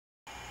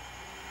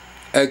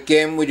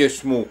Again with a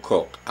small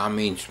cock, I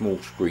mean small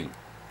screen.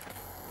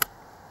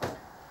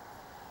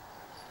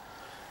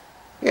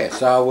 Yeah,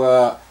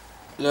 so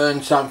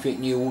learn something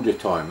new all the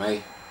time,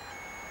 eh?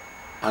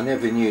 I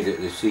never knew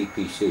that the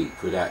CPC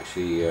could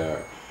actually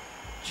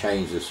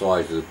change the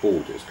size of the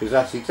borders, because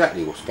that's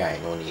exactly what's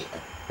going on here.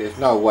 There's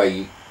no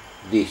way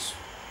this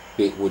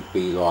bit would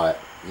be like,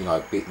 you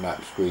know,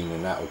 bitmap screen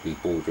and that would be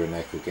border and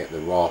they could get the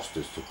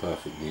rasters to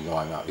perfectly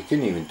line up. They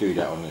couldn't even do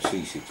that on the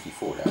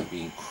C64. That would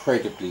be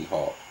incredibly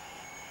hard.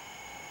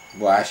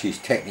 Well, actually it's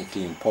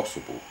technically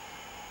impossible.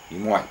 You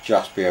might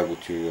just be able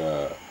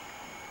to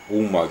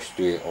almost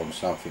do it on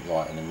something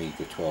like an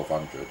Amiga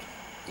 1200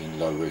 in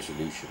low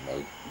resolution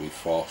mode with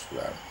fast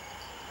RAM.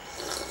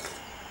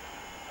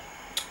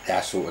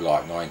 That's sort of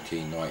like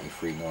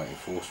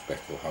 1993-94 spec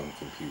or home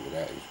computer,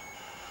 that is.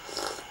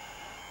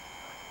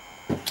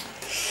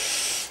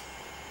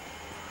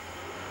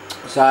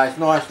 So it's a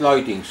nice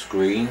loading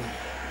screen,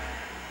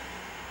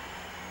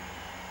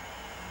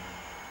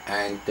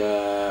 and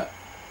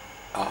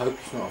I hope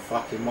it's not a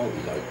fucking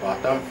multi-load, but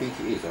I don't think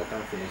it is. I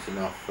don't think there's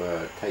enough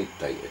tape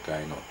data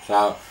going on.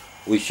 So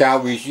we shall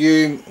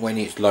resume when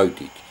it's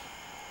loaded.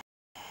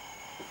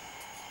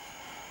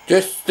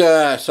 Just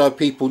so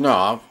people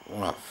know,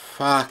 oh,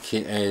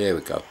 fucking, there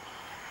we go.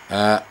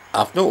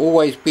 I've not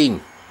always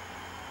been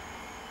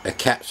a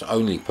cats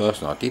only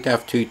person. I did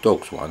have 2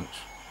 dogs once,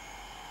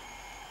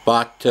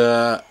 but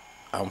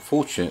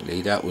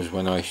unfortunately that was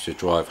when I used to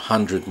drive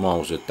 100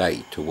 miles a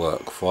day to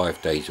work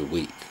 5 days a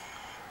week.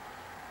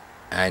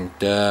 And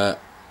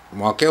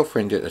my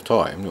girlfriend at the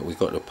time that we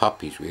got the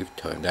puppies with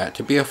turned out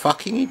to be a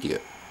fucking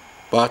idiot.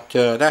 But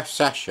that's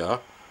Sasha,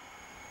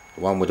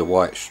 the one with the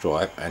white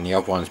stripe, and the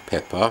other one's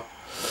Pepper.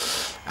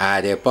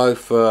 They're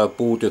both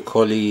border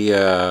collie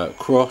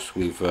cross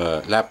with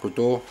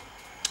Labrador,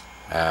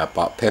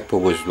 but Pepper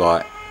was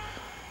like,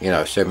 you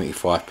know,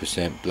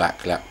 75%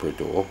 black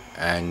Labrador,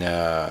 and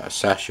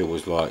Sasha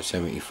was like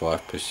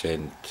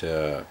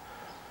 75%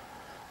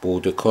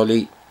 border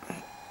collie,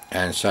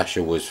 and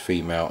Sasha was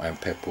female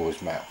and Pepper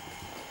was male.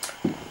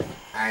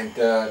 And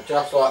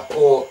just like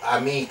poor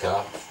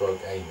Amiga, stroke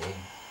Amy,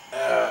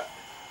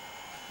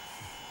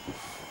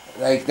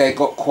 they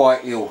got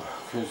quite ill,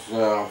 because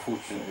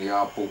unfortunately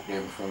I bought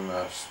them from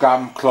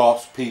scum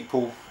class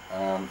people,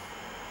 and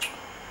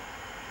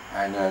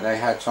they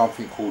had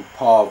something called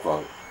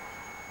parvo,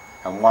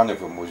 and one of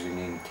them was in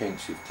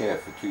intensive care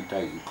for 2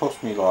 days. It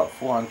cost me like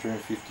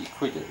 450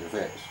 quid at the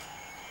vets.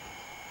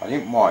 I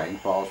didn't mind,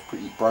 but I was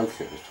pretty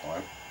broke at the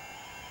time.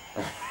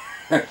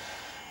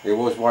 It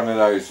was one of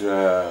those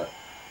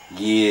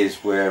years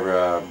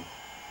where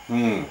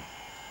you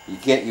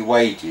get your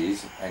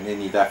wages and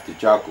then you'd have to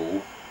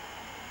juggle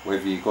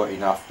whether you got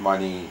enough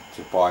money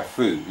to buy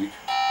food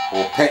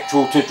or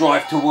petrol to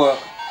drive to work.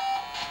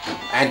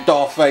 And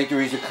Darth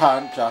Vader is a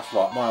cunt, just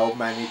like my old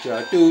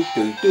manager. Do.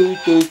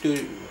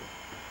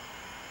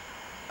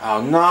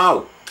 Oh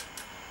no!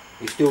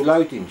 It's still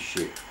loading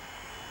shit.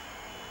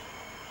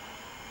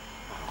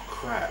 Oh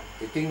crap!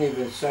 It didn't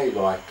even say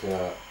like.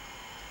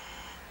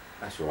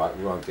 That's alright,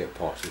 we won't get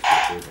past this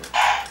bit, will we?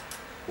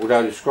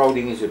 Although the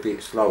scrolling is a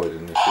bit slower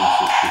than the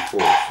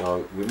C64,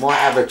 so we might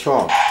have a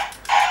chance.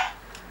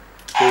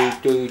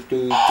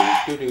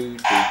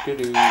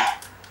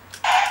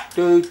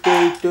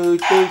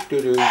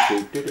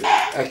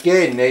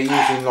 Again, they're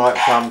using like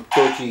some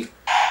dodgy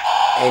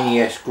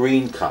NES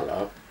green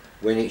colour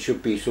when it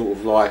should be sort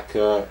of like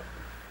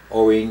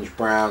orange,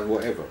 brown,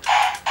 whatever.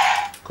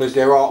 Because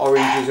there are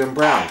oranges and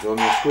browns on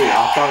the screen.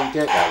 I don't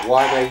get that.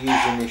 Why are they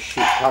using this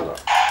shit colour?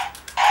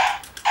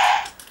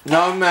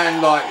 No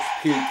man likes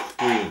puke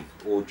green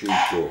or Jude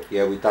Law.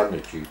 Yeah, we've done the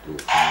Jude Law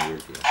thing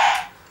already.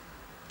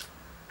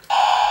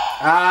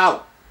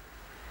 Ow!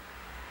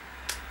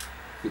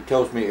 If it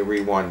tells me to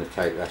rewind the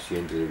tape, that's the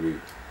end of the review.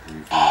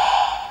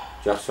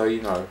 Just so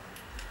you know.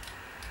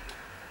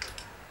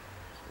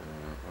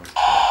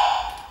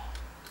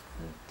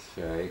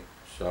 Okay,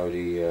 so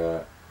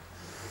the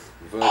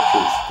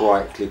virtual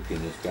sprite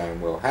clipping is going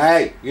well.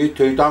 Hey, you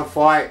two, don't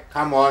fight.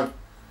 Come on.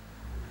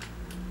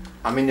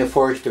 I'm in the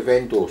forest of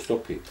Endor,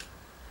 stop it.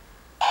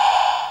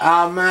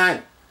 Oh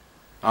man.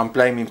 I'm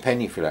blaming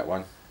Penny for that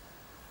one.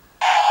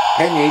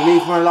 Penny,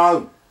 leave him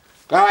alone.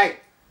 Go away.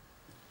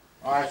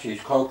 Oh, actually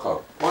it's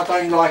Coco. Why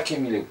don't you like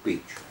him, you little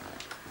bitch?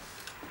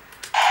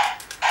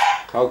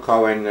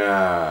 Coco and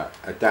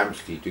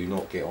Adamski do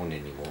not get on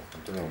anymore. I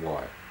don't know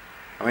why.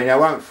 I mean, they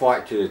won't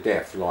fight to the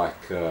death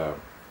like,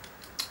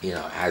 you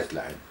know,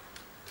 Aslan.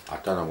 I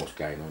don't know what's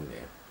going on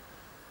there.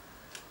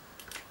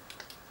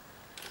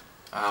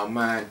 Oh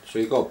man, so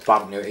you got to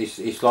bump there.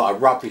 It's like a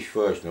rubbish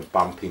version of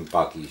bumping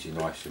buggies in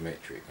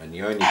isometric, and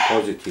the only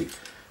positive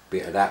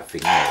bit of that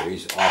thing there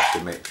is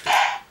isometric.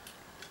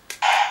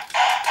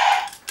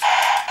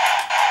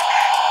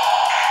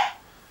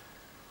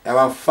 They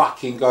won't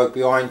fucking go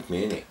behind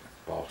me, innit,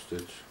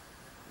 bastards.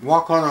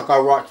 Why can't I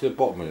go right to the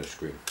bottom of the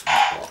screen,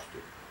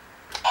 bastard?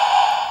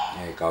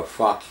 There you go,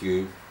 fuck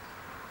you.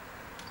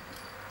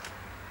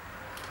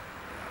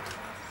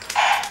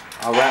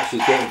 I was actually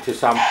getting to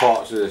some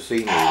parts of the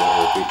scenery that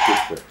are a bit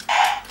different.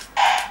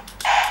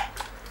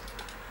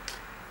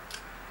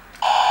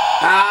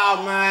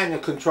 Oh man, the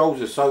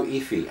controls are so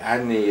iffy,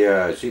 and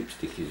the zip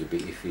stick is a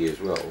bit iffy as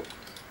well.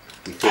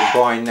 You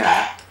combine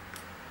that,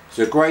 it's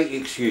a great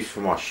excuse for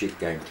my shit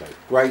gameplay.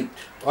 Great.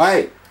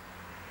 Hey,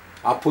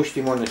 I pushed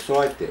him on the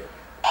side there.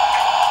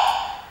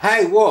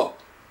 Hey, what?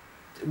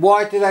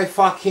 Why did they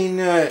fucking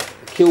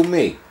kill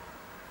me?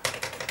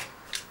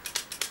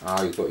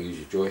 Oh, you've got to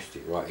use a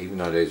joystick, right? Even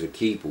though there's a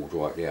keyboard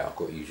right there, I've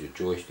got to use a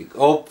joystick,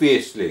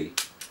 obviously.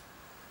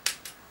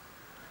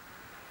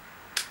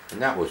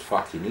 And that was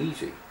fucking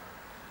easy.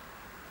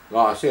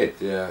 Like I said,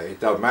 it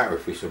doesn't matter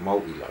if it's a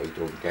multi-load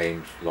on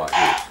games like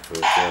this,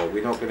 because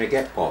we're not going to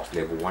get past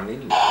level 1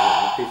 anyway.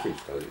 What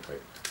difference does it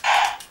make?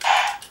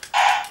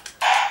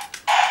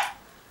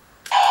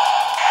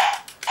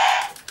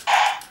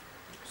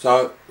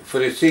 So, for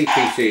the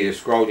CPC, the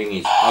scrolling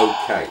is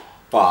okay,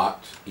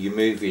 but you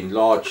move in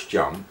large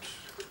jumps.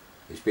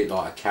 It's a bit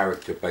like a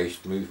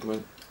character-based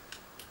movement.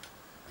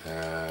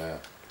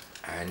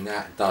 And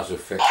that does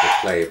affect the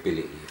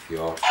playability, if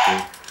you ask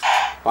me.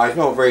 But it's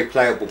not a very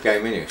playable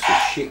game anyway. It's a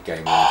shit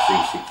game on the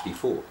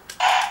C64.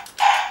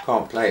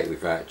 Can't play it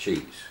without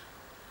cheats.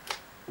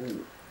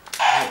 Ooh.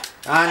 No.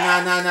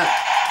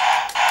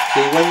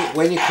 See,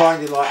 when you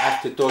kind of like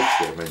have to dodge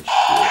them and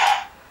shit,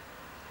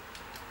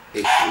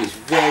 it's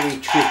very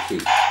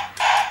tricky.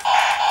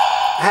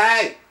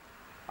 Hey!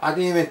 I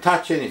didn't even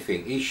touch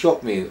anything. He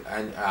shot me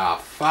and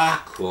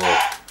fuck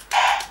off.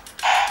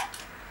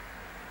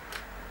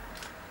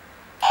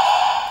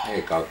 There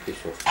you go,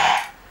 piss off now.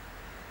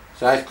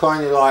 So it's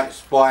kind of like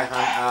Spy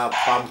Hunter,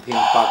 bumping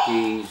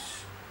buggies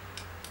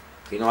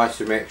in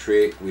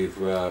isometric with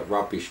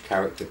rubbish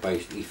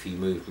character-based iffy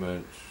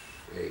movements.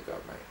 There you go,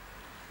 mate.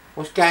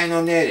 What's going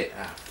on there?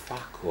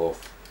 Fuck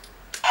off.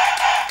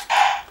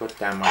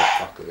 Goddamn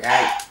motherfucker.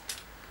 Hey!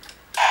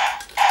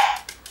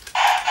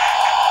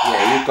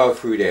 Yeah, you go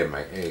through there,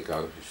 mate. There you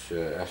go.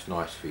 That's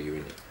nice for you,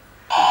 isn't it?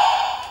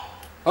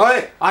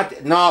 Oi!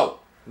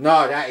 No,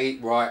 that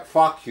ain't right.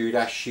 Fuck you,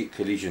 that's shit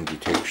collision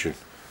detection.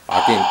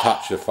 I didn't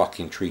touch the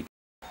fucking tree.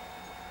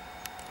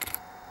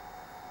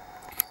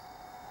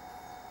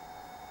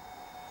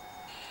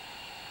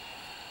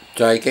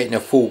 So you're getting a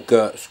full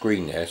girt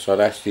screen there, so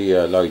that's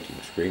the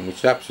loading screen, which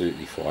is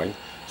absolutely fine.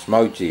 It's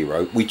mode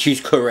 0, which is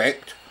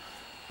correct,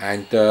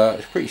 and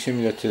it's pretty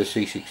similar to the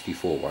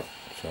C64 one.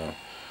 So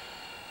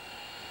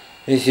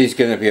this is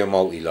going to be a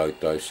multi-load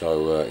though,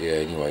 so yeah,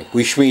 anyway,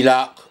 wish me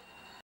luck.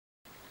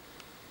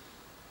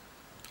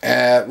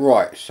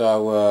 Right,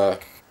 so I'll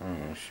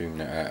zoom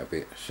that out a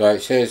bit. So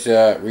it says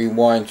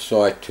rewind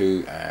side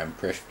 2 and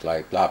press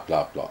play, blah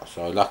blah blah.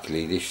 So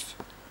luckily this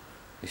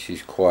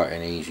is quite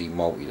an easy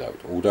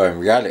multi-load, although in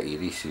reality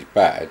this is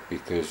bad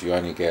because you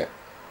only get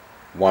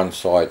one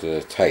side of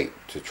the tape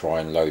to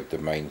try and load the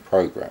main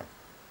program.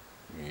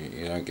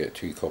 You don't get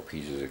 2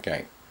 copies of the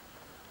game,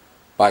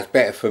 but it's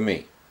better for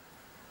me.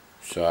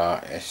 So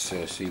let's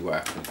see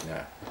what happens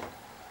now.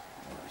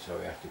 So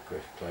we have to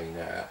press play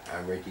now.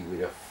 I'm ready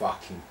with a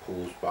fucking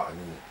pause button,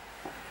 innit?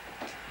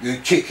 You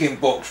chicken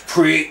box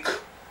prick!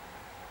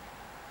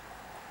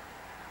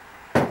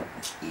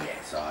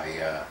 Yes,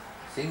 I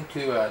seem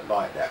to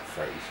like that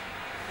phrase.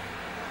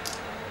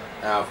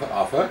 Now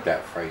I've heard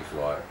that phrase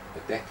like a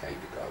decade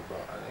ago,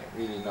 but I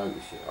didn't really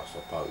notice it, I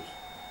suppose.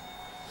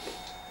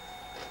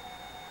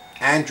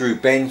 Andrew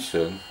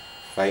Benson,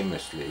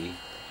 famously,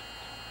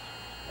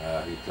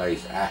 who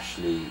plays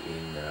Ashley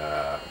in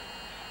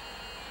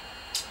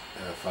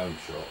Phone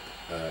Shop,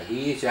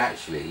 he is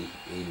actually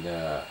in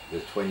the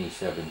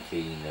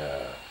 2017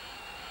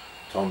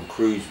 Tom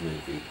Cruise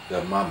movie,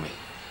 The Mummy.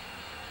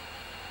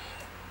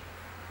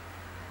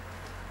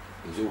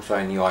 He's also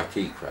in the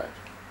IT crowd.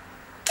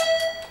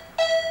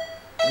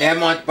 Never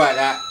mind about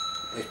that,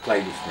 let's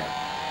play this now.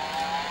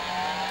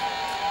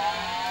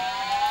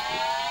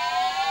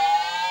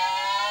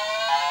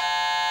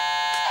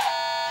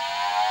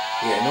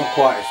 Yeah, not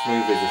quite as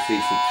smooth as the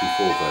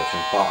C64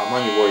 version, but I'm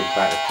only worried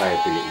about the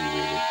playability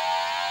really.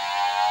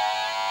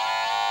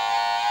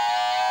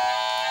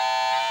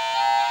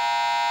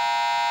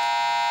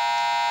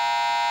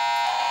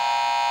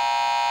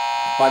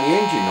 But the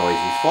engine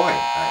noise is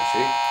fine,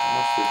 actually, I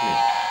must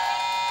admit.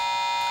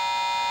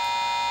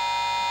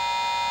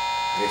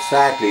 Yeah,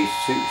 sadly,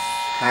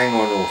 Hang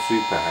On or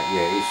Super Hang,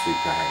 yeah, it is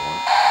Super Hang On.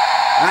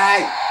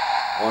 Hey!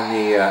 On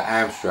the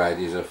Amstrad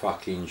is a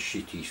fucking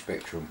shitty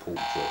Spectrum port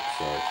job,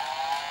 so.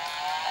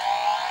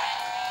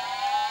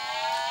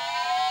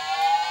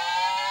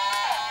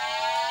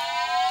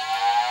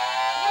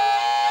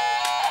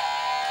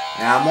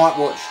 Now I might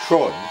watch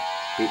Tron a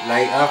bit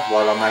later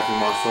while I'm having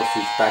my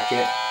sausage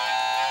packet.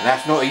 And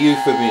that's not a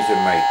euphemism,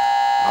 mate.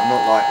 I'm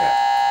not like that.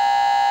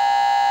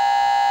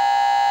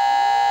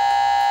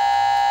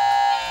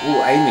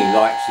 Oh, Amy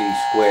likes these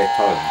square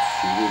tones.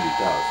 She really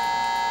does.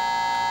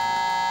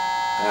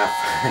 Now,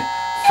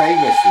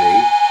 famously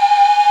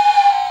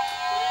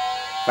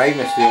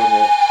on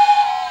the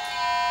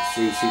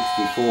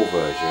C64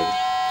 version,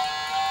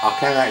 I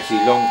can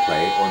actually long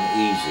play it on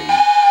easy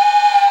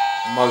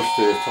most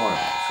of the time,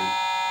 actually.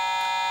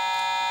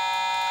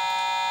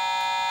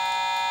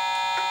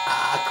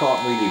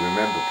 can't really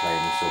remember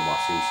playing this on my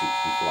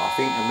C64. I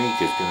think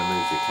Amiga's going to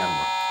move the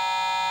camera.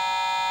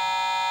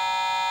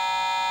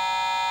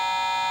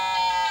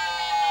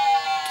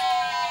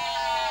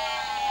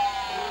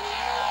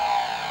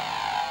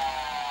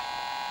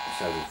 Let's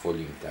have the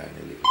volume down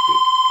a little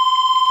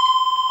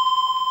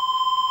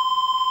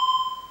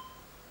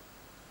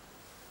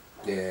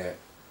bit. Yeah.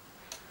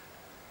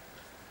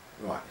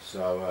 Right,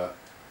 so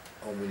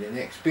on with the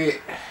next bit.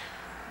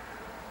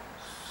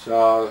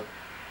 So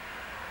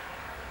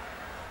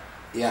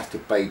you have to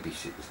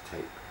babysit this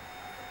tape,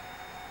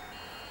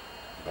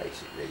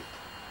 basically.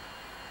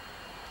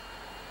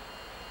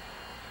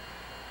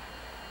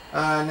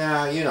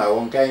 Now, you know,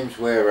 on games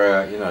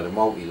where you know, the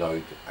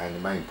multi-load and the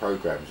main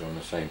programs are on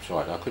the same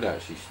side, I could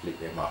actually split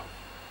them up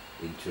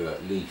into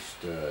at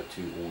least 2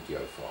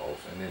 audio files,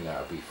 and then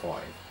that would be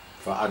fine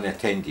for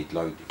unattended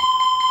loading.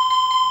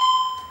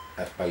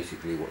 That's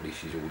basically what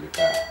this is all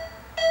about.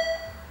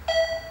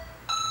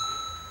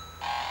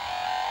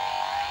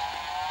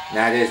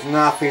 Now, there's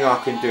nothing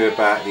I can do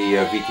about the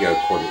video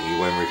quality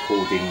when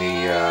recording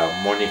the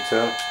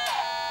monitor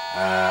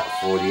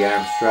for the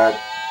Amstrad,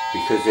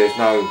 because there's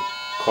no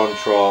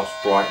contrast,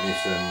 brightness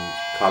and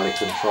colour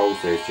controls.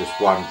 There's just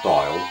one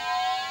dial,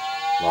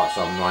 like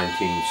some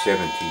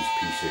 1970s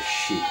piece of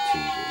shit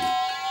TV,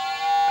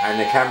 and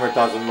the camera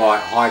doesn't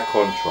like high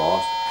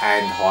contrast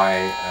and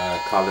high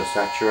colour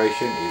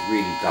saturation. It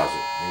really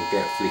doesn't. You'll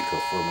get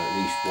flicker from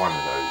at least one of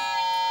those,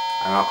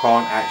 and I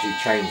can't actually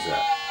change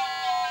that.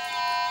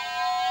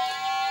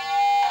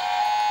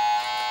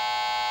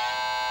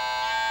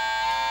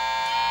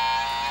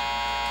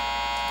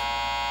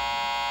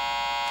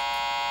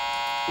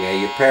 Yeah,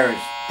 your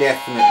parents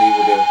definitely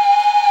would have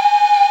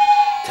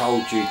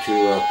told you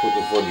to put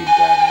the volume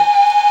down there.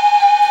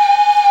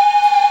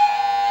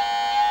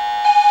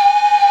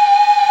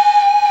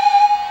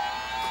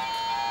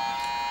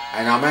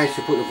 And I managed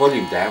to put the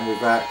volume down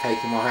without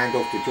taking my hand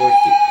off the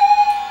joystick.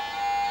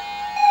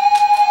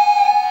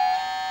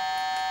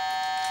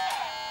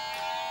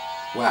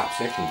 Wow,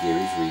 second gear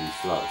is really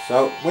slow.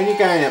 So when you're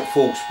going at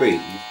full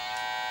speed,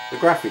 the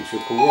graphics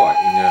look alright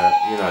in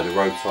you know, the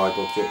roadside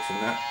objects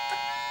and that.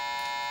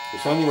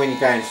 It's only when you're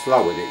going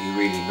slower that you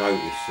really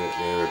notice that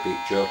they're a bit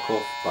jerk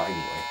off, but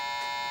anyway.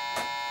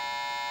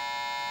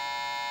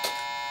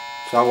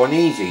 So on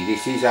easy,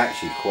 this is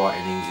actually quite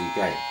an easy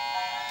game.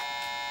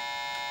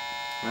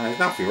 Now, there's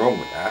nothing wrong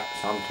with that.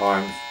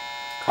 Sometimes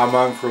come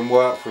home from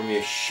work from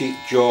your shit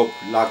job,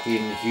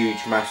 lugging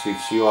huge massive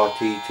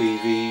CRT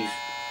TVs,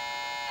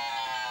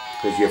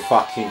 because your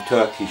fucking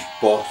Turkish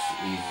boss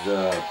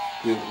is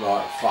built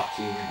like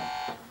fucking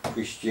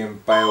Christian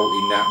Bale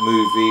in that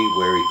movie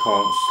where he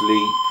can't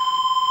sleep,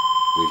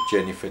 with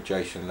Jennifer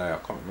Jason Leigh. I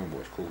can't remember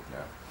what it's called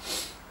now.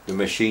 The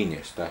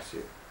Machinist, that's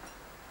it.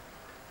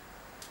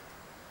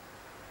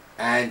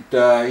 And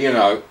you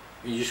know,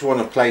 you just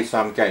want to play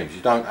some games.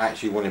 You don't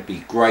actually want to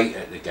be great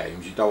at the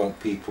games. You don't want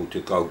people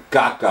to go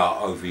gaga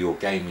over your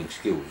gaming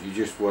skills. You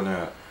just want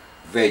to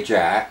veg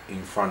out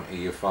in front of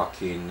your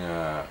fucking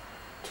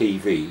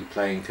TV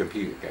playing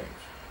computer games.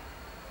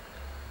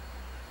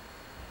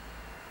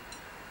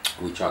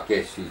 Which I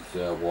guess is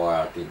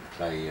why I didn't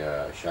play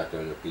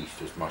Shadow of the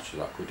Beast as much as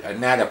I could. And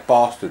now the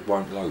bastard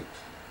won't load.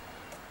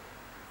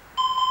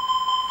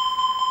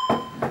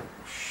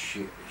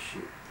 Shit.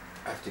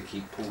 I have to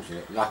keep pausing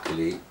it.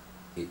 Luckily,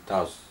 it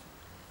does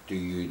do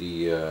you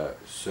the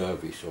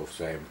service of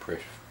saying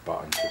press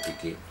button to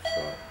begin.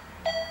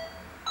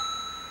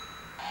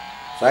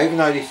 So even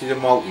though this is a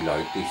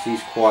multi-load, this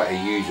is quite a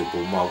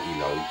usable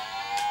multi-load.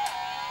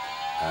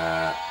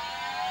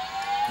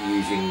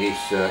 Using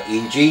this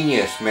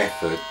ingenious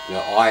method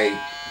that I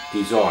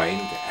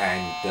designed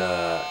and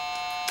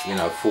you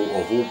know, thought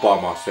of all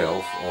by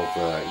myself, of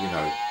you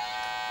know,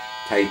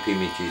 tape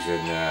images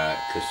and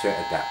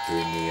cassette adapter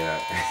in the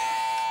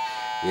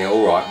yeah,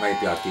 alright,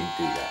 maybe I didn't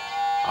do that.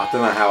 I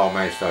don't know how I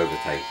managed to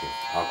overtake him.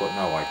 I've got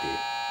no idea.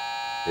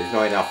 There's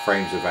not enough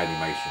frames of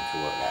animation to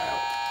work that out.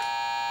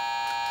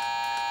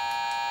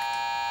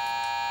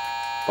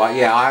 But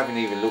yeah, I haven't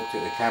even looked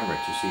at the camera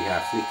to see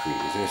how flickery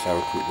it is. Let's have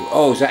a quick look.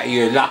 Oh, is that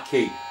you're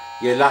lucky?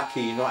 You're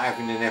lucky you're not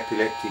having an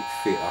epileptic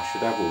fit. I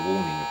should have a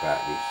warning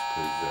about this,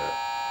 because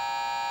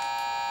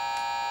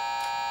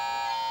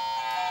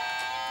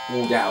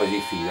oh, that was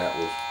iffy, that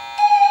was.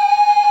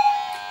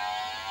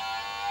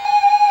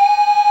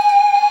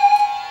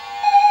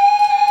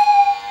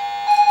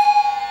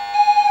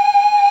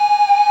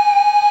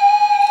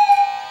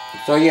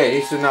 So yeah,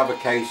 this is another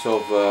case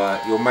of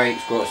your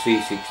mate's got a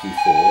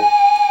C64.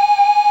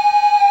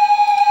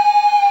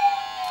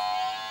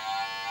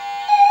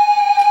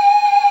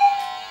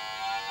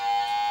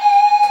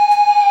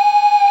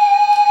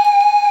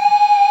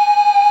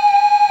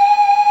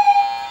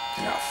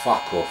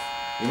 Fuck off.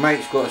 Your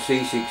mate's got a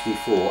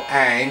C64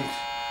 and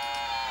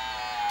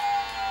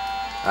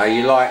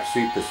you like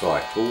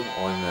Supercycle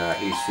on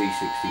his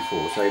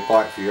C64, so you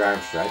buy it for your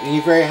Amstrad and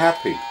you're very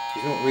happy.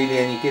 It's not really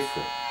any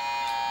different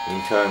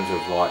in terms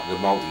of like the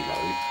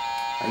multi-load,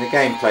 and the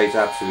game plays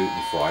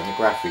absolutely fine. The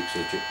graphics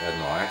are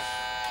nice.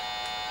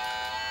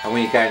 And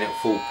when you're going at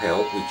full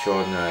pelt, which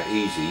on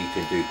easy you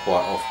can do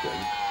quite often,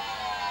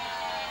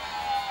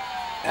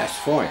 that's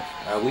fine.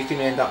 We can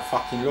end up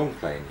fucking long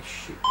playing this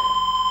shit now.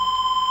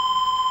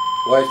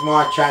 Whereas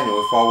my channel,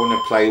 if I want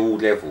to play all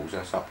levels,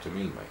 that's up to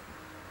me, mate.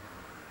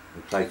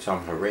 We played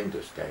some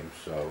horrendous games,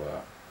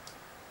 so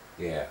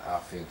yeah, I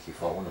think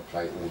if I want to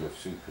play all of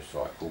Super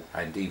Cycle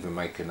and even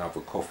make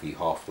another coffee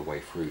half the way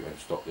through and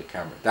stop the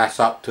camera, that's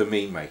up to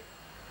me, mate.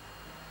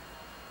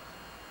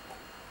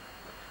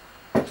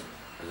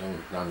 As long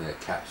as none of the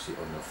cats sit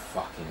on the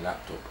fucking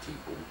laptop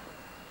keyboard.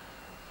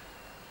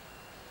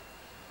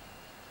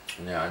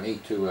 Now I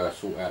need to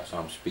sort out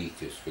some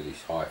speakers for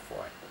this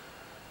hi-fi.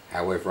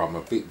 However, I'm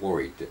a bit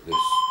worried that the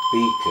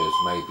speakers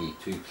may be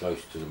too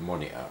close to the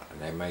monitor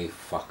and they may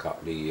fuck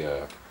up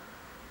the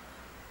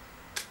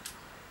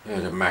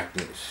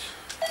magnets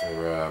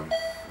for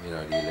you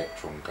know, the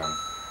electron gun.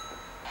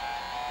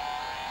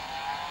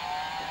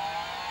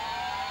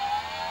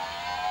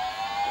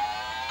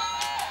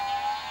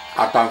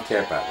 I don't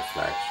care about the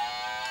flags.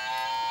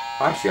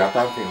 Actually, I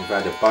don't think we've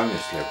had a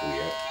bonus level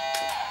yet.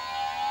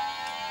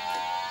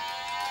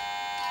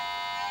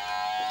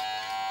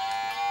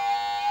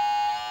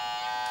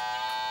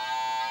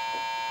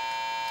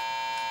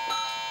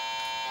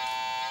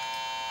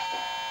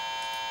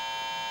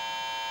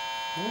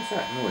 What's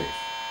that noise?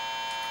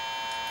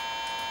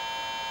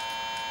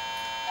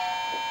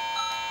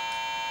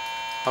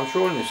 I'm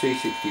sure on the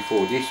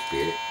C64 this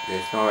bit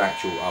there's no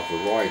actual other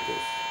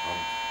riders.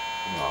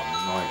 I'm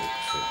 90%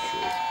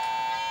 sure.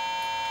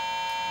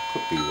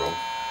 Could be wrong.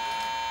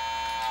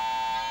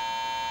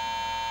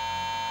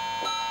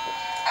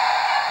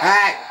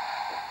 Hey!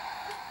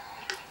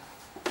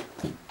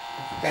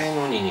 What's going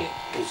on in here?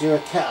 Is there a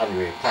cat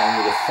under here playing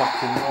with a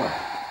fucking knife?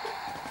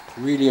 It's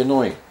really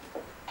annoying.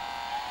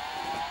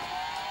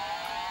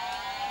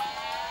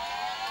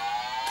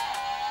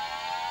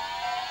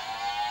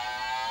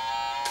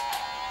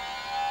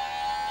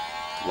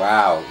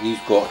 Wow, he's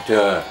got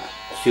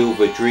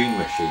Silver Dream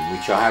Machine,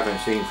 which I haven't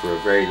seen for a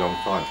very long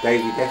time.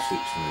 David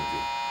Essex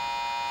movie.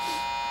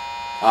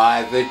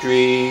 I've a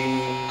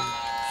dream,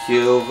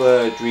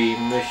 Silver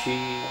Dream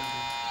Machine.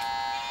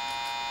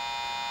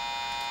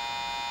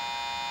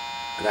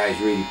 That is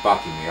really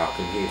bugging me. I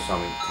can hear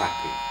something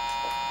tapping.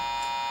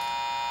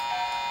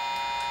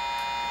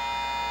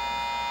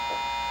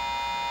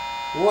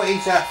 What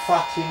is that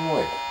fucking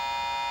noise?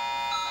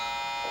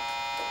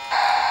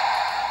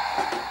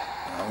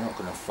 I'm not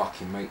gonna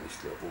fucking make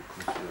this level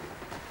because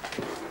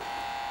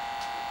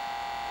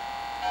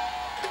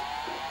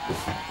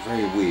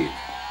very weird,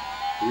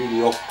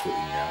 really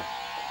off-putting now.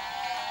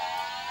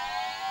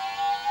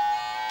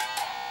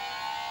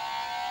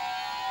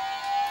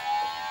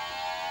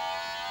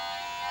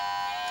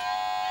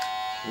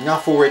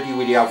 Enough already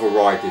with the other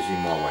riders in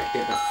my way.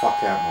 Get the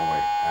fuck out of my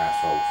way,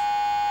 assholes.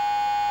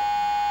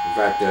 We've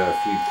had a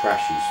few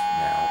crashes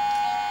now.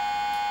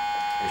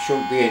 There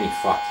shouldn't be any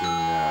fucking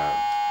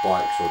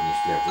bikes on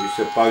this level. It's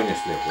a bonus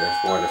level,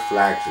 that's why the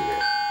flags are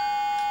there.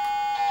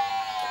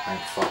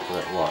 Thank fuck for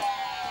that. Right.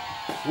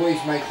 What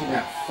is making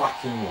that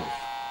fucking noise?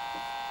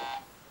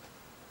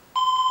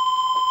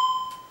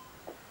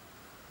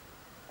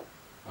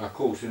 Of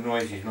course the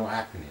noise is not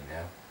happening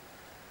now.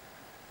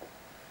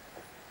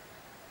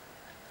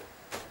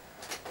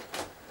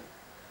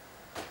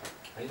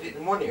 Is it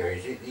the monitor?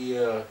 Is it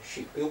the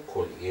shit build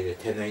quality, the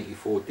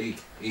 1084D?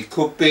 It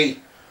could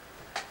be.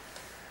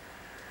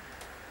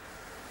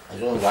 As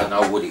long as I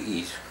know what it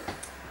is.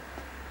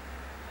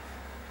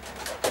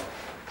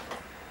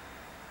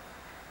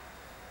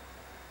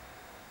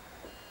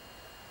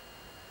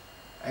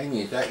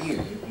 Amy, is that you?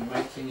 You're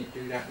making it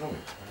do that noise?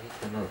 I need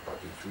to know, but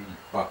it's really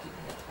bugging me.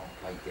 I can't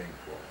play games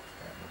while it's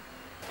going on.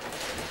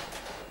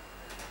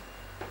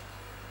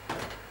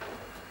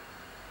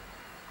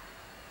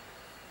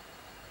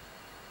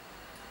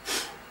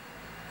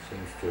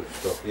 Seems to have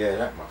stopped. Yeah,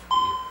 that must be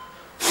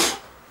it.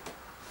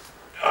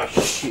 Oh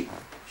shit.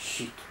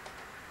 Shit.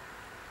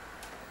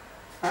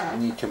 I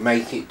need to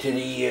make it to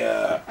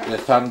the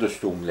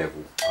thunderstorm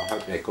level. I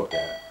hope they got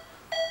that.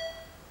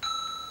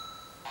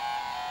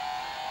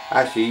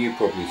 Actually, you've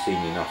probably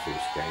seen enough of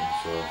this game,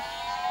 so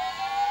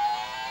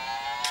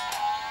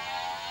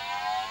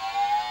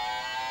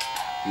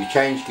you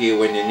change gear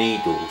when the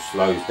needle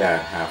slows down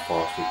how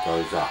fast it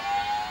goes up.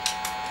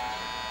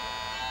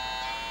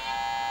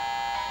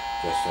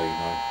 Just so you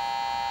know.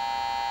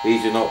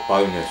 These are not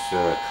bonus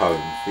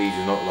cones. These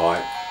are not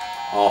like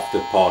after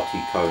party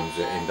cones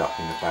that end up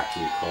in the back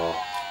of your car.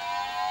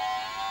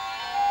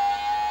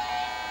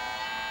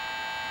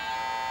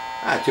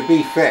 To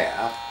be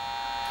fair,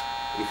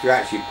 if you're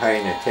actually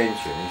paying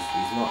attention,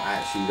 it's not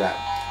actually that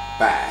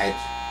bad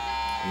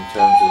in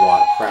terms of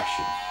like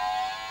crashing.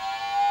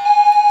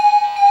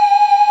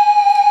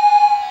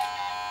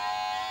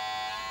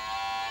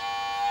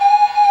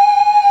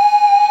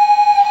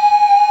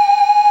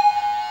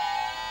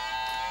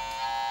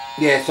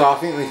 Yeah, so I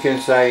think we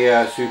can say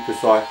Super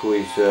Cycle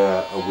is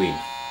a win.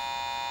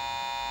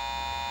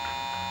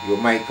 your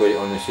mate got it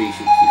on the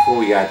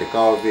C64, you had a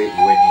go of it,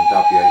 you went in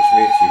W.H.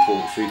 Smith's, you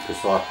bought Super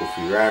Cycle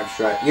for your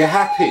Amstrad, you're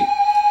happy.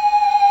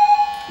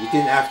 You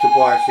didn't have to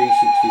buy a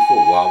C64.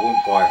 Well, I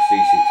wouldn't buy a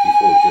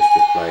C64 just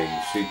to play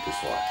Super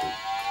Cycle.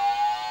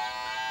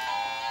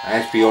 And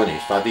let's be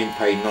honest, I didn't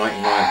pay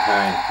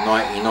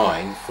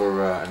 £99.99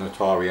 for an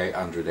Atari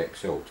 800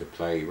 XL to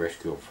play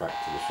Rescue on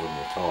Fractalus on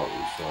the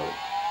Atari, so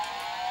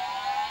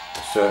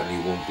I certainly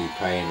wouldn't be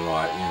paying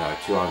like, you know,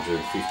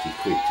 250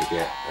 quid to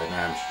get an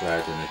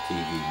Amstrad and a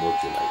TV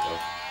modulator.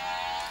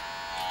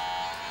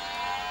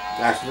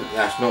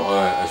 That's not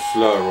a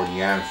slur on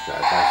the Amstrad,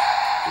 that's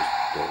just...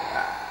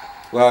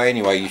 Well,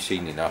 anyway, you've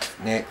seen enough.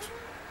 Next.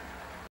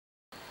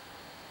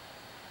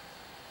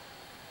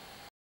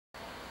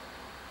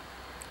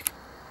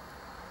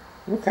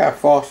 Look how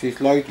fast this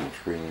loading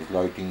screen is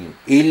loading in.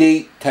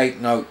 Elite,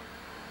 take note.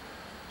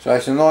 So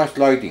it's a nice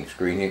loading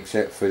screen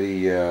except for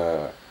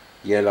the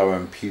yellow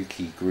and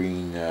pukey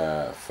green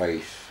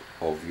face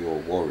of your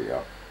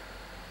warrior.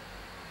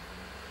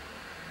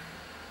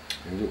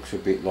 It looks a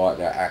bit like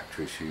that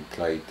actress who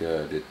played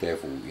the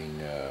devil in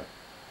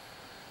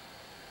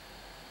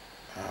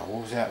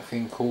what was that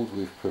thing called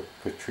with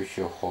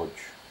Patricia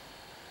Hodge?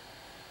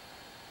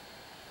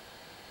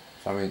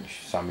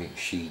 Something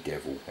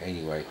she-devil.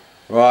 Anyway,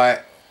 right,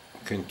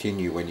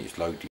 continue when it's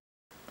loading.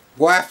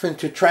 What happened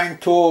to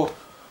Trantor,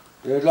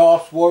 the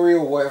last warrior,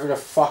 or whatever the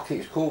fuck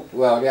it's called?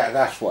 Well, yeah,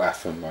 that's what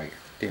happened, mate.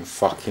 Didn't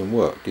fucking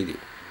work, did it?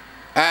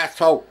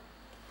 Asshole!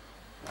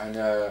 And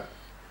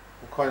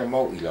what kind of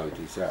multi-load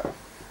is that?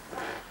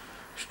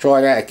 Let's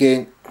try that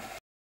again.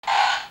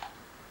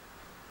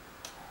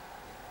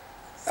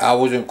 I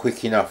wasn't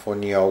quick enough on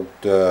the old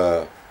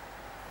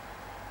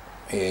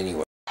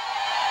anyway.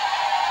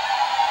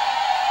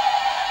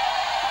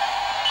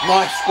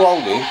 Nice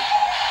scrolling.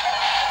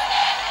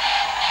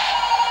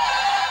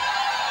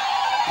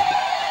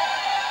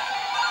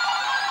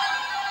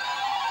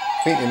 I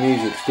think the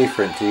music's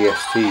different to the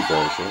ST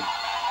version.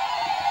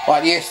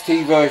 But the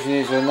ST version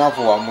is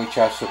another one which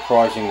has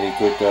surprisingly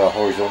good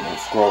horizontal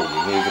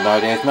scrolling, even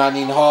though there's none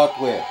in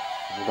hardware.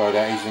 Although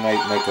that is an 8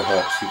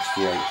 MHz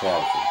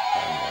 68,000.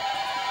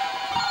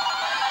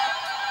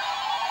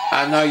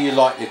 I know you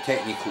like the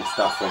technical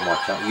stuff on my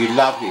channel, you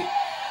love it.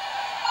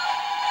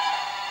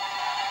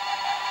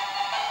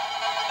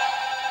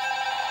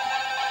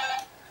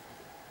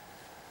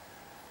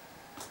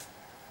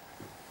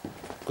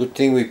 Good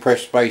thing we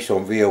pressed space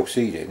on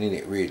VLC then, isn't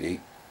it,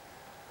 really?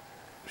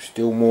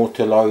 Still more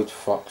to load,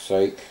 fuck's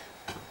sake.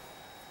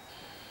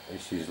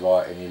 This is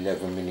like an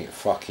 11-minute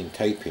fucking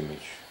tape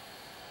image.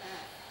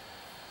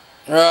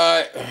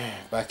 Right,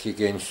 back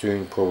again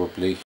soon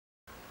probably.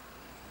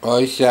 Well,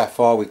 this is how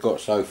far we got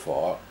so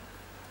far,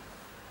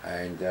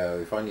 and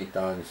we've only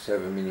done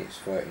 7 minutes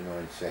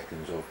 39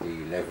 seconds of the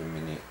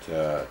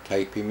 11-minute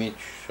tape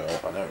image, so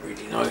I don't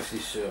really know if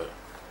this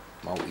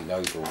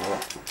multi-load or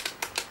what.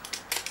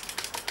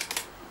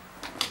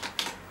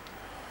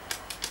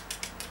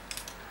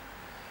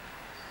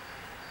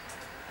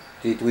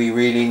 Did we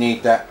really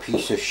need that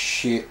piece of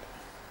shit?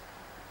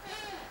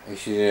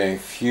 This is an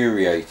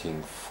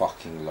infuriating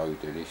fucking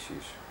loader, this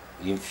is.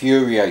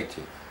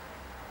 Infuriating.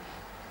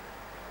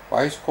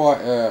 But it's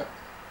quite an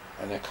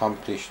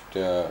accomplished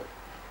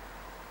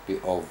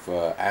bit of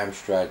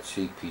Amstrad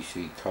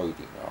CPC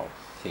coding, I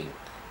think.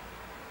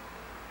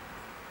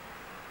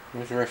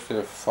 Where's the rest of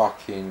the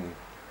fucking...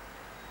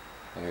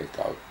 There we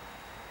go.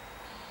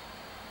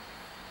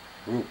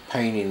 Real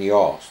pain in the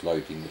arse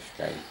loading this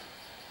game.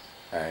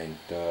 And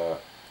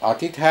I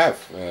did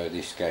have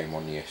this game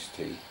on the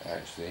ST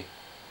actually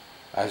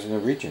as an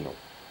original.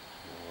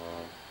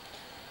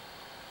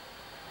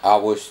 I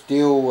was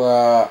still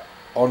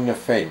on the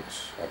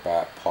fence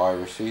about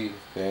piracy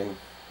then.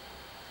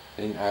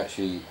 Didn't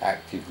actually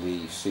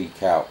actively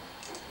seek out,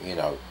 you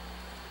know,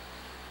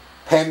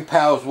 pen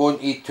pals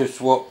wanted to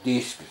swap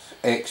discs,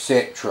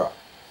 etc.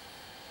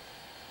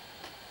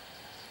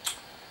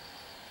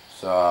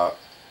 So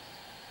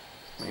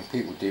I mean,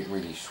 people didn't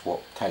really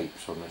swap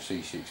tapes on the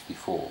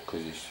C64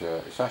 because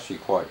it's actually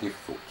quite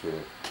difficult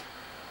to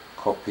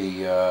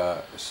copy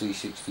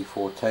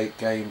C64 tape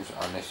games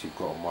unless you've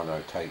got a mono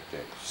tape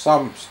deck.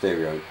 Some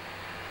stereo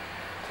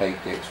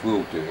tape decks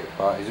will do it,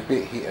 but it's a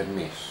bit hit and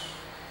miss.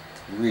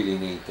 You really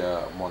need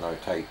a mono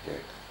tape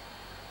deck.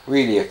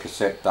 Really a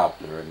cassette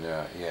doubler, and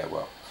yeah,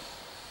 well.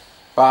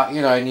 But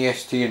you know, in the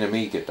ST and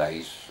Amiga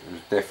days, there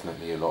was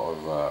definitely a lot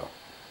of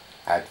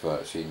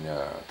adverts in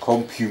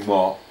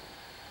CompuMart.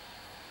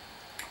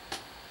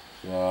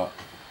 So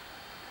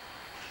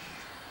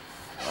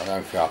I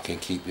don't think I can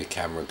keep the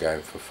camera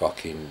going for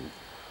fucking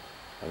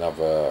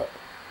another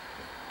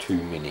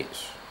 2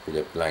 minutes with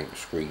a blank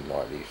screen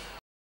like this.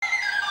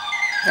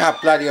 Ah,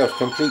 bloody hell, it's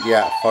completely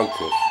out of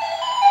focus.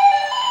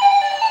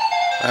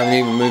 I haven't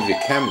even moved the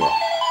camera.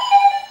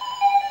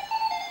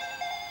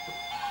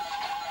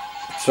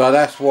 So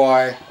that's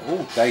why...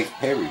 Oh, Dave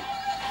Perry.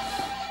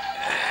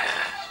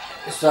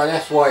 So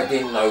that's why it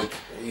didn't load,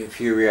 the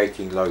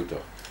infuriating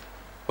loader.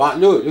 But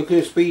look at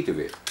the speed of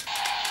it.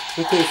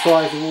 Look at the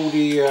size of all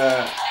the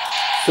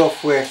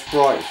software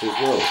sprites as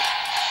well.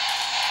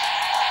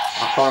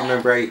 I can't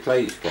remember how you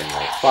play this game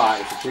though,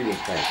 but it's a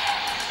brilliant game.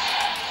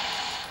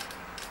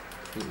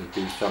 Let me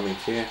do something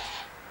here.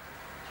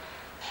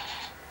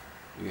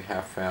 You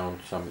have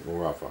found something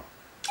or other.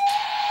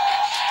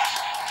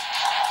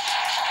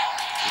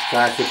 So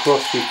it's a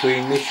cross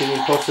between Mission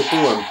Impossible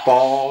and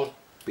Ball,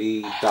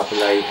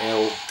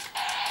 B-A-A-L,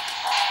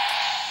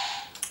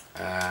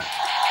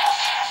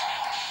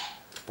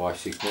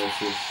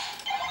 Bicyclosis,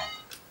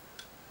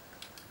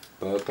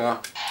 Burger.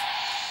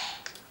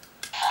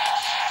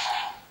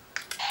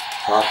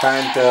 So I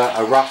found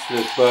a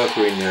Rustler's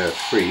burger in the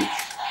fridge,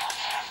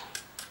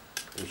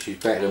 which is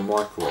better than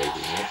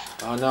microwaving it.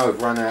 Oh no,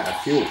 I've run out of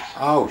fuel.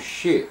 Oh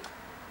shit.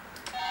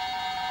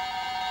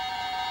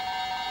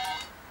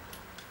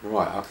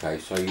 Right, okay,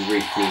 so you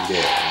refuel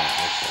there.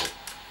 Right, okay.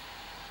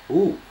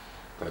 Ooh,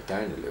 go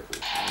down a level.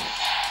 Right.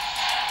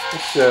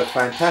 That's a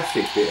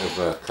fantastic bit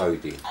of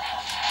coding.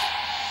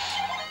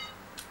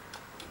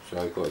 So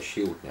I've got a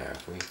shield now,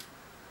 have we?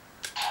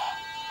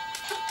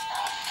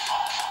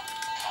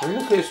 I mean,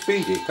 look at the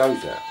speed it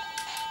goes at.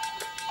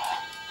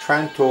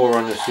 Trantor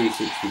on the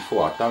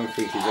C64, I don't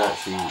think is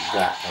actually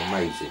that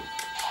amazing.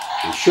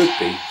 It should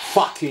be,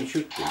 fucking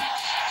should be.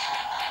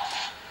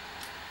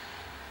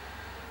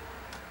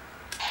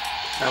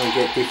 Now we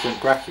get different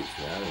graphics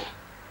now. Look.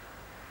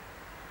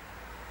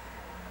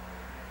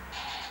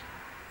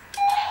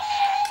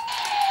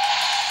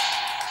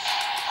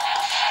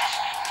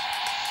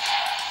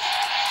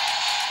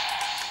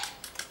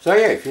 So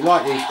yeah, if you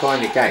like these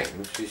kind of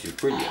games, this is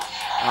brilliant.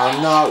 Oh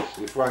no,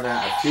 we've run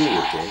out of fuel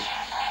again.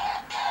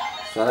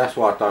 So that's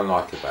what I don't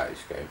like about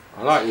this game.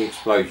 I like the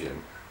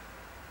explosion.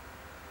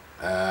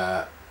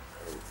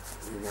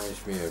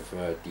 Reminds me of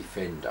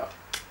Defender.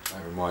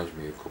 That reminds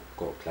me of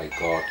got to play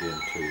Guardian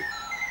too.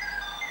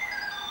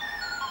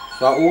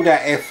 So all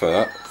that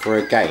effort for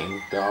a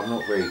game that I'm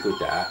not very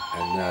good at,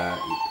 and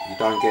you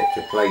don't get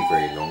to play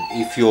very long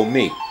if you're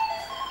me.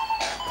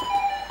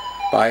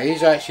 But it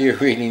is actually a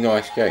really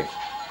nice game.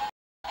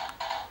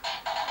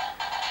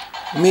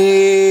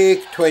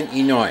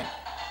 MiG-29.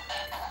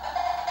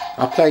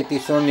 I played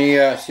this on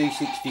the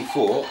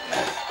C64.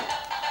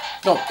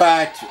 Not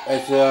bad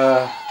as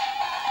a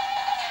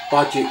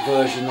budget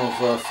version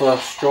of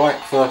First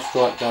Strike. First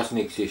Strike doesn't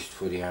exist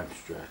for the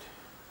Amstrad.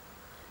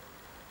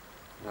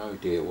 Oh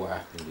dear, what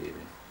happened here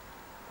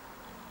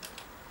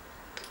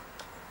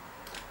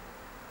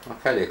then?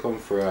 Okay, they've gone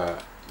for a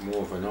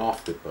more of an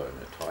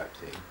afterburner type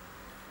thing.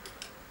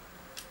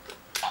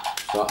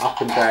 So up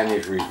and down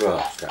is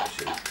reversed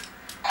actually.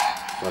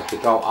 So to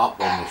go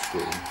up on the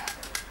screen,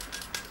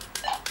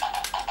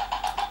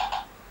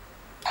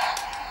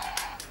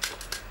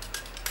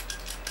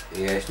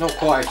 yeah, it's not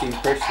quite as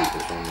impressive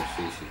as on the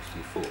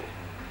C64.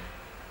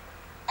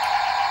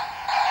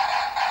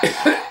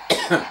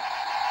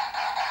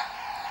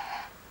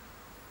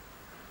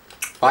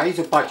 But it's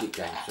a budget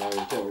game, so you've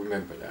got to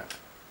remember that.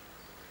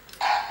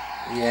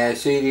 Yeah,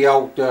 see the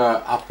old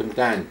up and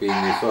down being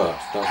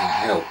reversed doesn't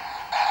help.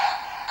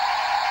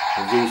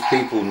 And these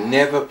people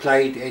never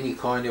played any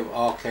kind of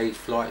arcade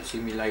flight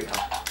simulator,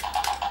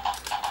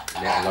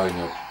 let alone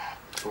a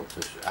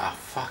proper... Ah,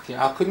 fucking...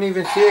 I couldn't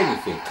even see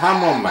anything.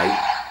 Come on, mate.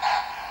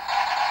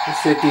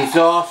 It's a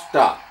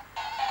disaster.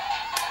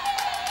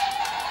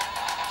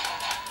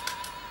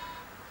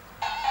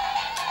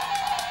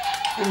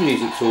 The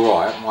music's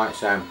alright. It might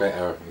sound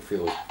better if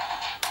it was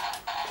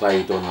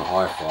played on the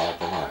hi-fi. I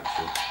don't know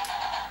actually.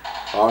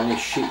 But on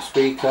this shit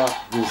speaker,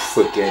 you'll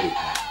forget it,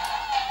 mate.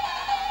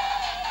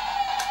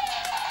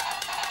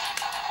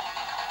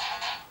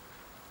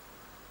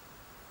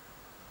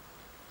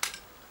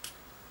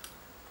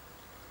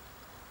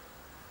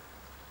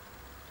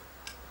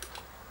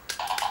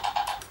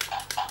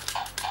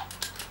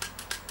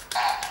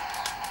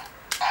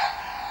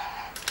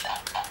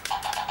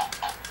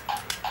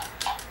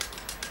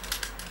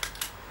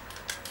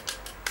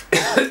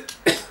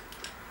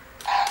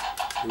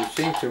 We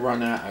seem to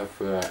run out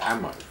of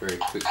ammo very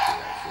quickly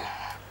actually.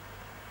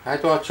 How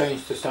do I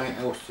change to something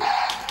else?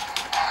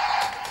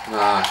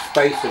 Nah,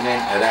 space and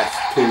enter,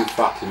 that's too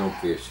fucking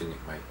obvious, isn't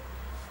it, mate?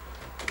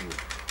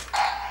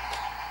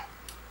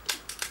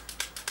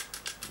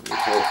 It would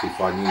help if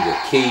I knew the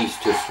keys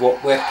to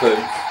swap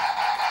weapons.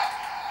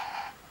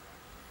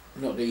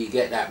 Not that you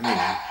get that many.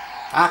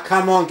 Ah,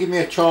 come on, give me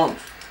a chance.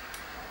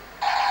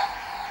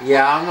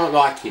 Yeah, I'm not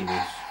liking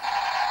this.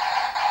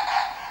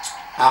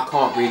 I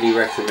can't really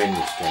recommend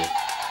this game.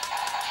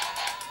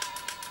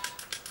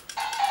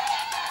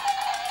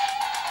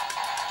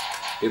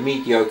 The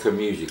mediocre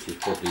music is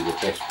probably the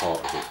best part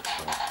of it.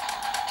 So.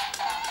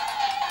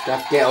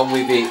 Just get on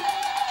with it.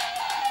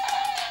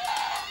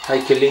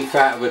 Take a leaf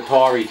out of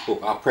Atari's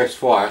book. I press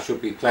fire, I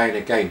should be playing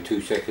a game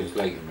 2 seconds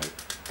later, mate.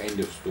 End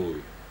of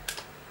story.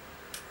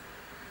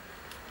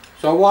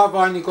 So why have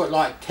I only got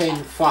like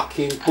 10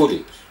 fucking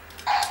bullets?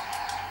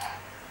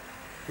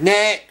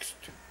 Next!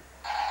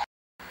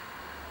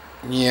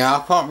 Yeah, I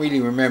can't really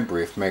remember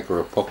if Mega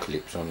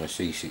Apocalypse on the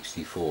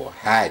C64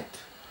 had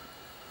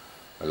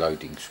a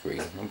loading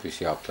screen.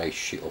 Obviously I play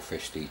shit off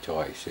SD to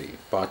IC,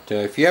 but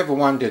if you ever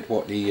wondered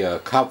what the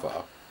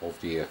cover of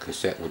the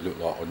cassette would look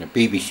like on the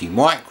BBC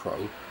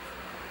Micro,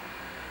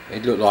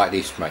 it looked like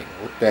this, mate.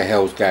 What the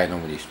hell's going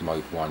on with this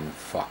Mode 1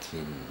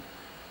 fucking...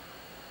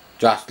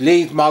 Just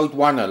leave Mode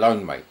 1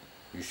 alone, mate.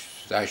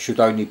 That should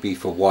only be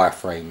for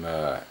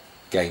wireframe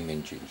game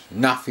engines,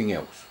 nothing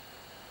else.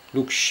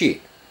 Looks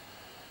shit.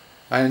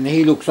 And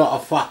he looks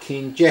like a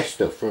fucking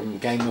jester from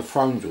Game of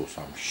Thrones or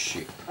some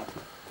shit.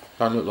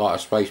 Don't look like a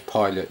space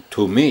pilot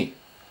to me.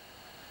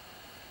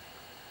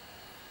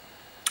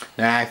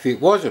 Now if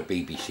it was a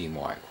BBC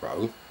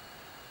Micro,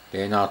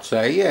 then I'd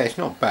say yeah, it's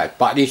not bad.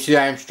 But this is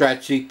Amstrad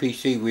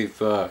CPC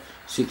with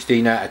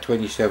 16 out of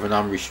 27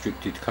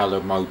 unrestricted colour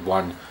Mode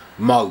 1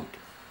 mode.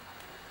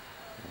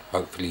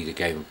 Hopefully the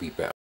game will be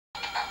better.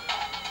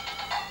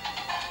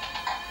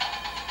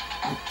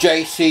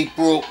 Jason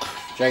Brook,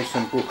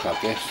 I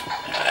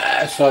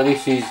guess. So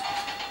this is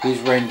his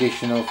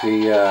rendition of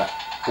the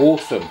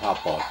awesome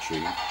Hubbard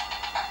tune.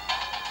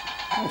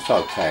 It's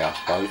okay, I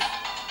suppose.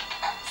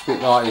 It's a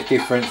bit like the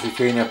difference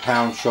between a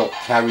pound shop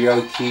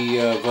karaoke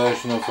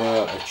version of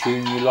a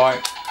tune you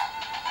like.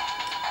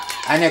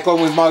 And they're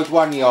gone with Mode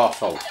 1, the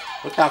arsehole.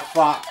 What the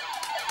fuck?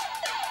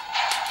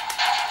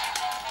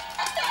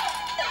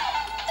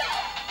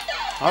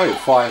 Oh, it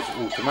fires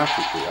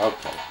automatically,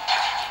 okay.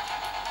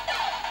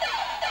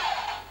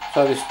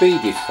 So the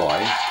speed is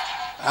fine.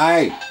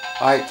 Hey,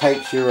 it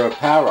takes your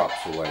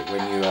power-ups away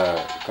when you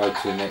go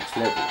to the next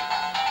level,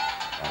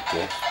 I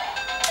guess.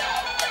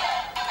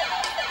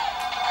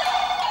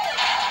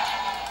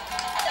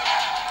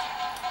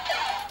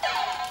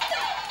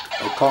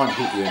 They can't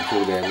hit you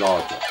until they're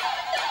larger.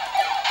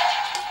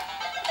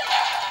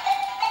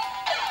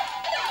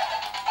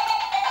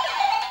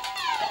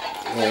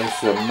 Yeah,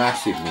 it's a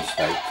massive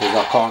mistake because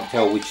I can't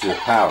tell which is a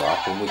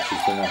power-up and which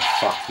is going to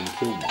fucking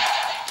kill me.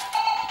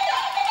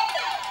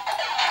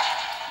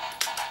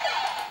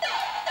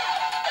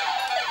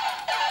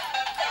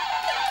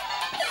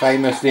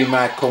 Famously,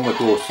 Mad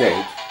Commodore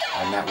said,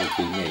 and that would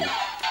be me,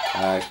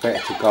 it's better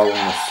to go on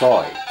the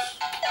sides.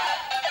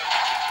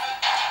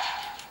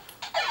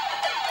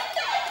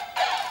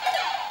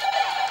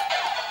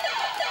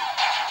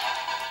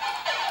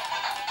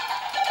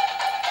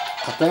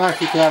 I don't know if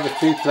you can have a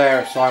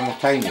 2-player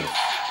simultaneous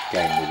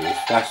game with this,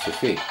 that's the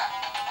thing.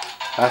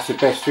 That's the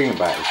best thing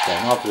about this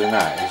game. Other than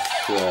that,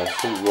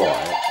 it's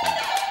alright.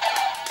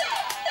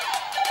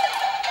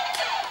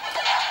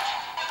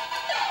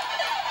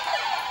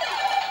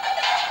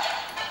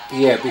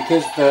 Yeah,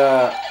 because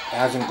it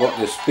hasn't got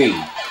the speed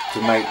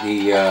to make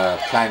the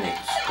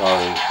planets go,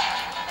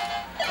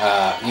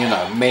 you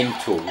know,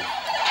 mental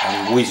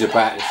and whiz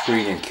about the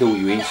screen and kill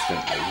you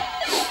instantly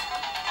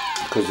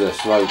because of the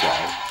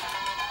slowdown.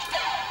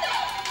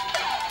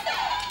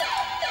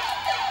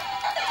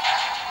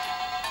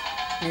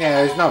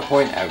 Yeah, there's no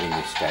point having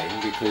this game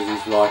because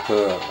it's like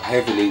a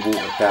heavily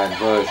watered down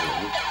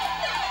version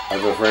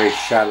of a very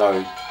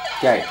shallow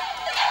game.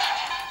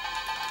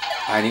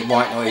 And it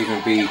might not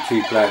even be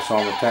 2-player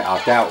simultaneous.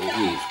 I doubt it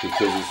is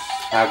because it's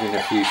having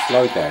a few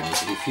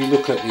slowdowns. If you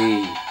look at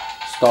the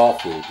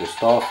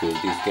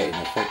starfield is getting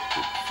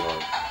affected. So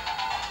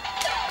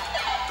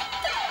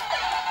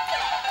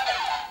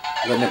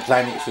when the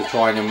planets are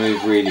trying to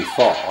move really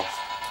fast,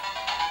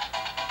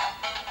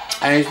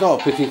 and it's not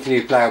a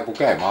particularly playable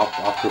game. I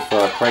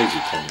prefer Crazy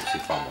Comics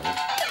if I'm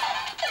honest.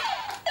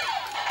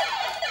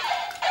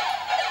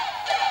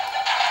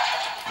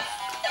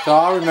 So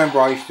I remember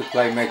I used to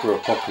play Mega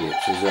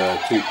Apocalypse as a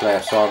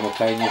 2-player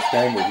simultaneous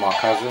game with my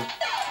cousin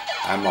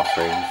and my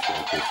friends,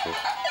 obviously.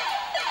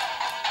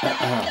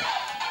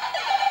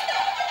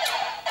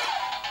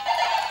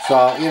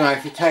 So, you know,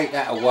 if you take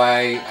that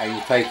away and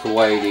you take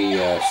away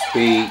the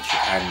speech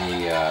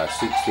and the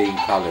 16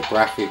 colour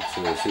graphics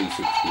for the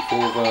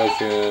C64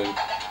 version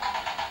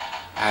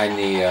and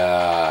the,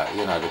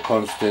 you know, the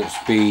constant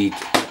speed,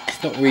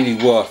 it's not really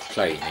worth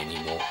playing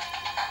anymore.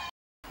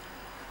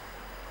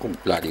 Oh,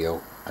 bloody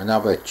hell.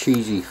 Another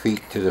cheesy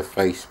feat to the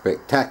face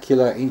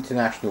spectacular,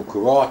 International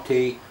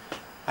Karate,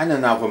 and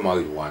another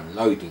Mode 1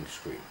 loading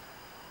screen.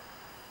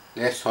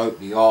 Let's hope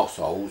the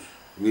arseholes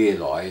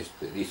realised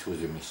that this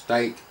was a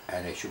mistake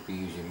and they should be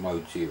using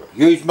Mode 0.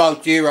 Use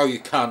Mode 0, you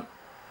cunt!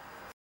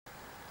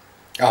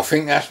 I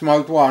think that's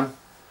Mode 1.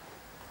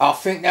 I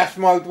think that's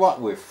Mode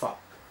 1. We're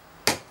fucked.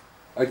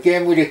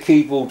 Again with the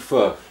keyboard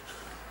first.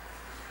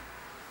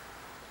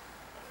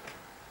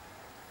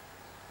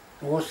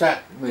 What's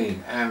that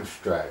mean,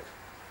 Amstrad?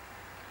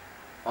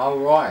 Oh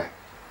right,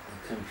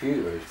 the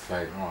computer is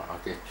playing, right, I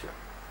get you.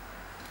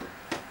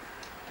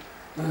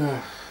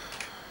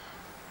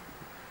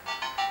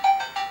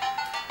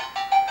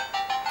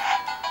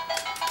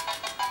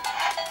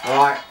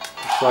 Right,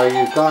 so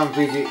you go and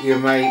visit your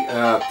mate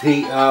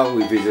Peter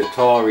with his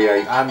Atari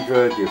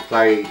 800, you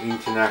play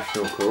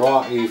International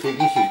Karate, you think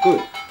this is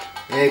good.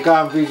 Then you go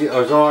and visit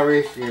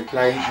Osiris, you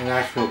play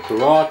International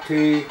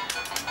Karate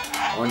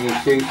on your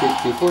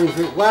C64, you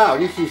think, wow,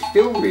 this is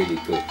still really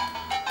good.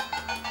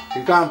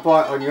 You go and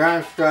buy it on your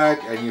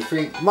Amstrad and you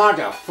think,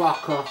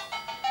 motherfucker,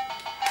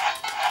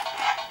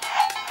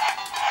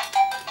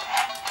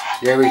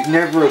 There is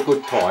never a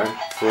good time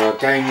for a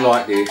game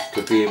like this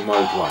to be in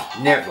mode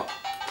 1. Never.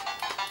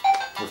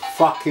 The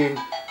fucking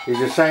is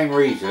the same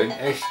reason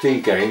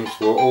ST games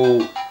were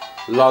all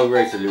low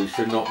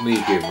resolution, not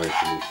medium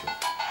resolution.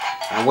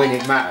 And when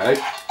it mattered,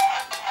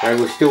 they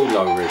were still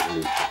low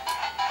resolution.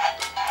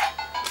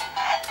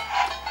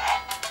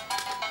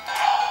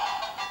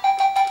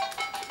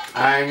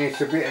 And it's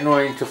a bit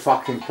annoying to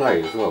fucking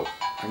play as well.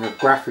 And the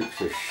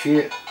graphics are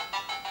shit.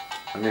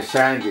 And the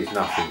sound is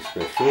nothing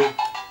special.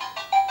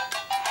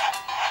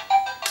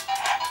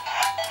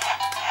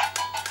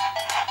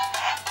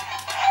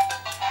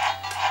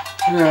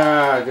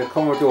 The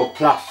Commodore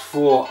Plus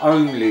 4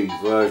 only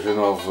version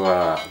of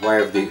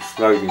Way of the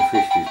Exploding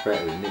Fist is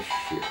better than this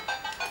shit.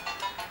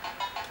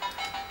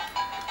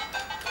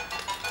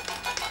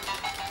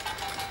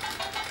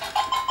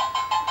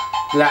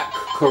 Black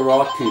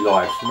Karate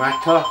Lives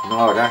Matter?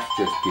 No, that's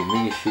just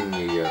diminishing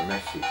the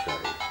message.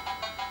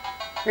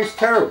 It's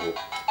terrible.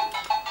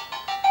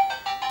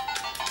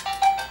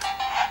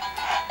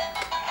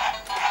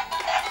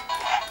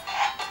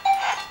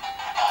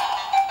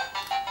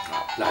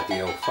 Bloody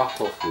hell,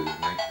 fuck off with it,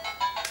 mate.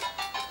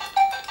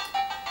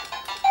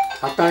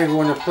 I don't even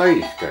want to play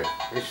this game.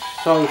 It's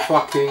so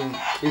fucking...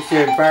 It's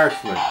an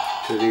embarrassment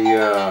to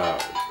the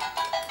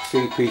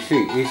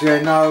CPC. Is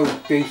there no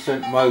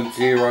decent Mode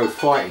 0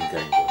 fighting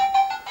games on?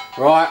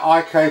 Right,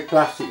 IK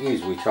Plus it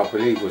is, which I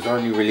believe was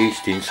only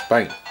released in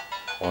Spain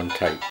on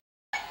tape.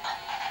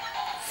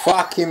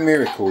 Fucking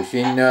miracles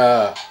in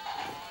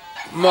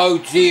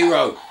Mode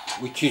 0,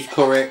 which is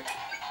correct.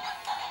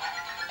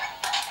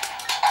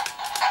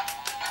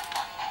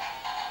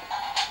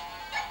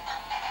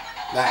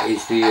 That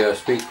is the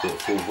speaker at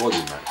full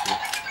volume actually.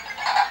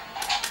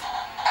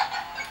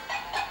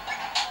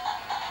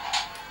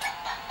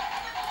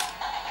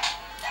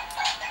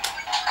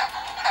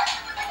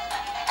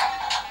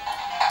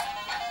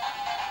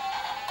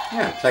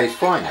 Yeah, it plays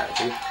fine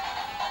actually.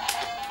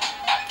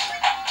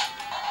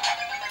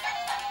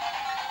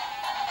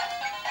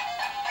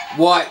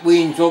 White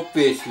wins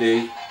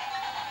obviously,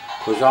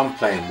 because I'm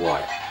playing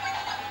white.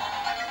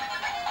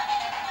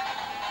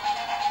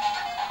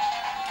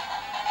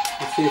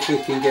 Let's see if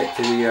we can get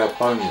to the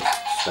bonus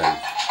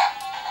stage.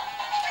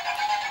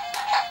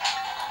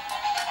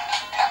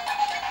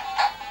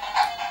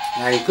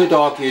 Now you could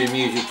argue the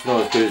music's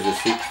not as good as a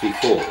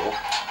 64,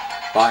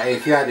 but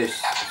if you had a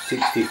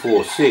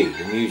 64C,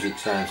 the music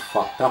sounds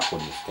fucked up on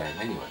this game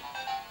anyway.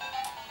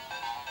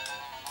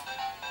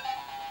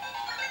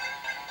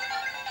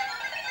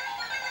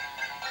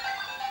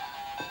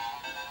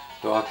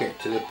 Do I get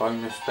to the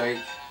bonus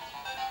stage?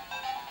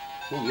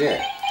 Oh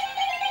yeah.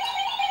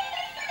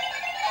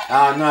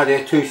 Oh no,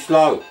 they're too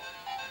slow.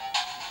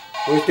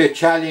 Where's the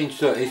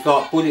challenge? It's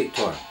like bullet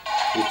time.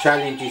 The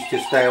challenge is to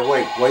stay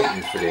awake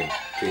waiting for them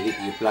to hit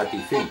your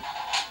bloody thing.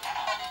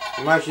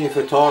 Imagine if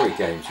Atari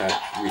games had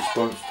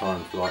response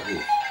times like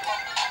this.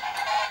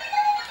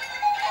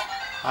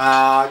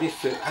 How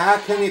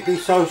can it be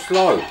so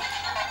slow?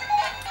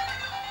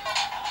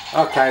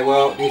 Okay,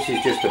 well this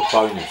is just a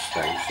bonus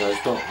stage, so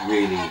it's not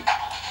really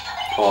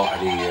part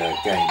of the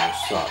game as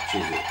such,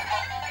 is it?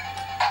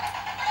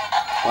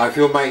 If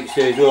your mate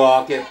says, oh,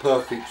 I'll get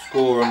perfect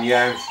score on the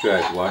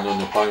Amstrad one on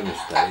the bonus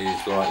stage,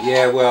 it's like,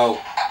 yeah, well,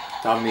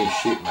 done me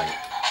shit, mate.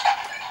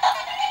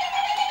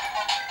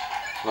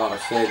 Like I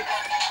said.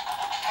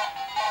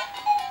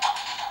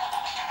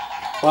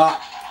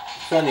 But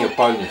it's only a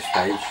bonus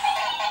stage.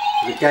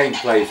 The game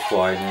plays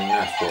fine and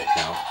that's what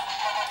counts.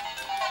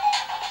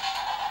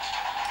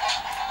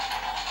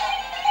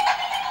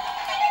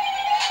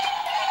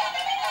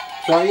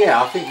 So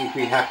yeah, I think you'd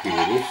be happy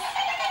with this.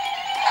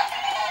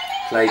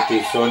 Played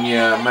this on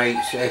your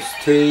mate's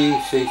ST,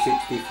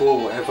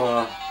 C64,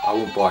 whatever. I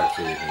wouldn't buy it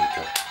for the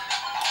meter.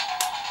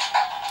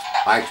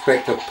 I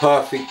expect a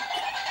perfect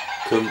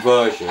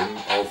conversion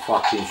of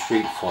fucking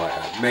Street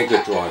Fighter,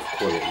 Mega Drive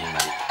quality,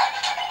 mate.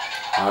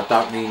 I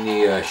don't mean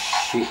the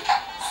shit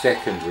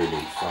second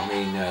release, I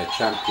mean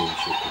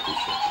Championship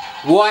Edition.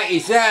 White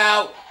is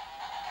out!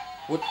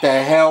 What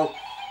the hell?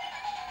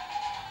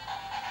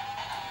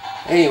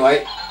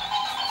 Anyway.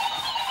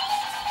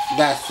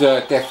 That's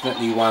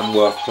definitely one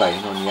worth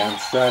playing on the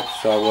Amstrad,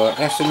 so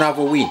that's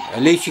another win.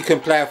 At least you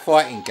can play a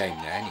fighting game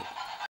now, ain't it?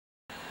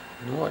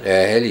 What the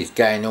hell is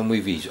going on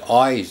with his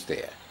eyes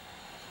there?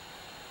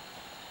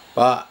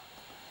 But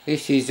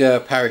this is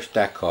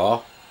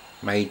Paris-Dakar,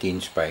 made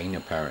in Spain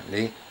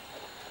apparently,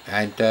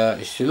 and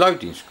it's a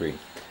loading screen.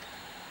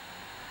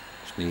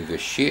 It's neither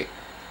shit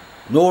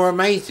nor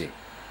amazing,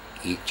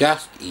 it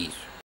just is.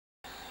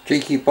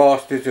 Cheeky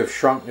bastards have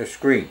shrunk the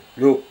screen.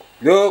 Look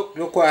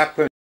what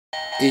happened.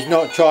 He's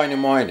not China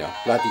Minor,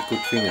 bloody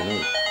good thing and all.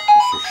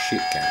 It's a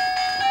shit game.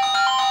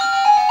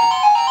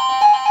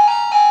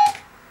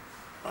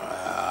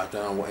 I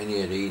don't know what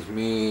any of these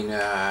mean.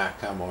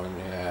 Come on,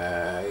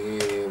 yeah,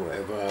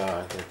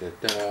 whatever.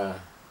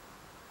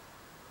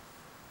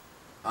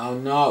 Oh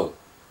no!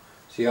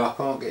 See, I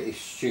can't get this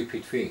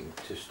stupid thing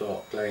to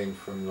start playing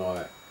from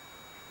like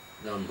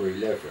number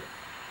 11.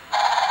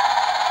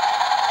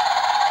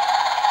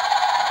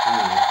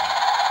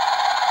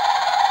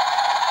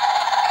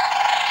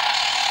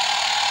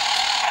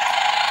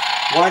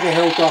 Why the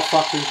hell do I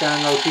fucking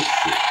download this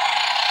shit?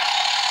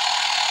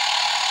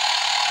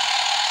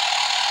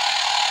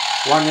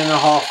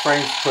 1.5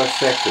 frames per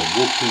second,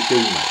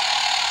 whoopie-doo, mate.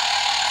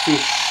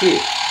 This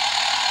shit.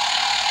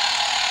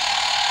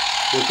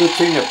 The good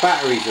thing the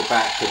battery's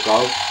about to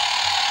go.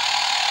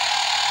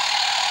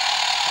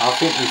 I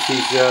think this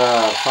is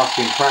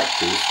fucking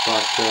practice,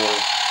 but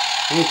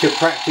you need to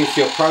practice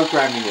your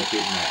programming a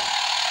bit now.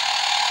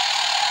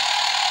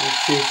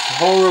 This is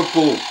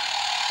horrible.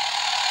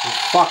 The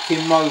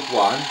fucking mode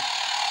 1.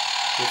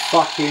 The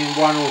fucking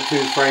 1 or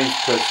 2 frames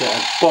per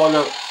second.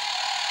 Bollocks.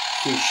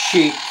 This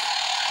shit.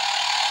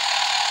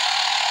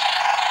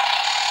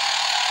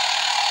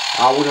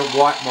 I wouldn't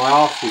wipe my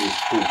arse with this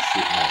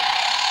bullshit, mate.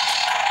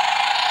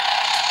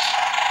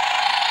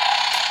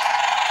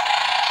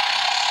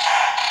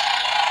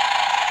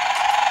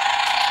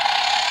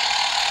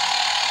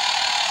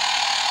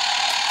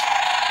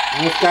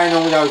 And what's going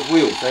on with those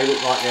wheels? They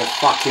look like they're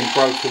fucking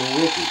broken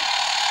already.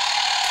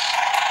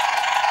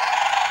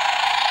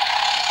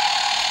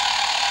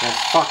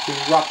 They're fucking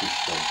rubbish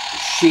though.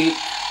 Shit.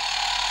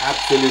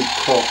 Absolute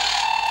cock.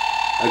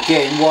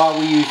 Again, why are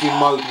we using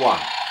mode 1?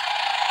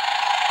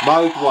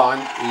 Mode 1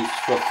 is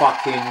for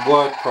fucking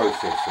word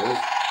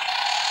processors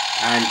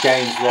and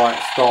games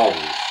like Star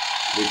Wars,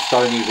 which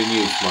don't even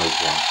use mode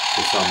 1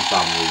 for some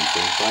dumb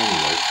reason. But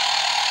anyway.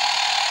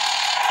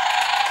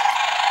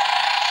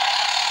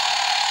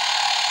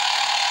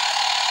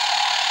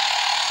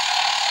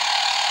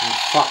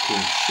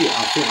 Fucking shit,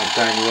 I think I'm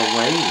going the wrong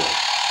way anyway.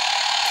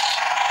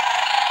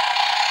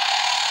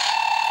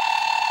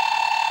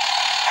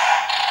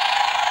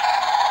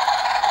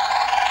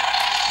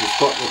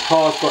 The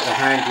car's got the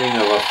handling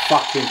of a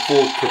fucking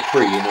Ford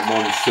Capri in a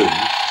monsoon.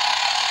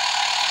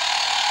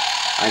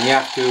 And you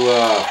have to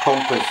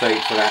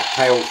compensate for that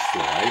tail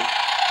slide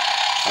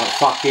at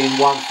fucking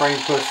 1 frame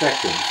per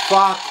second.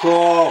 Fuck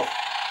off!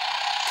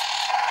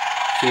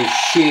 This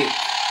shit.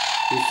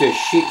 It's a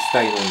shit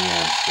stain on the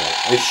Amstrad.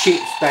 A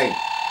shit stain.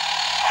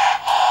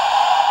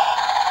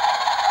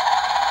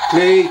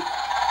 Please,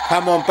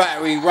 come on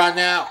battery, run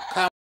out.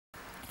 Come.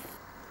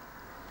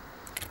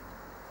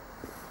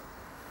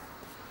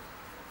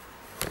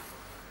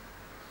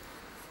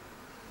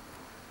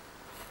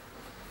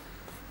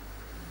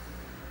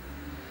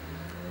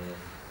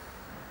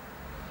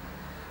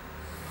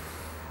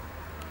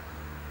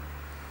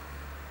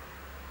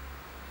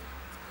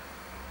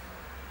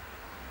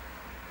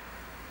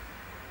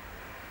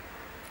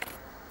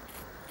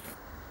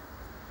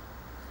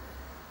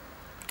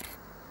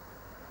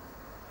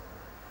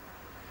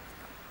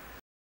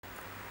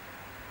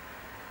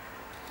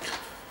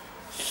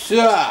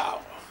 So,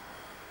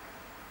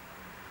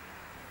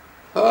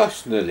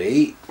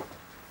 personally,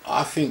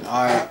 I think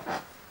I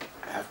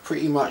have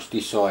pretty much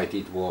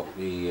decided what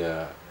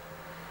the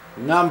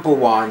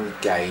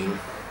 #1 game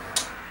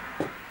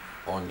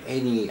on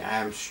any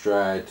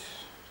Amstrad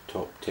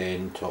top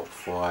 10, top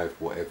 5,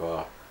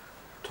 whatever,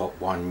 top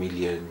 1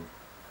 million,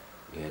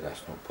 yeah,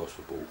 that's not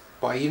possible,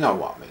 but you know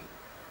what I mean.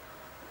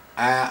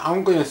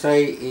 I'm going to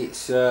say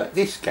it's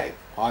this game,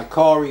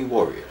 Ikari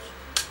Warriors.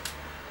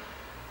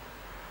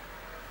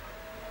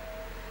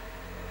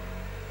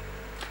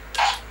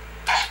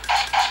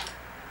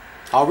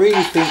 I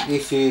really think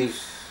this is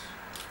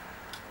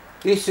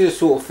the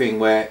sort of thing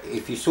where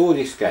if you saw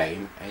this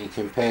game and you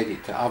compared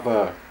it to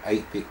other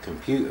 8-bit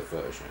computer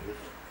versions,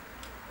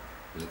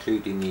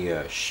 including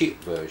the shit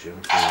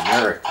version from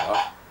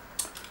America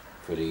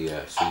for the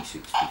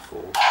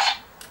C64,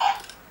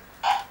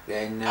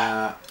 then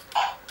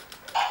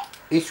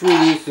this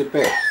really is the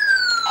best.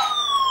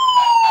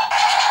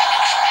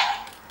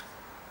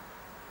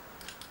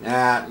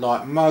 Now,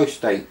 like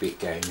most 8-bit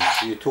games,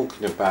 you're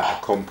talking about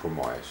a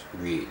compromise,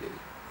 really.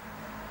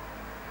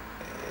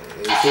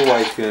 It's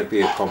always going to be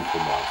a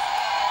compromise.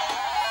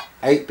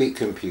 8-bit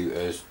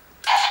computers,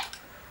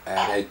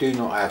 they do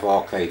not have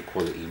arcade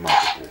quality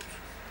motherboards.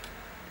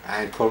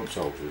 And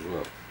consoles as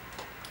well.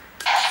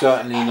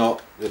 Certainly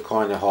not the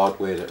kind of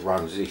hardware that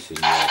runs this in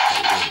the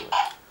arcade anyway.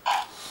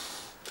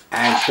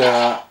 And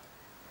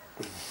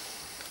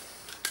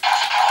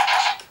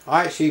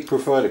I actually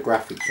prefer the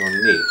graphics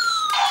on this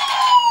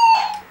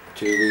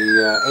to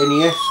the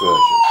NES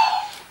version.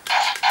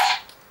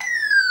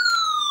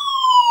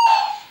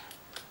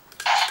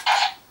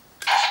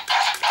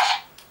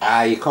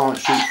 You can't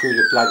shoot through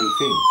the bloody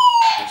things.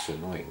 That's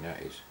annoying,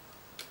 that is.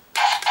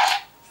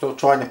 Stop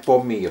trying to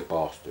bomb me, you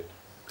bastard.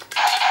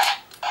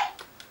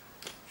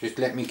 Just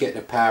let me get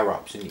the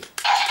power-ups in it.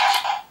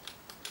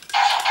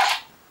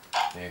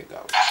 There you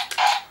go.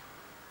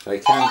 So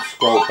you can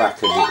scroll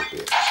back a little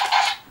bit.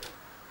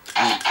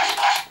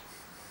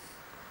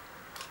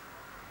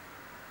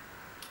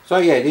 So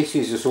yeah, this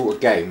is the sort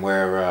of game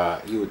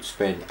where you would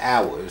spend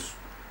hours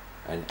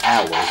and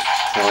hours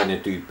trying to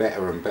do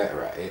better and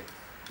better at it.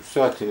 You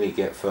certainly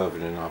get further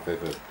than I've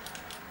ever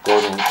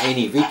gone on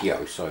any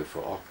video so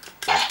far.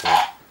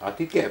 But I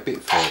did get a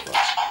bit further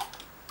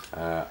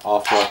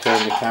after I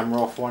turned the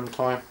camera off one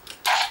time.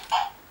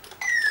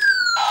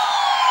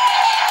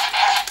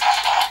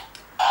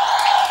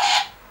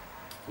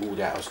 Oh,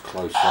 that was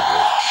close, that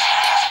was.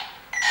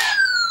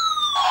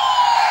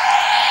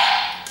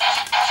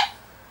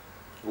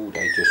 Oh,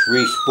 they just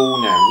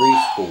respawn and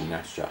respawn.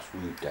 That's just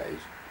rude, days.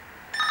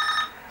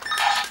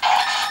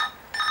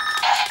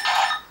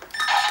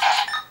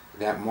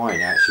 That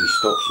mine actually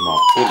stops my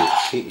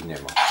bullets hitting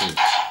them, I think.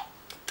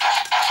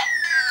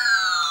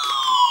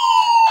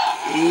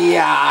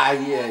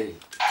 Yeah.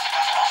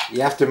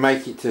 You have to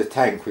make it to the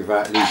tank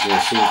without losing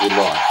a single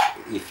life.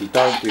 If you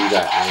don't do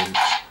that, then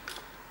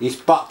it's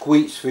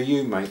buckwheats for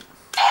you, mate.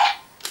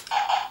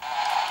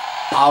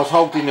 I was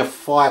holding the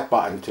fire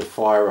button to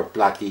fire a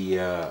bloody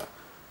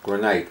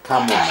grenade.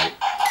 Come on, mate.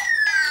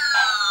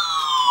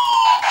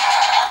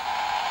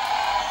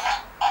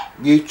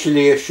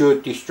 Mutually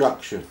assured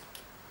destruction.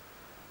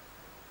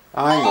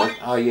 Oh, hang on.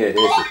 Oh yeah, there's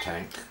the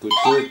tank.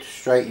 Good.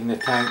 Straight in the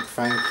tank,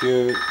 thank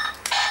you.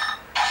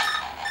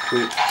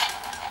 Quick.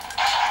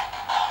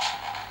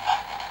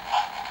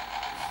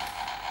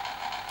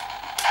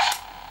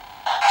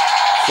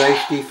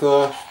 Safety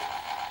first.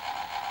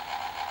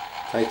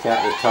 Take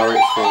out the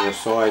turrets from the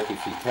side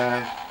if you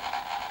can.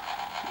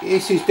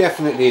 This is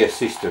definitely a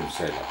system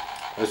seller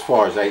as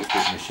far as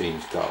 8-bit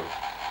machines go.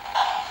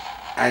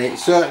 And it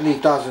certainly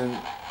doesn't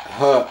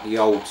hurt the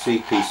old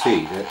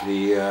CPC that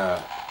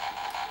the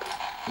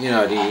you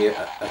know, the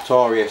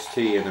Atari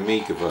ST and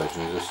Amiga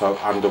versions are so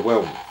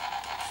underwhelming,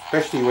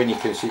 especially when you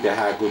consider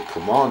how good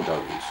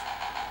Commando is.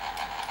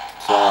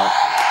 So,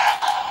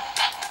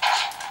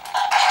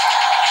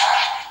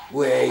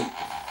 wait,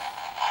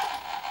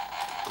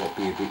 got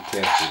to be a bit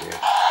careful there.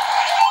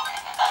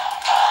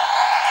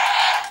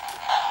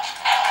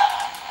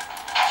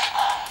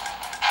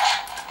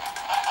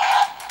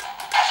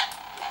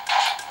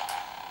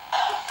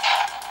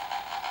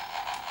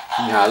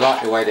 You know, I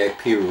like the way they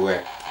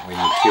pirouette when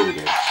you kill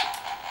them.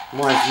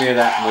 Reminds me of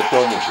that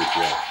Madonna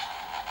video.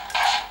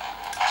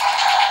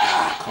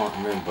 I can't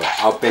remember.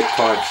 Our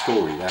Bedtime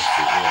Story, that's it,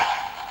 yeah.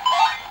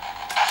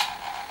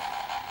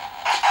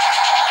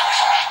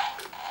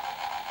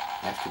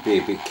 You have to be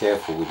a bit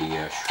careful with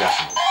the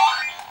shrapnel.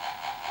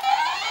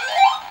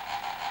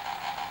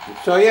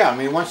 So yeah, I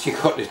mean, once you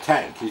got the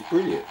tank, it's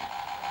brilliant.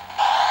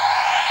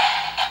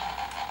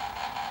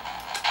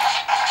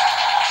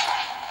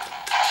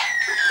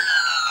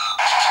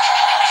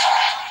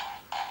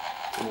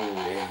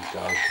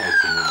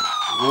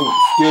 Oh,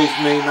 excuse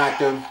me,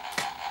 madam.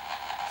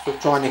 Stop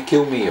trying to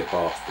kill me, you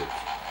bastard.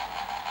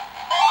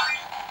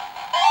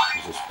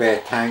 There's a spare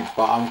tank,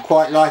 but I'm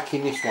quite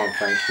liking this one,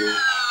 thank you.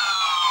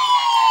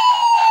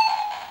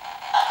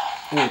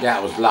 Oh,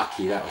 that was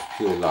lucky, that was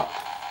pure luck.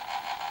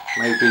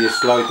 Maybe the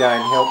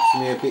slowdown helps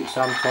me a bit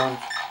sometimes.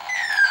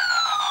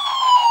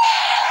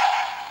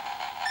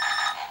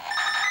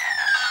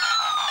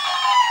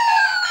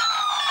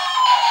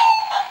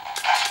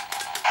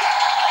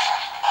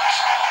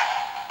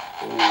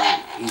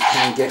 He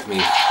can get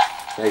me.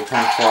 They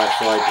can fire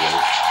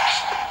sideways.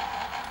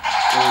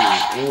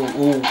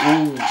 Ooh,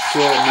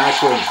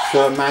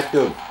 Sir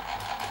Madam.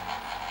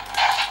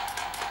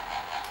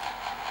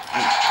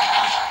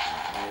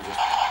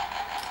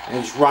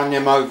 And just run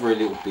them over a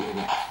little bit,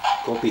 innit?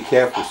 Got to be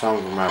careful, some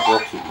of them have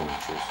rocket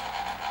launchers.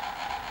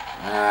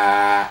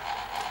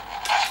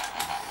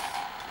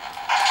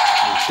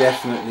 We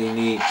definitely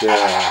need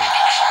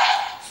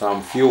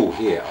some fuel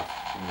here.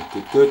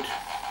 Good.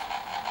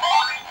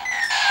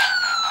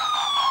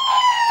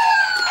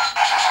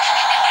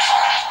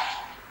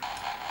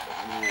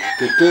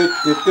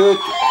 Good.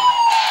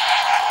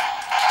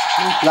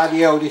 Oh, bloody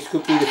hell, this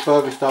could be the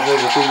furthest I've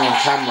ever been on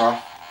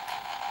camera.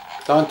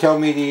 Don't tell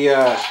me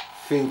the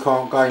thing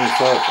can't go any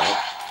further.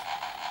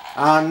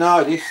 Ah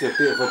no, this is a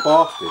bit of a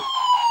bastard.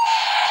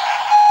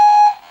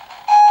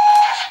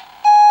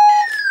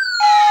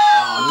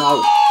 Oh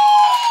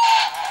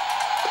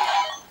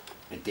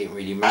no. It didn't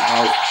really matter,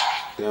 I was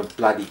going to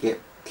bloody get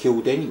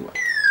killed anyway.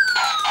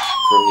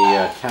 From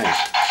the tank.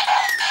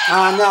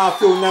 Ah no, I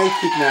feel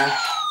naked now.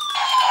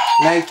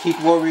 Naked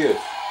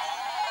warriors.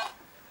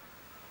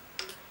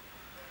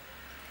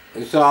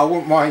 So I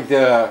wouldn't mind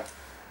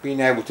being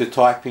able to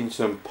type in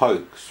some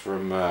pokes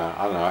from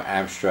I don't know,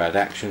 Amstrad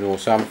Action or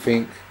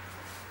something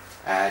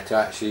to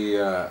actually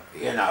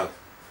you know,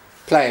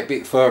 play a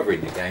bit further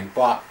in the game,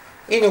 but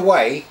in a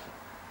way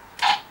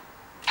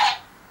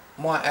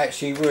might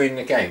actually ruin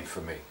the game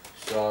for me.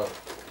 So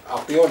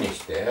I'll be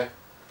honest there,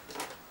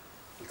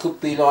 it could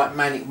be like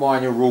Manic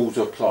Miner rules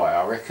apply,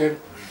 I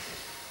reckon.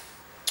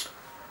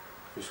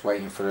 Just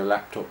waiting for the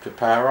laptop to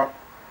power up.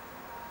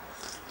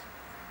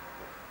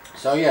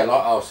 So yeah,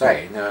 like I was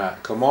saying,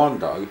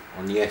 Commando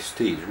on the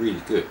ST is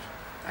really good.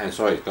 And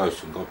so is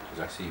Ghosts and Goblins,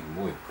 that's even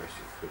more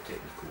impressive for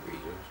technical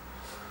reasons.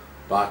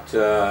 But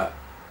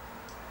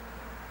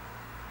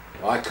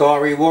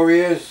Ikari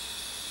Warriors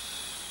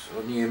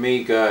on the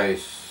Amiga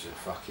is a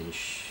fucking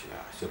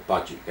it's a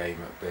budget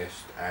game at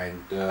best.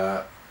 And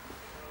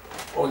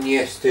on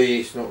the ST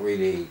it's not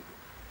really,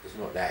 it's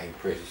not that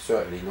impressive,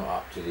 certainly not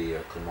up to the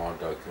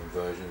Commando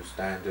conversion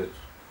standards.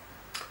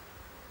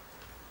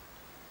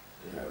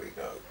 There we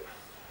go.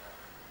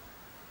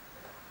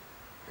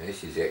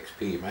 This is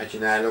XP.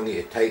 Imagine how long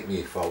it'd take me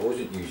if I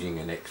wasn't using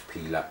an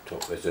XP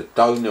laptop as a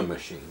donor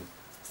machine.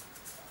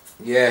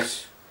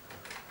 Yes,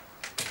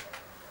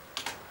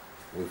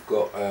 we've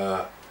got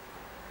a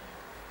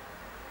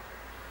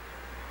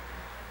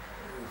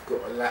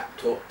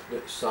laptop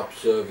that's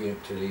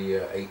subservient to the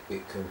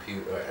 8-bit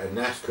computer, and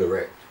that's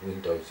correct.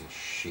 Windows is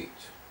shit.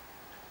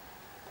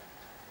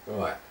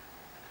 Right,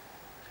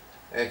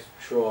 let's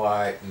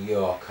try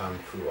ER Kung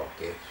Fu, I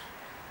guess.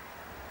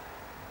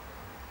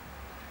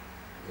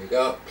 Here we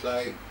go,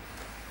 play.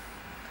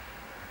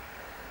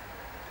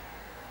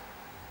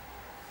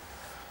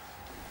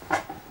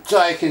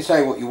 So you can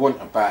say what you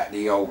want about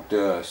the old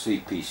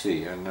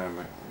CPC, and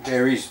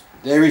there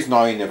is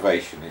no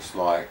innovation. It's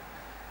like,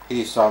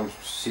 here's some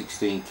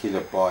 16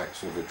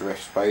 kilobytes of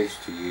address space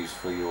to use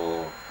for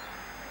your,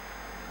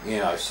 you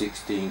know,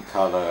 16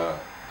 colour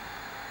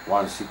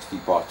 160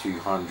 by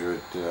 200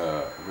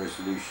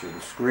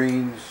 resolution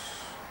screens.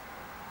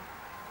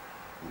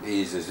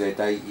 Here's a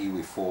Z80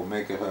 with 4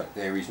 MHz.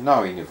 There is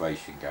no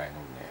innovation going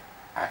on there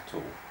at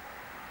all.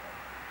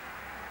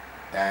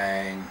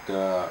 And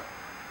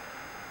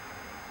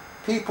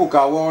people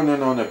go on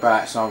and on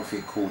about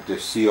something called the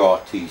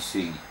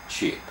CRTC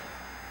chip.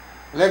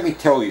 Let me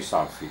tell you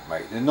something,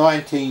 mate. The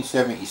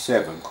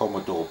 1977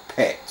 Commodore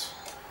PET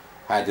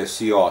had a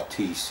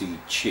CRTC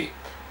chip.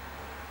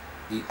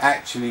 It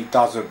actually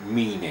doesn't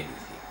mean anything.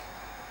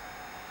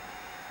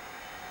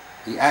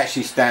 It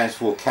actually stands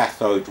for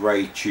cathode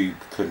ray tube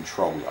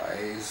controller.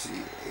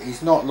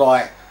 It's not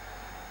like,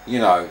 you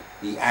know,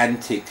 the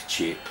Antic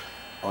chip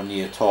on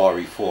the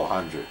Atari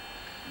 400,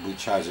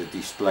 which has a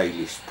display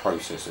list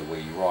processor where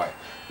you write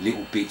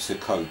little bits of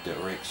code that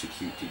are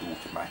executed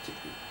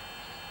automatically.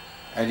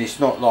 And it's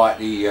not like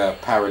the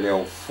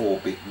parallel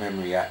 4-bit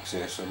memory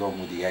access along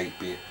with the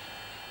 8-bit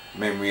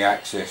memory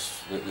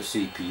access that the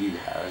CPU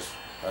has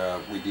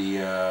with the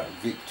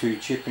VIC-2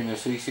 chip in the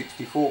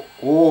C64,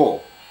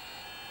 or,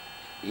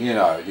 you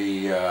know,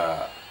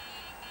 the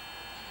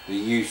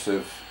use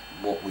of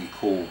what we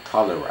call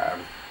colour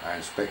RAM,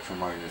 and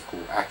Spectrum owners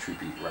call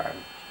attribute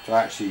RAM, to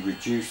actually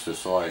reduce the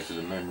size of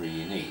the memory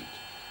you need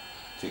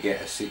to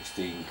get a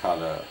 16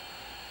 colour,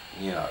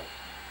 you know,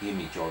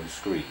 image on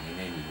screen in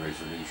any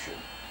resolution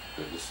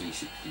that the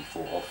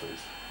C64 offers,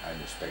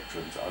 and the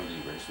Spectrum's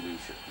only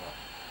resolution.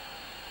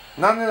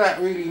 None of that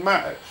really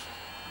matters.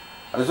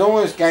 As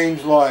long as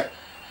games like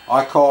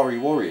Ikari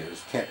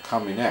Warriors kept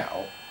coming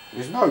out,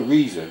 there's no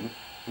reason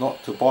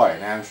not to buy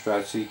an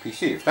Amstrad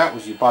CPC. If that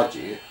was your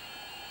budget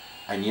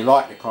and you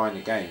like the kind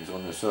of games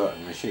on a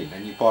certain machine,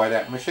 then you buy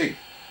that machine.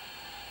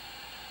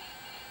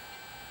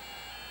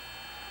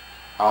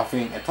 I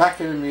think Attack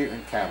of the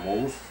Mutant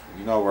Camels,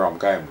 you know where I'm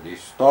going with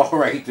this, Star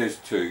Raiders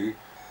 2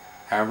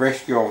 and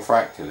Rescue on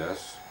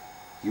Fractalus,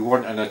 you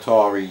want an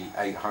Atari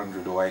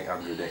 800 or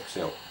 800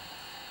 XL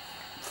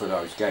for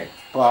those games.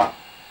 But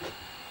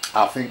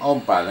I think on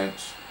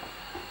balance,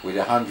 with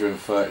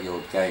 130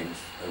 odd games,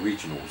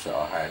 originals that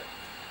I had,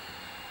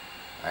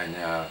 and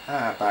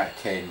about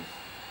 10,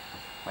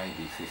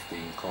 maybe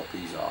 15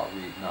 copies that I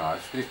read, no,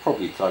 it's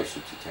probably closer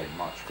to 10,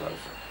 much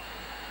closer.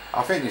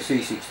 I think the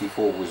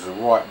C64 was the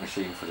right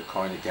machine for the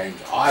kind of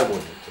games I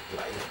wanted to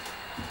play.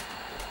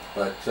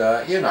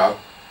 But, you know,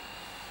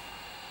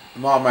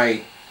 my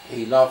mate,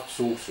 he loved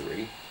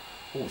sorcery.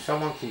 Oh,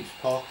 someone keeps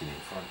parking in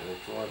front of the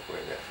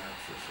driveway there.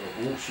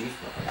 Oh, she's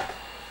nice.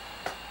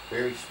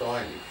 Very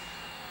stylish.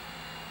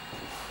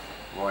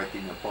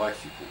 Riding a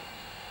bicycle.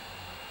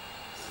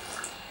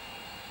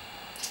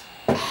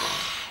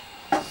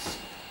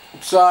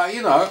 So,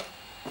 you know,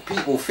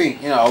 people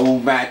think, you know, oh,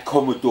 Mad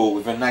Commodore,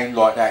 with a name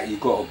like that, you've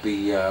got to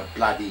be a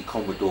bloody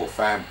Commodore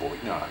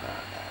fanboy. No.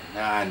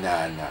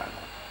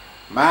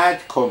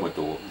 Mad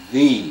Commodore,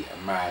 the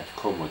Mad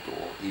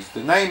Commodore, is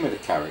the name of the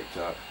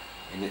character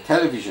in the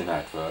television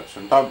adverts,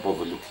 and don't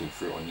bother looking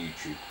for it on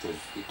YouTube because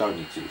it don't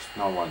exist.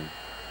 No one.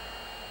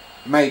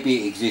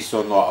 Maybe it exists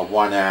on like a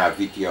 1-hour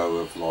video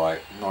of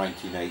like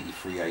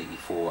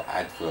 1983-84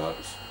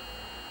 adverts,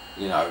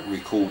 you know,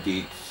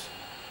 recorded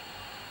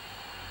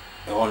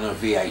on a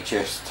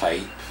VHS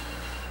tape.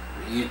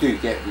 You do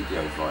get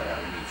videos like that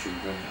on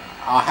YouTube, and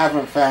I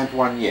haven't found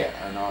one yet,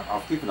 and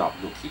I've given up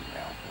looking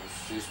now.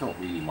 It's not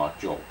really my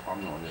job.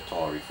 I'm not an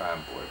Atari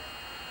fanboy.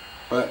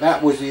 But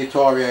that was the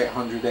Atari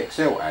 800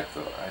 XL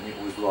advert, and it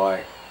was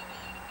like,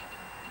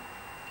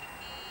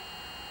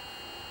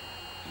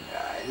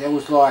 there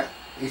was like,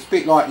 it's a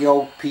bit like the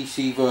old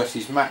PC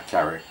versus Mac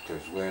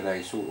characters, where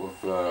they sort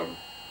of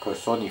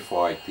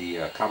personified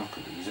the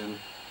companies. And,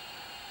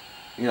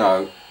 you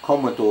know,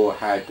 Commodore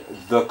had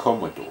the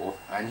Commodore,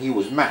 and he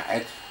was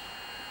mad,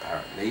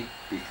 apparently,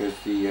 because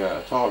the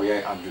Atari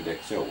 800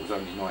 XL was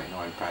only £99.99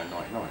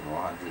 or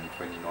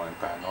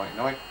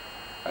 £129.99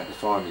 at the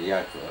time of the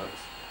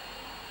adverts,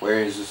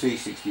 whereas the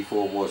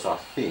C64 was, I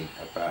think,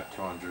 about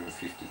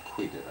 250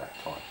 quid at that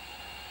time,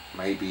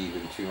 maybe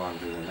even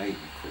 280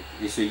 quid.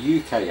 It's a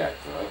UK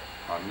advert.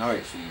 I know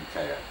it's a UK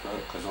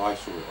advert because I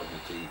saw it on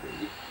the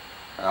TV,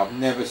 and I've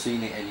never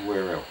seen it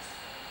anywhere else.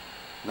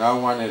 No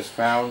one has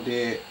found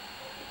it,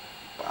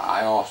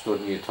 I asked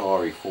on the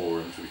Atari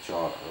forums, which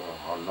I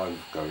know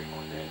going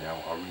on there now.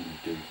 I really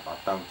do. I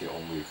don't get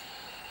on with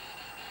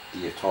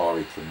the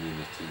Atari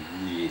community,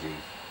 really.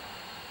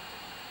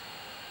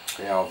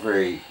 They are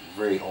very,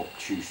 very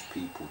obtuse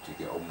people to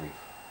get on with,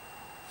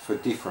 for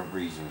different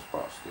reasons,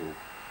 but still.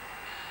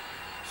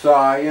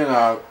 So, you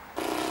know.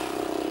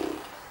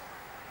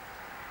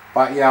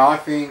 But yeah, I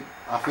think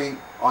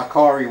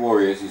Ikari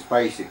Warriors is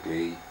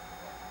basically,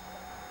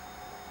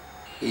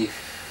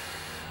 if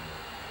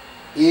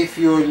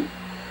you're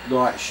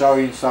like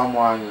showing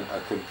someone a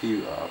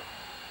computer,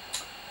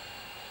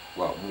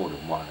 well, more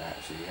than one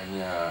actually, and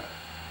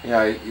you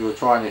know, you're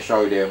trying to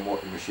show them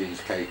what the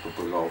machine's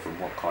capable of and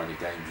what kind of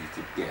games you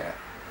could get,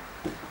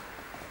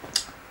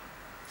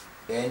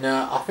 then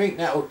I think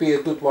that would be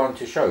a good one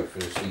to show for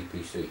the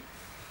CPC.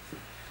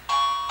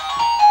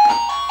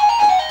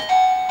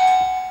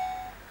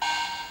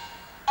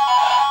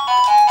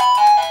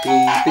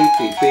 Beep, beep,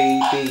 beep,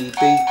 beep, beep, beep,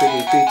 beep,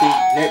 beep, beep.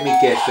 Let me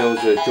guess, there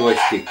was a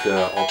joystick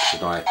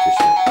option I had to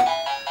set.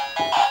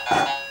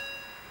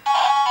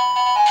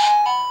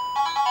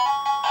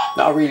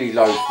 I really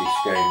loathe this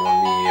game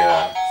on the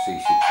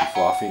C64.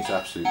 I think it's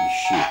absolutely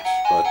shit.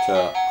 But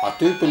I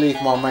do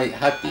believe my mate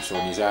had this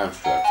on his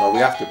Amstrad, so we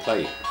have to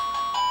play it.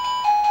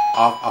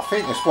 I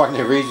think that's one of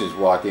the reasons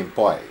why I didn't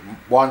buy it.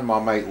 One, my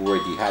mate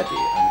already had it,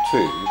 and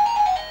two,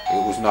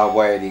 it was no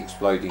way of the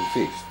exploding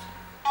fist.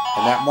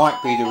 And that might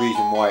be the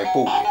reason why I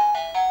bought it.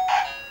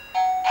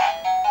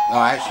 No,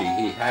 actually,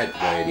 he had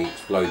Way of the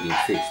Exploding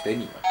Fist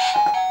anyway.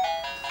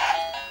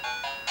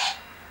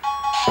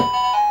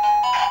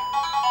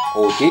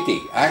 Or did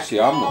he?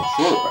 Actually, I'm not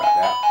sure about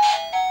that.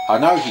 I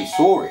know he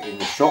saw it in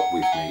the shop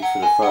with me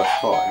for the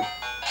first time.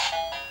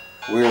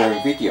 We were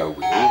in Video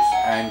Wheels,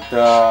 and he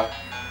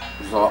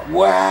was like,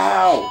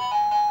 wow,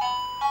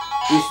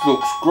 this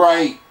looks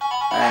great.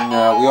 And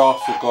we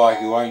asked the guy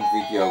who owned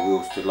Video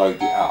Wheels to load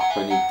it up,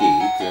 and he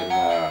did,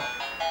 and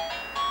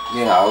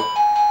you know,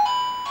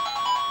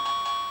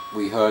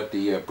 we heard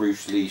the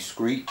Bruce Lee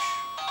screech,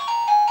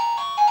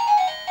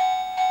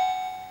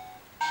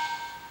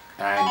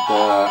 and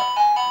yeah,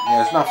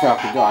 there's nothing I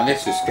can do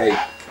unless escape.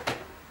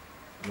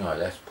 No,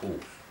 that's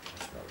pause.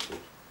 That's not pause.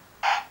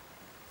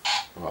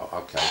 Well,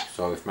 okay,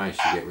 so we've managed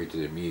to get rid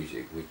of the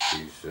music, which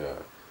is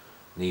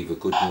neither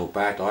good nor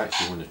bad. I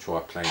actually want to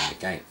try playing the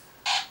game.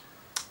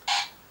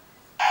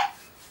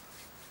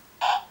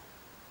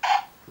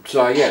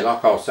 So yeah,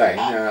 like I was saying,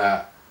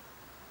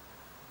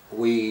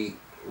 we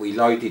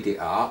loaded it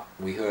up,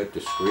 we heard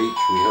the screech,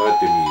 we heard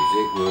the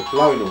music, we were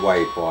blown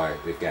away by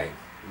the game,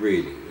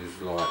 really. It was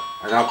like,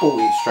 and I bought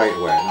it straight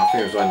away, and I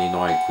think it was only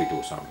 £9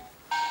 or something.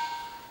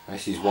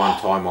 This is one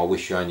time I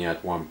wish you only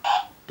had one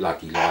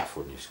bloody life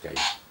on this game.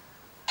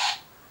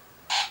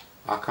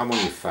 Oh, come on,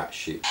 you fat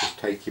shit, just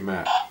take him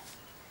out.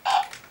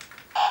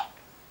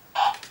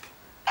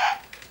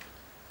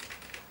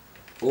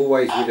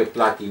 Always with a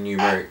bloody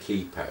numeric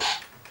keypad.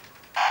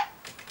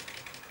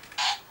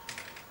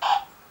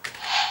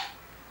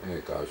 There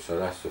we go, so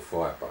that's the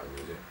fire button,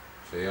 is it?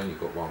 So you only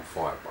got one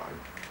fire button.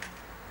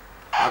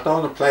 I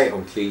don't want to play it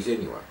on keys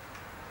anyway.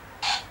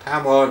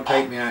 Come on,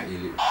 take me out, you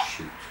little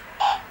shit.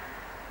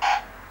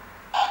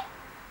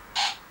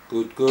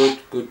 Good, good,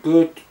 good,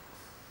 good.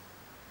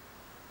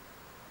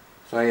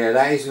 So yeah,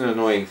 that is an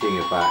annoying thing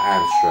about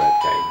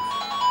Amstrad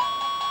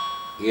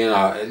games. You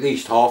know, at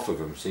least half of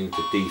them seem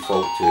to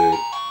default to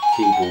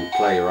keyboard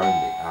player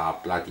only. Ah,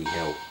 bloody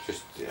hell.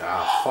 Just,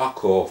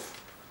 fuck off.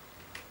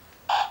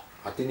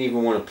 I didn't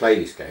even want to play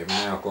this game, and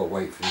now I've got to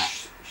wait for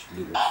this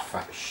little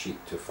fat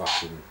shit to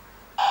fucking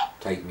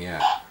take me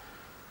out.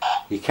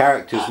 The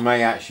characters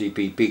may actually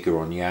be bigger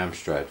on the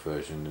Amstrad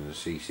version than the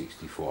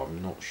C64,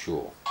 I'm not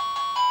sure.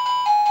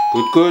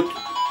 Good, good.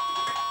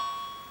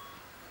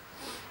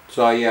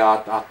 So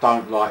yeah, I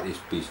don't like this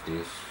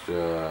business.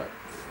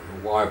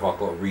 Why have I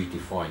got to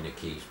redefine the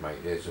keys,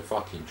 mate? There's a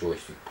fucking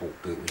joystick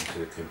port built into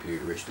the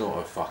computer. It's not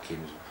a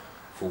fucking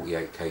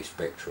 48K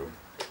Spectrum.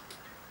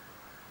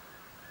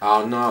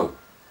 Oh no,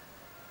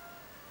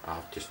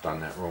 I've just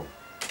done that wrong.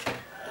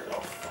 Oh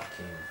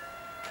fucking,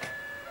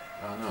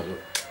 oh no,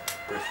 look,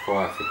 press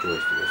fire for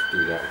joystick, let's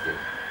do that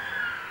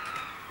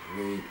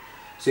again.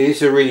 See,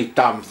 it's a really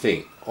dumb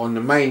thing. On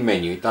the main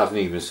menu it doesn't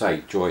even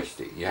say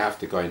joystick. You have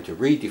to go into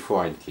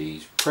redefine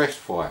keys, press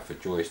fire for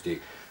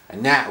joystick,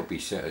 and that will be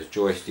set as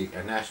joystick,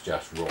 and that's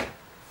just wrong.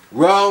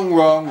 Wrong,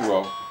 wrong,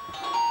 wrong.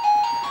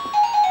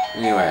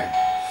 Anyway,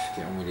 let's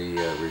get on with the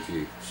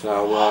review.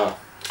 So,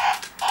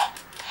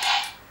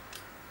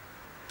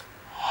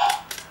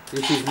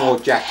 this is more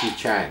Jackie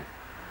Chan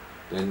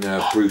than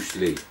Bruce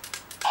Lee.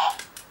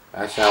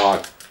 That's how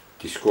I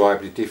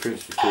describe the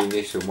difference between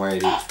this and Way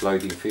of the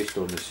Exploding Fist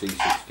on the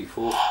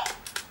C64.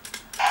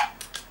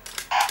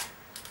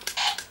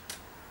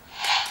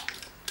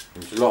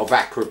 There's a lot of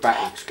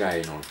acrobatics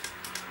going on.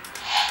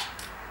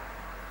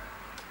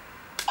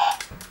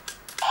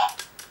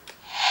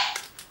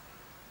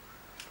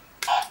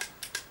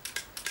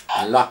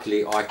 And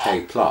luckily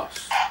IK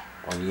Plus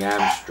on the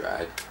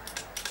Amstrad.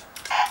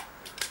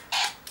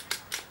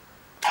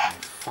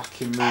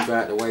 Fucking move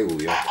out of the way,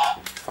 will you?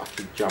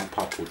 fucking jump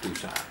up or do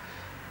something.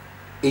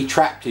 He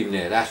trapped him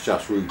there, that's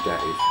just rude,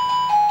 that is.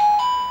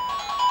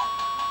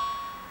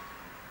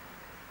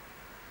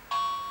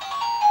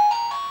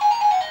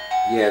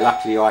 Yeah,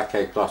 luckily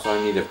IK Plus,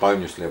 only the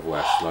bonus level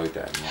has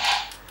slowdown.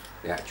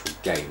 The actual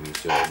game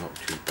is not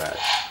too bad.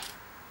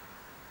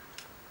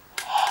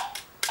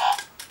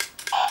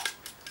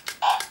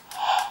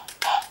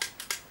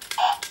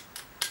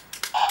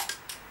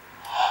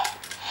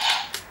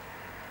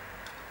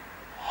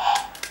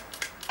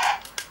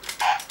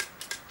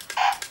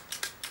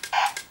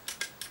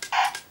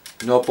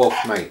 Knob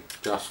off, mate.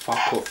 Just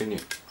fuck off,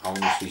 innit? I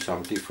want to see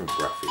some different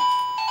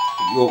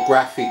graphics. Your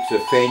graphics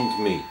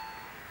offend me.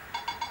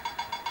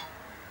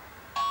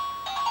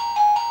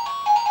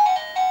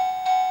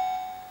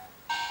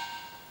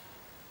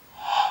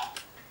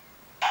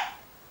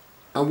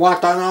 And why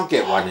don't I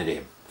get one of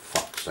them?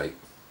 Fuck's sake.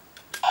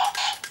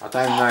 I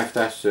don't know if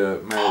that's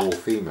male or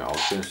female. I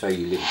was going to say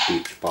you little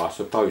bitch, but I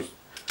suppose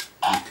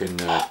you can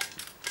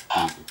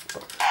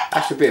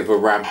that's a bit of a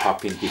ramp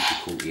up in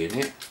difficulty, isn't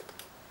it?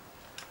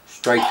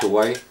 Straight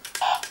away.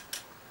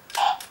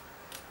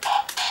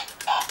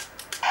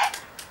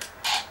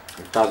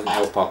 It doesn't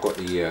help I've got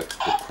the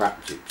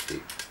crap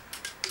dipstick.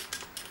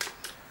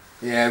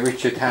 Yeah,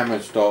 Richard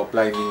Hammond start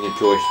blaming the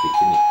joystick,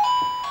 innit?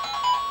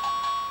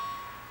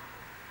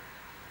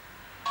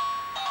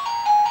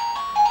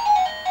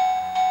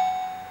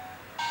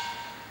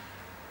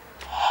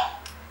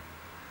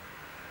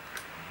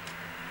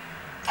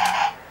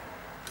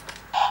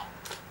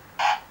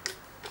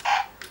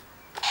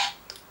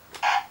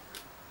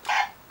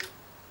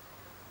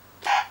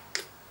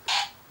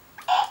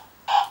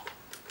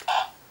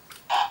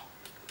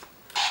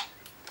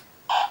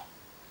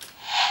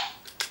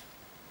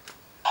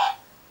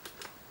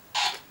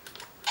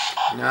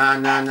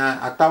 No,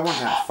 I don't want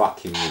that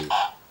fucking move.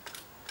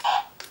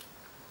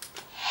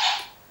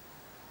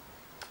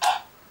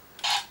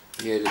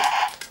 Yeah,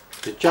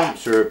 the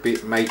jumps are a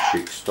bit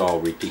Matrix style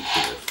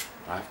ridiculous,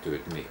 I have to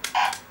admit.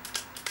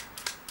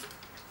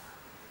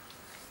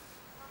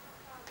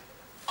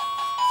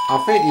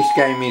 I think this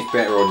game is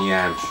better on the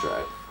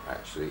Amstrad,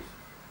 actually,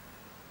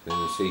 than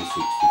the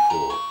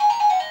C64.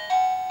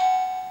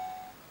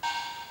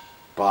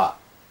 But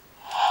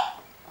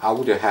I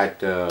would have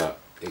had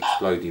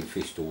Exploding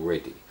Fist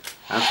already.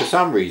 And for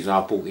some reason I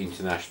bought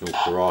International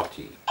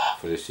Karate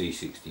for the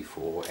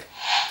C64,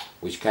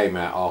 which came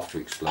out after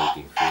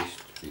Exploding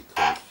Fist,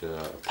 because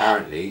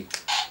apparently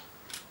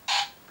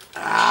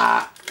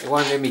it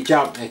won't let me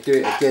jump. They do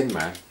it again,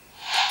 man.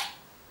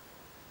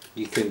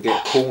 You can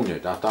get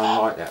cornered. I don't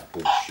like that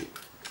bullshit.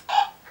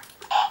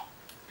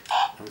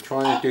 I'm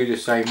trying to do the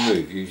same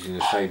move using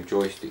the same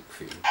joystick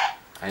thing,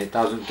 and it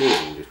doesn't do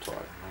it all the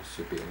time. That's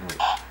a bit annoying.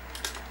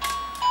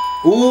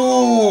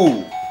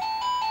 Ooh!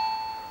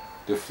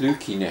 The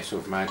flukiness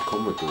of Mad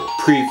Commodore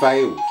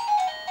prevails.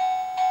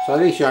 So at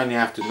least you only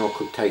have to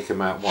take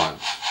them out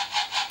once.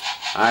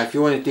 If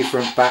you want a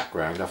different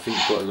background, I think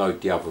you've got to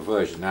load the other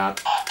version. Now,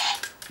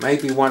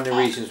 maybe one of the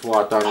reasons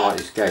why I don't like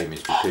this game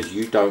is because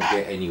you don't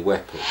get any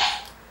weapons.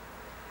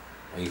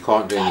 And you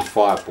can't do any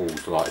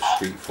fireballs like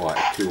Street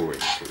Fighter 2 or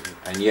anything.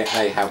 And yet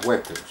they have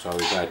weapons. So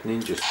we've had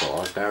ninja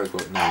stars, now we've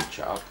got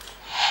nunchucks.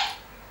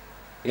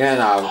 Yeah,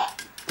 no,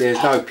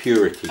 there's no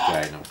purity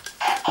going on.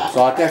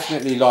 So I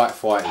definitely like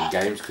fighting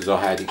games because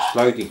I had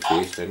Exploding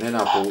Fist and then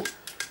I bought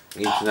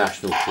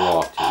International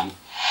Karate.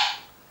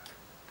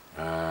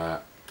 I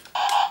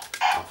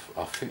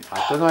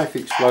don't know if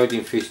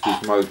Exploding Fist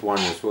is mode 1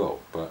 as well,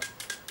 but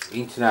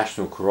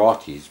International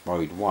Karate is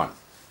mode 1.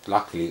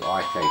 Luckily IK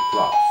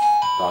Plus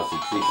does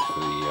exist for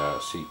the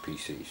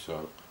CPC,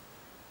 so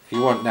if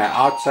you want that,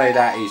 I'd say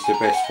that is the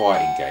best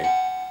fighting game.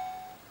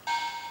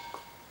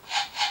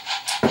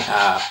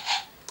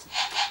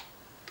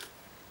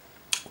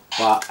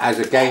 But as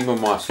a gamer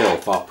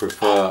myself, I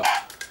prefer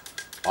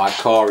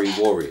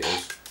Ikari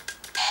Warriors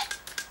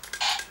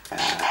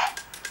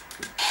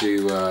to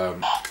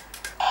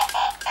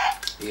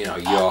you know,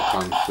 Yar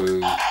Kung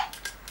Fu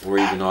or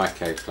even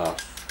IK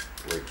Plus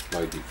or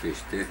Exploding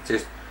Fist. There's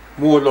just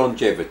more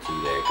longevity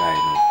there going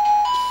on.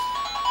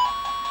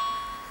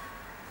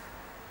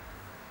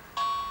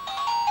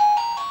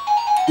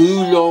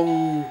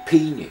 Oolong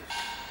Penis.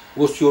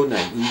 What's your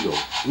name? Oolong.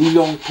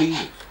 Oolong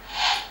Penis.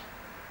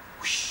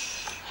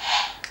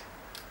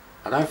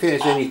 I don't think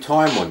there's any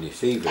time on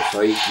this either,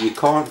 so you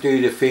can't do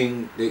the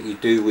thing that you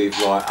do with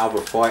like other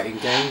fighting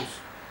games,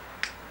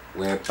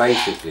 where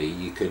basically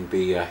you can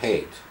be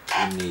ahead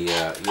in the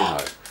you know,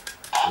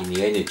 in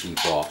the energy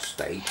bar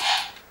state,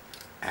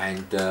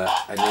 and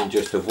then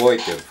just avoid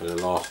them for the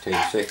last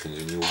 10 seconds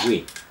and you'll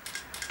win.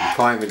 You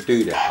can't even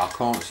do that. I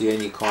can't see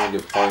any kind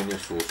of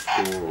bonus or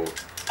score or...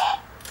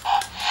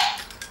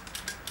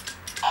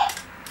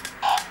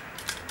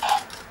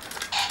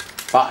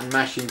 Button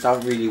mashing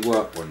don't really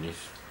work on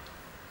this.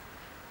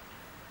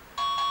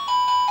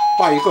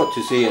 But you've got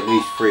to see at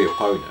least 3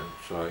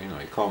 opponents, so you know,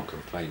 you can't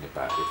complain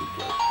about the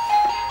video.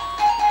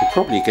 You're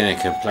probably going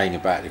to complain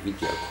about the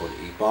video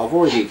quality, but I've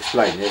already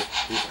explained there's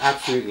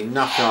absolutely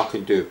nothing I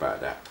can do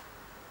about that.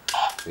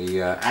 The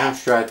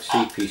Amstrad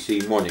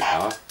CPC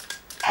monitor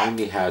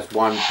only has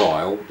one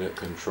dial that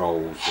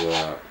controls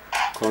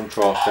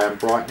contrast and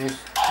brightness,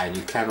 and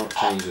you cannot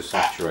change the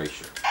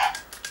saturation.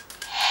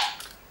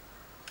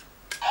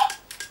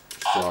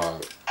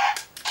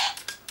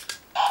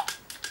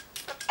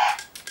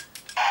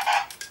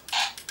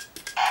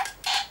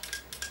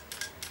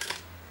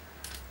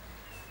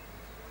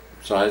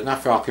 So there's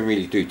nothing I can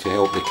really do to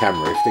help the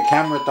camera. If the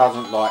camera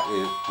doesn't like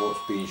what's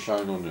being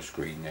shown on the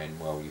screen, then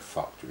well, you're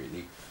fucked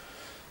really.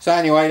 So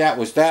anyway, that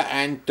was that,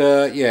 and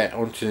yeah,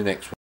 on to the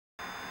next one.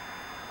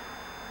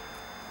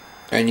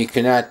 And you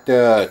can add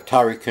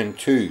Turrican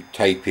 2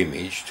 tape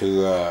image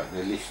to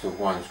the list of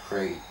ones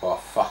created by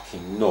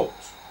fucking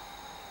knobs.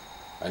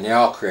 And they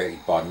are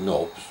created by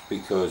knobs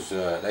because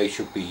they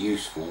should be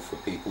useful for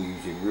people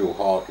using real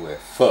hardware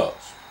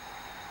first.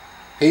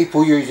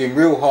 People using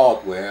real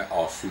hardware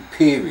are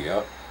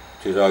superior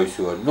to those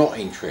who are not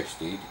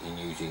interested in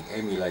using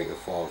emulator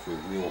files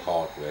with real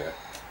hardware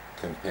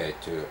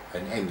compared to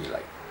an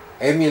emulator.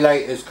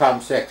 Emulators come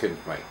second,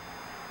 mate.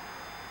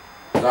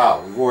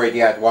 So, we've already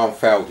had one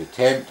failed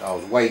attempt. I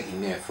was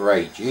waiting there for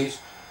ages,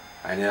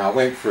 and then I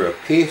went for a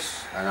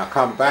piss, and I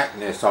come back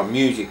and there's some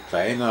music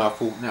playing, and I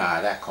thought,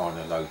 nah, that kind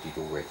of loaded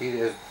already.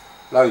 There's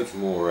loads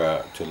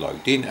more to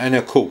load in, and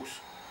of course,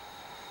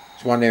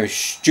 it's one of those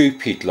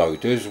stupid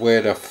loaders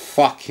where the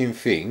fucking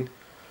thing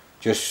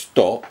just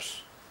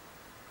stops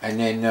and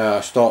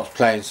then starts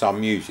playing some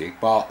music,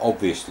 but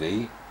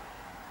obviously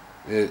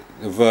the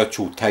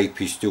virtual tape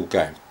is still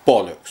going.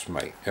 Bollocks,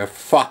 mate.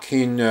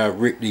 Fucking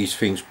rip these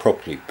things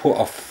properly. Put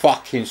a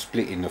fucking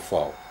split in the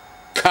file.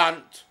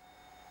 Cunt!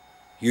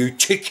 You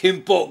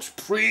chicken box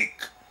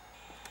prick!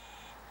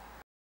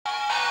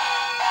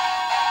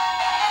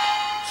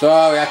 So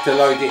I had to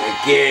load it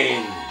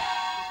again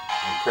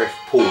and press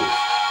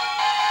pause.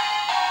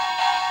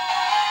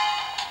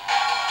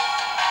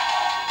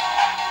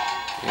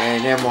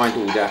 Yeah, never mind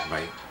all that,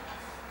 mate.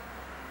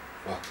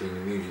 Fucking the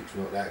music's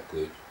not that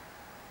good.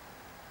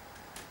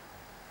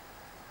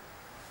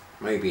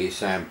 Maybe it'd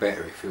sound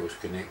better if it was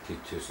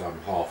connected to some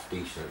half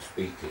decent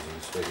speakers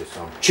instead of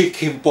some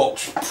chicken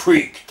box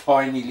prick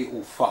tiny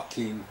little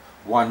fucking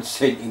 1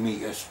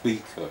 centimetre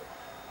speaker.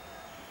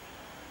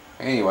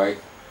 Anyway,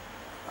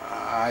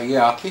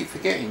 yeah, I keep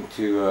forgetting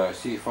to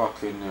see if I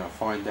can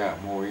find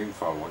out more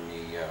info on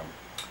the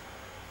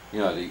you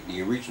know,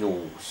 the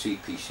original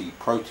CPC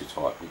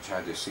prototype, which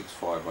had a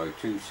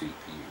 6502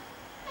 CPU.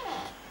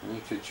 I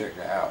need to check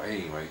that out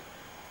anyway.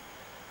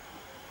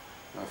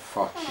 A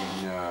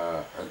fucking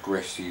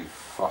aggressive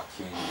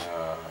fucking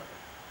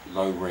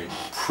low rent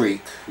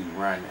prick who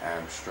ran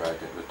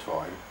Amstrad at the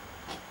time.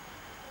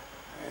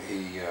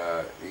 He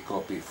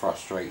got a bit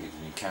frustrated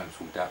and he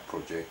cancelled that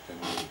project, and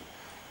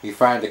he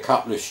found a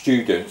couple of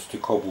students to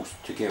cobble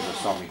together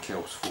something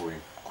else for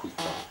him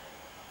quicker.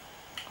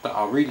 But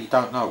I really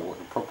don't know what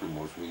the problem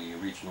was with the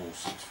original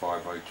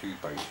 6502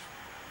 based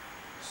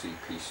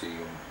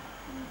CPC.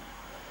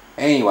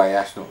 Anyway,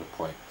 that's not the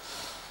point.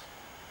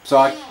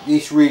 So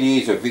this really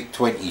is a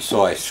VIC-20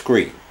 size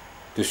screen.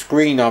 The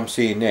screen I'm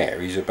seeing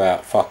there is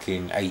about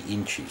fucking 8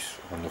 inches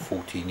on the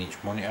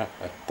 14-inch monitor.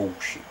 That's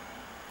bullshit.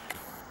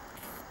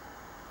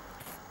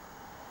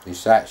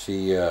 It's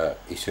actually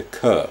it's a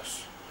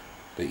curse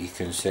that you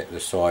can set the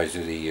size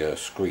of the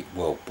screen,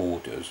 well,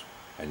 borders,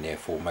 and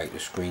therefore make the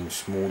screen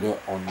smaller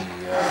on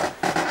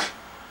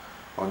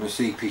the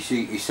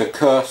CPC. It's a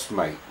curse,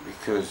 mate,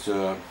 because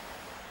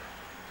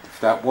if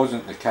that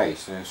wasn't the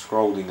case, then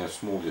scrolling a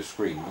smaller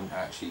screen wouldn't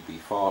actually be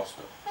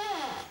faster.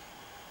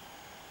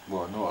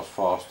 Well, not as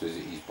fast as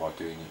it is by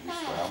doing it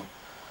this way.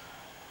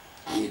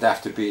 You'd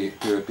have to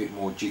do a bit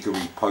more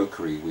jiggery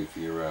pokery with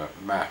your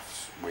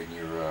maths when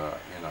you're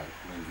you know,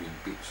 moving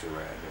bits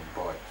around and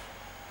bytes.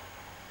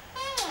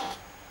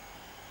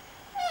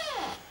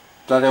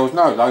 So there was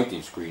no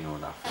loading screen or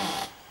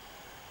nothing.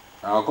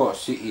 Now I've got to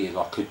sit here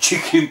like a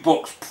chicken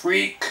box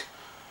prick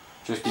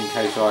just in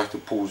case I have to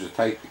pause the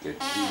tape again,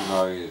 even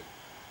though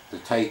the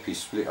tape is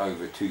split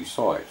over 2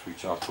 sides,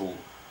 which I thought,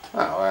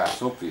 oh,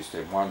 that's obvious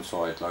then. One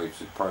side loads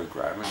the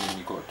program and then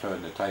you've got to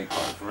turn the tape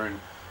over and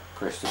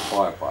press the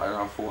fire button.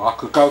 I thought I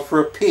could go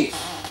for a piss,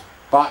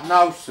 but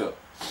no, sir.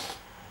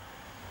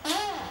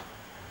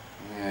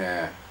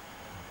 Yeah.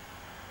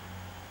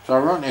 So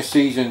we're on to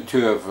season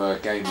 2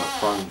 of Game of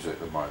Thrones at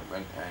the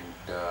moment,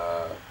 and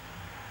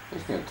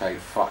it's going to take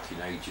fucking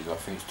ages. I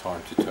think it's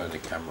time to turn the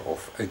camera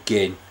off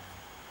again.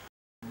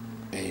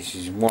 This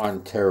is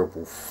one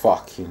terrible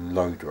fucking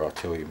loader, I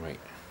tell you, mate.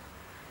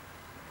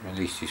 At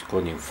least it's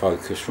gone in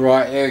focus.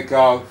 Right, there we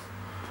go.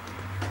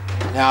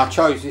 Now I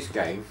chose this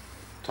game,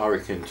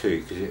 Turrican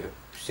 2, because it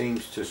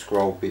seems to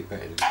scroll a bit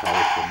better than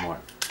Turrican 1.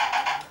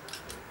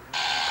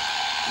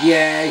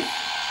 Yay!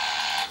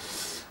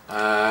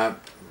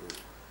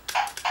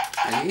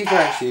 And it is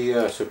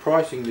actually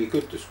surprisingly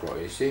good to scroll.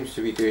 It seems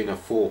to be doing a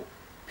 4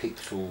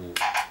 pixel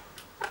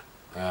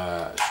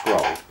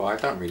scroll, but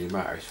it don't really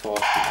matter, it's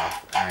fast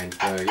enough, and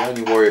you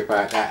only worry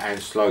about that and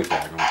slow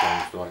down on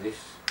games like this.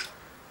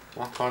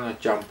 Why can't I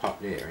jump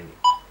up there, innit?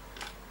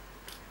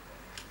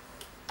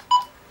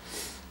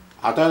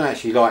 I don't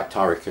actually like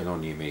Turrican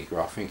on the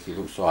Amiga. I think it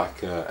looks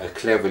like a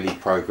cleverly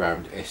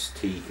programmed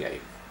ST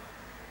game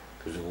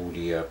because of all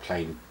the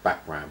plain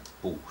background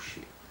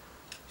bullshit.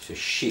 It's a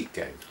shit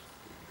game.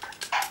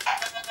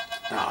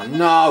 Oh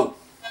no!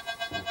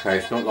 Okay,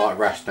 it's not like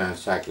Rashdown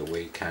Saga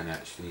where you can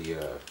actually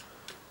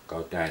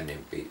go down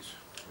them bits.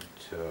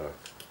 But,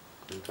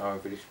 can we go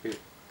over this bit?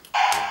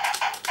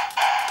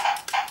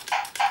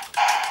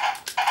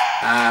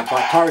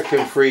 But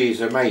Turrican 3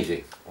 is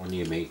amazing on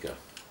the Amiga.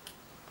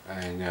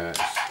 And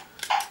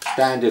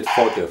standard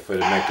fodder for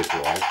the Mega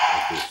Drive,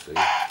 obviously.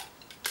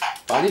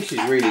 But this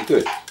is really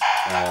good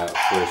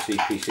for a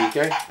CPC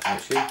game,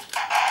 actually.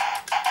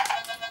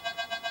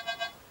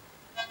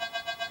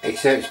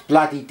 Except it's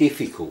bloody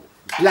difficult.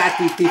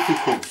 Bloody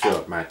difficult,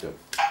 sir, madam.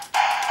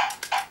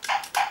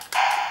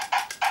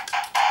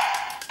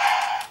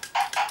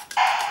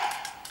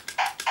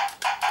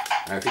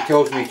 Now, if he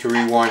tells me to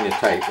rewind the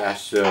tape,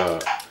 that's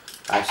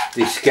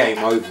this game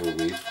over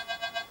with.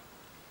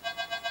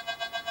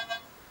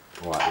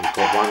 Right, we've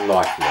got one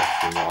life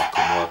left from what I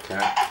can work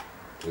out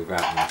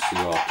without my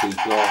CRT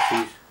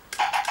glasses.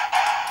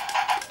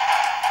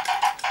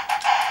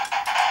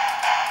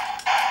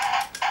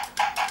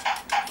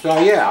 So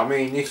yeah, I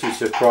mean, this is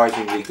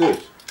surprisingly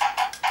good.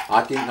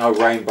 I didn't know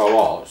Rainbow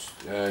Arts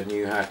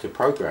knew how to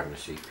program the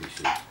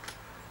CPC.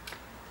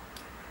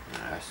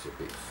 That's a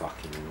bit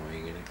fucking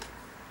annoying, isn't it?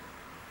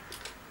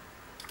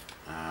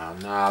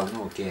 No,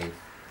 not again.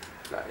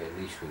 Like, at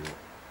least we're not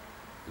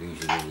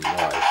losing any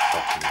lives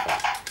fucking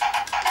back.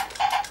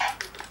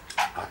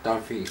 I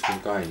don't think it can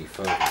go any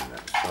further than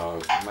that,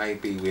 so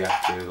maybe we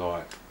have to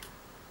like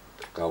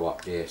go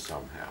up there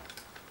somehow.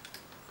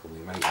 Can we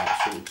make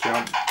that sort of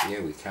jump?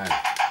 Yeah, we can.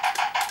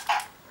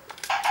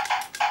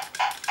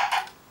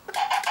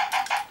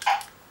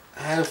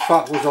 How the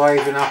fuck was I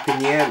even up in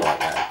the air like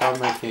that? It don't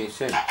make any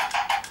sense.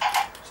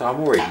 So I'm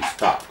already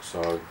stuck,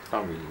 so it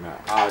don't really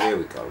matter. Oh, there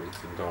we go, we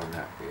can go on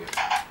that bit.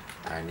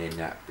 And then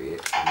that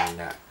bit, and then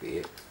that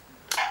bit,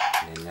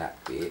 and then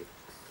that bit.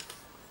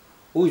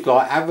 Always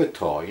like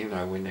Avatar, you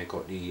know, when they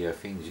got the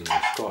things in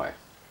the sky.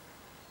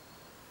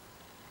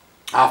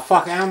 Ah,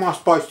 fuck, how am I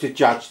supposed to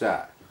judge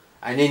that?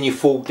 And then you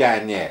fall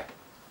down there.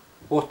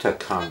 What a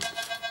cunt.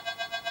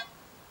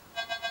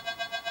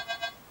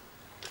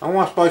 How am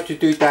I supposed to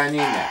do down in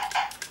there?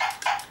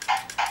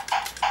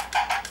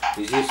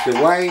 Is this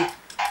the way,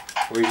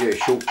 or is it a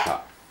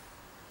shortcut?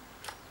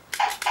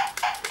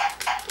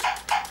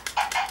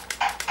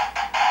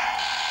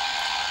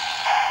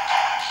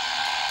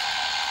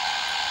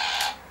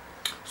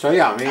 So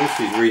yeah, I mean, this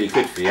is really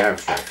good for the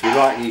Amstrad. If you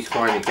like these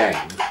kind of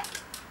games,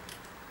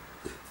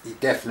 you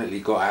definitely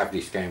got to have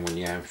this game on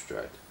the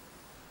Amstrad.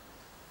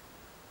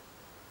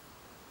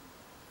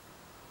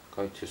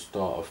 Go to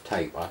start of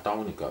tape. I don't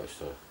want to go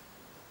to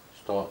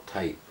start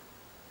tape.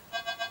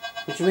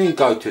 What do you mean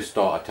go to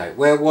start a tape?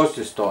 Where was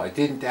the start? It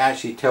didn't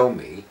actually tell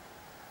me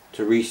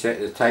to reset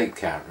the tape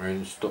counter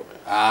and stop.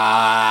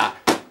 Ah!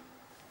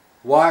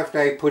 Why have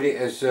they put it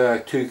as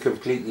two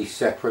completely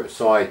separate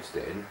sides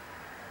then?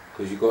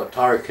 Because you've got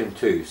Turrican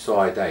 2,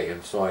 side A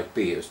and side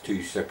B as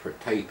two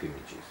separate tape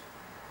images.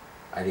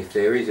 And if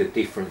there is a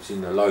difference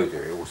in the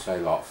loader, it will say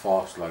like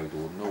fast load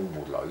or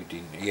normal load.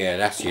 Yeah,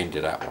 that's the end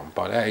of that one.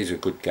 But that is a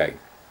good game.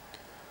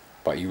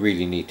 But you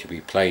really need to be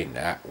playing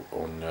that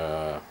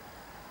on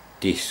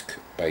disc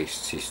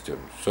based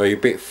systems. So you're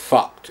a bit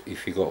fucked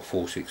if you got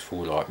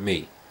 464 like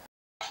me.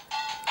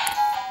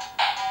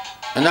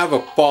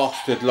 Another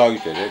bastard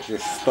loader that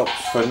just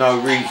stops for no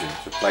reason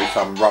to play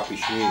some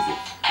rubbish music.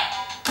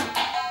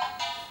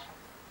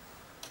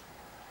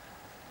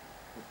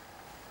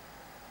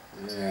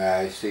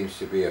 Yeah, it seems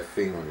to be a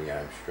thing on the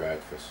Amstrad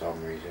for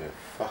some reason.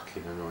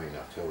 Fucking annoying,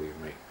 I tell you,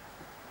 mate.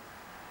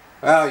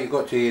 Well, you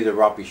got to hear the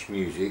rubbish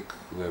music,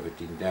 whoever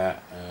did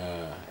that.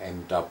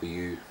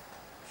 MW,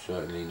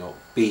 certainly not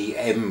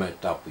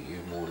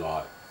BMW, more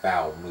like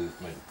bowel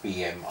movement,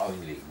 BM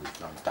only with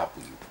no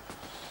W.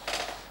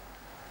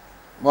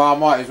 Well, I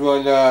might as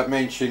well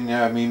mention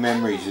me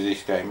memories of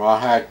this game. I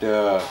had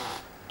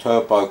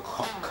Turbo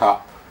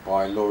Cup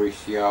by Laurie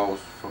Seals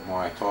for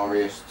my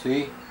Atari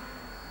ST.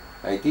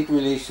 They did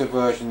release a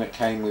version that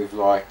came with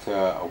like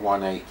a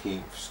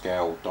 1/18th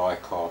scale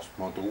die-cast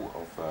model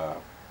of,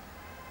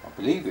 I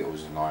believe it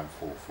was a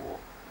 944,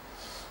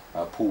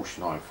 a Porsche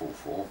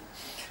 944.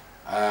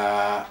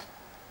 I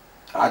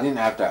didn't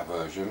have that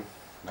version.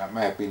 That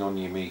may have been on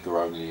the Amiga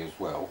only as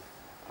well.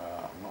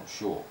 I'm not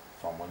sure,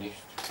 if I'm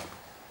honest.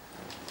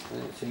 There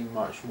doesn't seem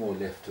much more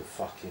left to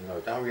fucking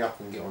load. Hurry up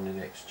and get on the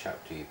next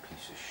chapter, you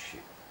piece of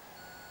shit.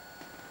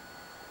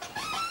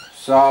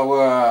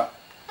 So,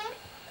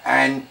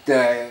 and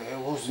it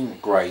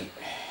wasn't great.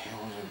 It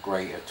wasn't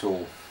great at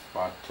all.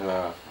 But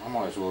I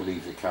might as well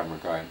leave the camera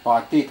going. But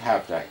I did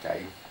have that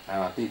game,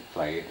 and I did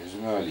play it as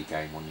an early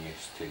game on the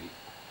ST.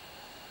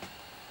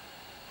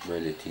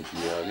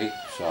 Relatively early.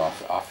 So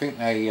I think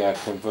they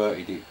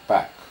converted it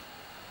back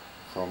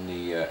from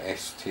the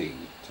ST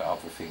to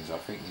other things. I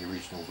think the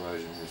original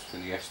version was for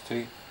the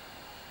ST.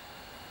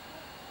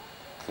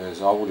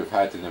 because I would have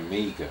had an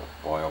Amiga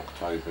by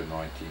October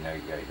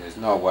 1988. There's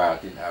no way I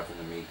didn't have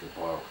an Amiga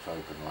by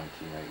October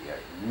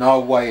 1988. No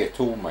way at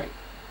all, mate.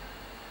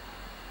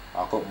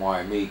 I got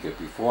my Amiga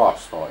before I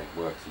started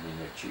working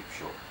in a chip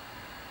shop.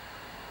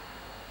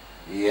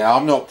 Yeah,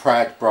 I'm not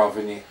proud,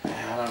 brother, innit?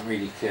 I don't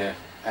really care.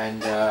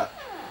 And I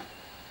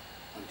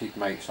did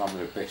make some of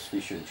the best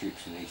fish and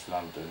chips in East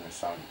London. There's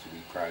something to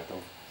be proud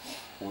of.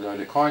 Although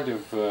the kind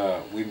of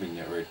women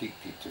that are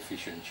addicted to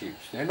fish and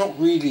chips, they're not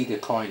really the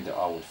kind that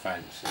I would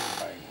fancy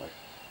anyway.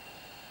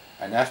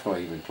 And that's not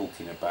even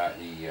talking about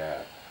the,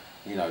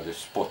 you know, the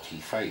spotty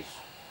face.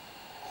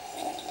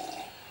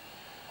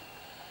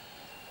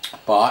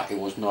 But it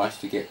was nice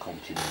to get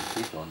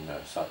complimented on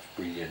such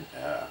brilliant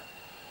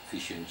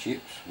fish and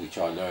chips, which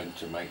I learned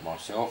to make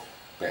myself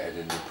better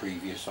than the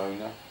previous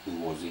owner, who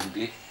was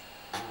English.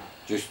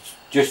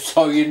 Just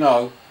so you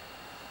know.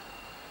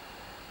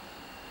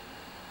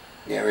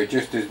 Yeah, there are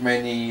just as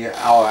many.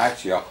 Oh,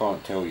 actually, I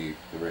can't tell you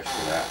the rest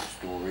of that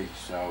story.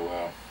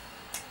 So,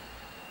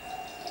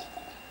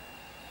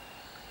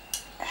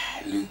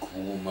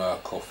 lukewarm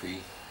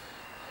coffee.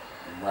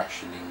 I'm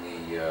rationing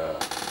the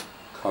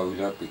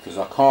cola because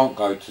I can't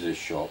go to the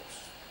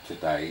shops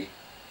today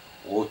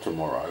or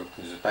tomorrow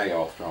because the day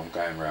after I'm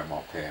going around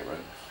my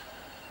parents,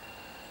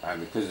 and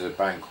because of the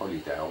bank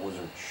holiday, I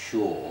wasn't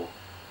sure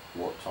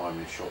what time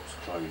the shops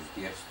closed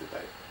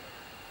yesterday.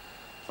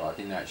 So I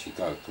didn't actually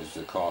go because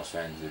the car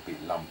sounds a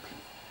bit lumpy.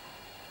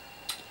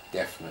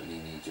 Definitely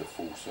needs a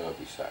full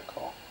service, that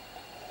car.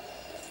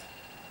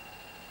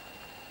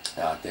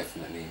 I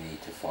definitely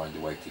need to find a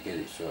way to get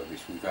it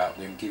serviced without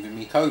them giving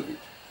me COVID.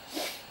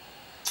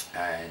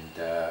 And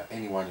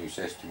anyone who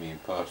says to me in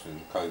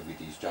person COVID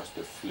is just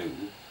a flu,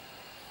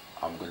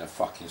 I'm gonna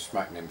fucking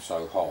smack them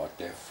so hard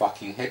their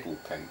fucking head will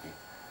cave in.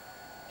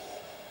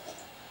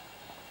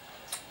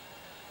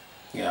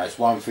 You know, it's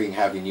one thing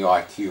having the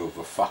IQ of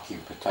a fucking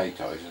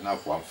potato, it's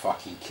another one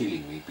fucking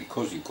killing me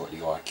because you've got the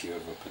IQ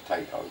of a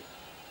potato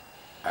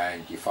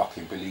and you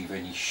fucking believe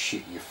any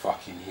shit you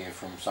fucking hear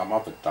from some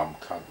other dumb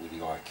cunt with the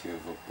IQ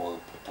of a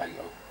boiled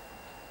potato.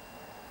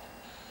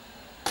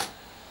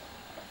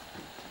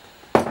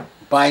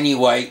 But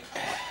anyway,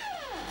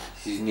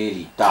 this is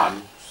nearly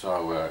done,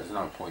 so there's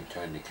no point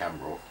turning the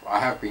camera off. I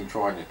have been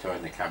trying to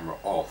turn the camera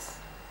off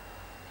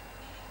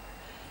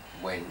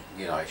when,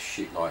 you know,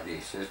 shit like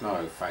this. There's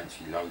no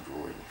fancy loader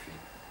or anything.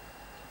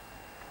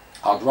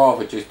 I'd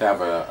rather just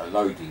have a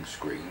loading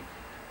screen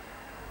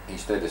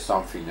instead of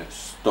something that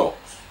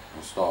stops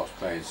and starts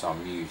playing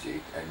some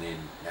music and then,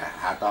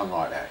 nah, I don't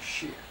like that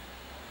shit.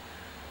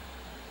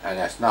 And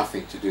that's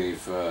nothing to do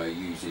with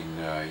using,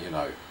 you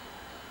know,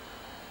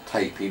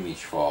 tape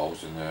image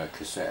files and a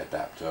cassette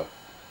adapter,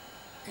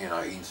 you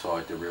know,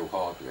 inside the real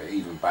hardware.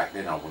 Even back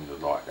then I wouldn't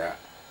have liked that.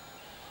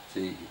 So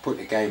you put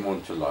the game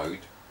on to load,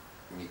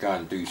 and you go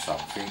and do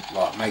something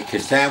like make a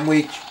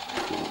sandwich.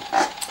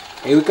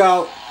 Here we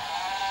go.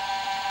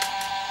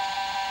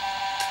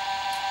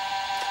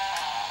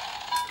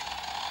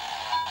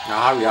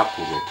 Now hurry up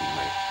already,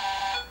 mate.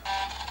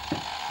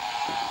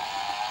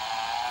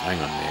 Hang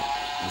on there.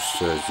 Let's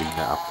zoom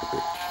that up a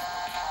bit.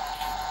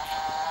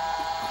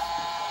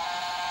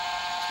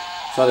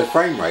 So the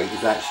frame rate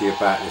is actually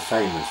about the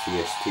same as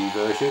the ST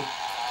version,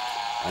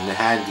 and the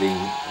handling,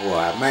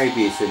 well,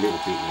 maybe it's a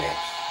little bit less,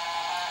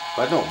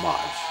 but not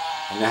much.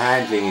 And the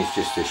handling is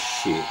just a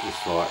shit.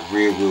 It's like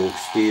rear wheel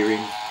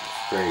steering.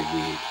 It's very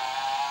weird.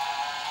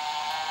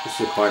 It's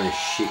the kind of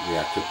shit we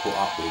have to put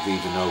up with,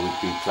 even though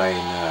we'd be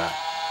playing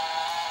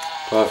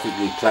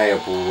perfectly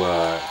playable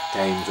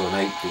games on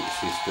 8-bit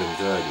systems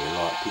earlier,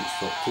 like Pit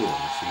Stop 2 on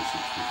the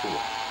C64.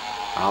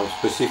 I'm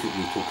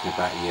specifically talking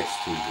about the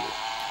ST here.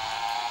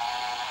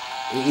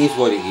 It is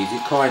what it is.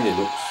 It kind of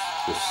looks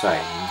the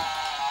same.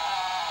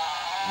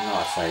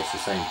 Like I say, it's the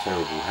same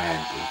terrible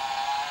handling.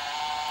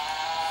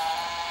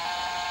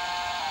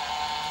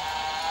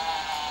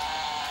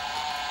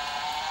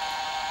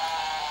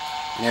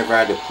 Never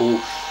had a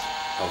Porsche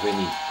of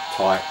any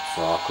type,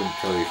 so I couldn't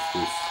tell you if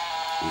this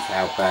is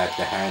how bad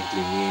the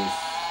handling is.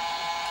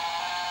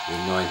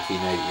 In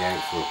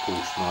 1988 for a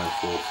Porsche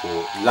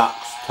 944 Lux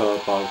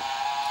Turbo.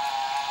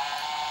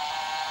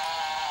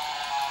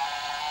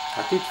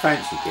 I did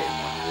fancy getting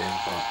one of them,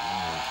 but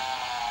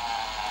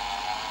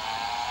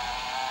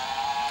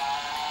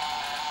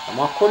am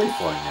I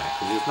qualifying now?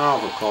 Because there's no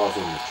other cars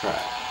on the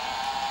track.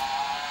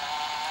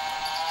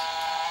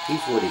 It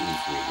is what it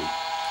is, really.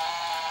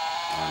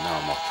 I know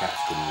my cat's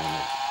gonna want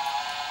it.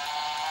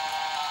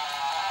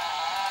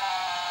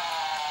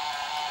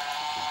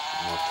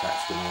 My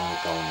cat's gonna want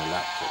to go on the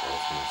laptop, I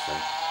was gonna say.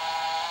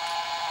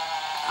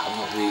 I'm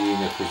not really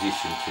in a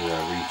position to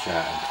reach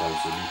out and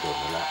close the lid on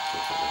the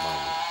laptop at the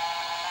moment.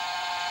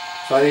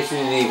 So this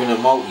isn't even a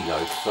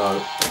multi-load,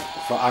 so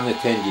for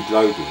unattended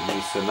loading,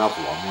 it's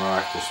another one where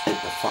I have to split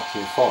the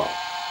fucking file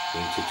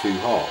into two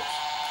halves.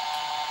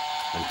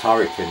 And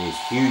Turrican is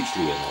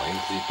hugely annoying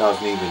because it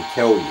doesn't even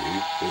tell you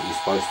that you're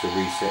supposed to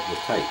reset the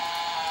tape.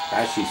 It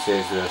actually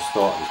says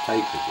start the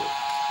tape again.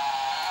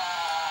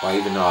 But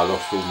even though I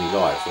lost all my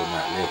lives on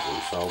that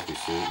level, so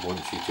obviously it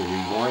wants you to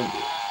rewind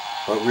it.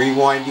 But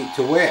rewind it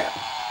to where?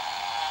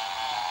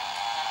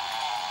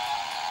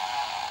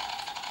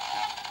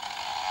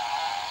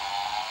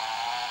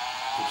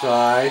 So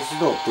it's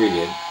not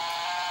brilliant.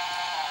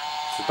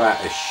 It's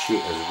about as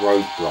shit as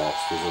Road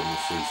Blasters on the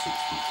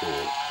C64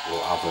 or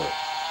other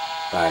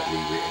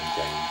badly written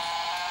games.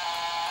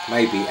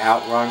 Maybe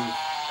Outrun.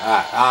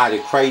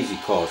 The Crazy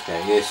Cars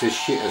game. Yeah, it's as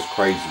shit as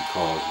Crazy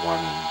Cars 1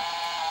 and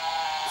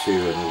 2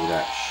 and all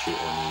that shit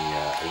on the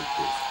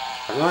 8-bit.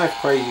 I don't know if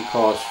Crazy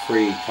Cars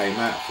 3 came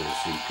out for the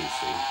CPC.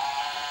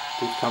 It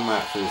did come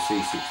out for the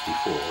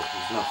C64.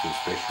 There's nothing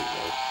special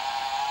though.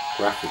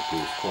 Graphically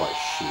it's quite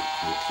shit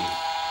looking.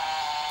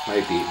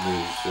 Maybe it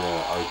moves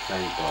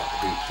okay, but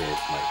who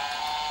cares, mate?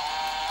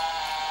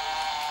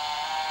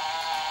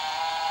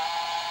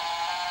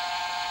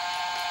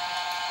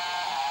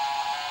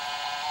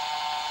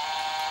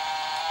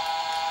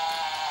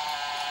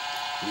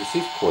 This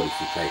is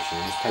qualification,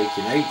 and it's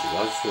taking ages.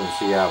 I just want to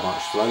see how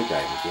much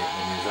slowdown you get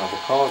when there's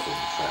other cars on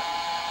the track.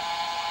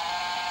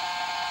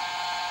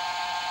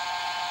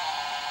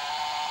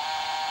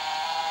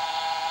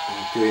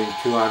 I'm doing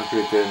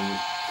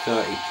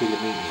 230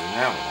 kilometres an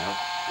hour now.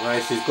 Well,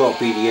 this has got to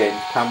be the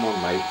end. Come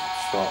on, mate.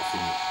 Start,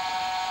 finish.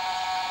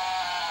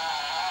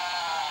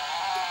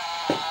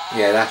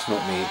 Yeah, that's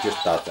not me. It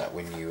just does that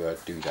when you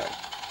do that.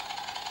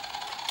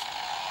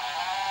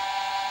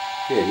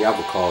 Yeah, the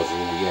other cars are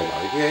all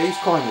yellow. Yeah, it's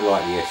kind of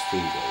like the ST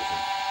version.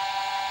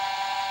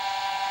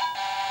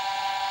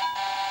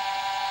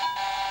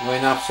 Not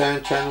enough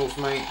sound channels,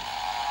 mate?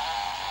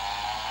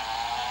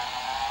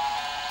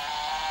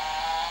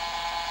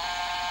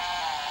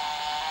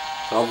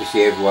 So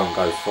obviously everyone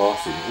goes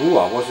faster. Oh,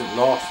 I wasn't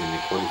last in the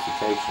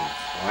qualifications.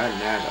 I am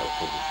now though,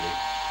 probably.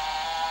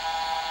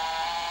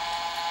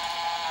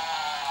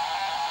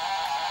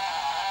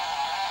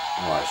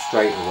 Alright,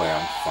 straight away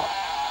I'm fucked.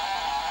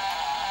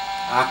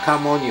 Ah,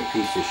 come on, you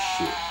piece of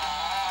shit.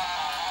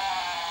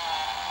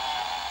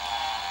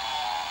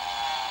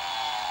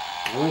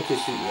 I want to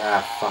see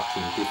how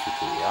fucking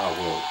difficult. Oh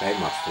well, they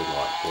must have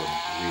like gone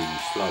really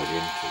slow,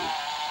 didn't they?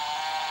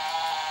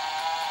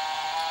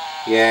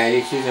 Yeah,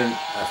 this isn't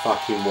a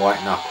fucking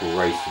white knuckle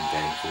racing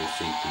game for the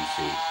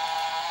CPC.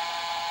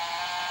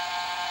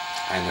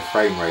 And the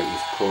frame rate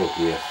is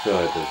probably a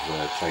third of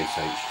Chase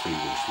HQ,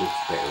 which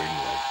looks better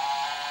anyway.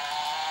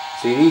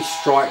 See, these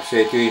stripes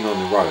they're doing on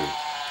the road,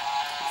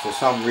 for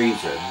some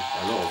reason,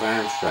 a lot of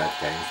Amstrad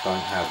games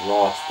don't have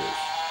rasters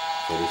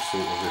for this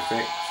sort of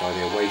effect, so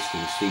they're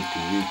wasting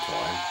CPU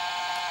time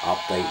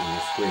updating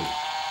the screen.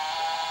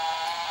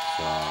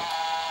 So,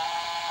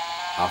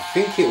 I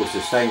think it was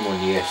the same on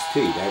the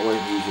ST, they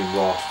weren't using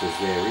rasters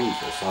there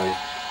either, so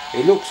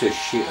it looks as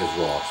shit as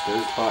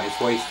rasters, but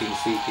it's wasting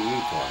CPU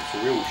time. It's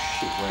a real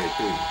shit way of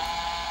doing it.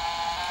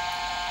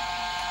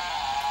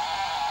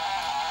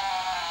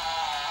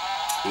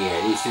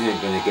 Yeah, this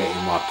isn't going to get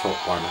in my top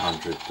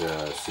 100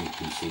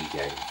 CPC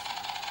games.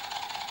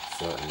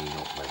 Certainly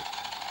not, mate.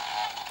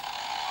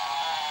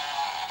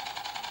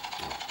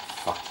 Oh,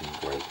 fucking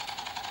great.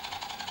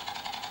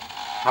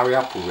 Hurry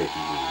up already,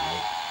 really,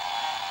 mate.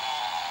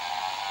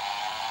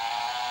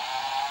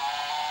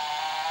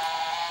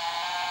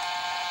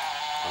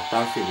 I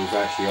don't think we've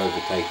actually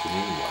overtaken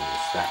anyone.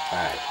 It's that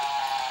bad.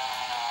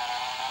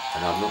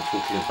 And I'm not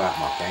talking about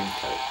my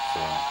gameplay,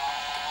 so...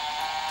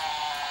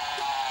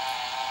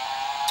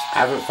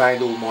 I haven't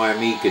found all my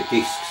Amiga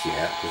discs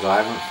yet, because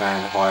I haven't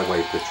found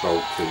Highway Patrol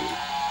 2,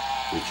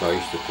 which I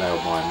used to play on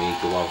my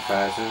Amiga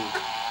 1000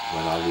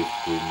 when I lived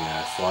in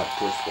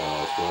Cyprus while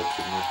I was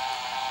working there.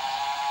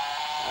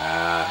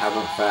 I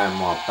haven't found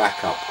my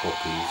backup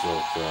copies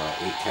of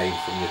It Came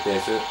From the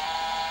Desert.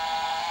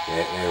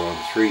 They're on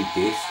 3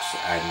 discs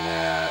and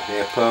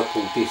they're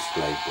purple disc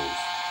labels.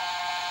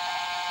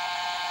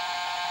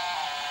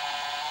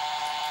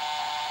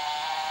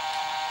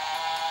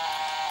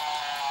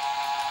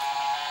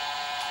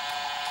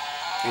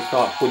 It's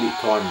like bullet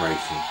time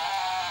racing.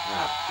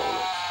 Ah,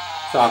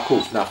 bollocks. So of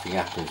course nothing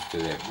happens to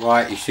them.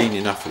 Right, you've seen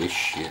enough of this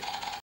shit.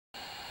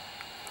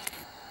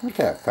 Look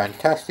at that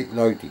fantastic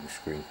loading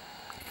screen.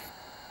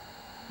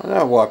 I don't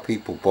know why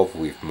people bother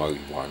with mode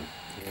 1.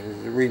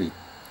 It's a really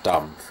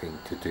dumb thing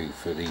to do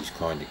for these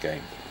kind of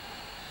games.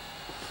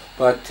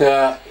 But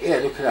yeah,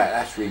 look at that,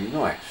 that's really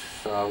nice.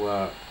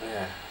 So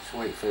yeah, let's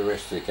wait for the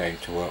rest of the game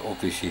to work.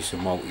 Obviously it's a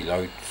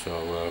multi-load,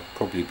 so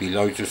probably be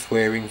loads of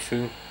swearing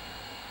soon.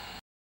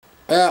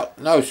 Well,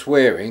 no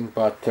swearing,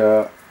 but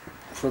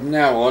from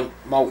now on,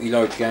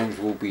 multi-load games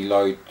will be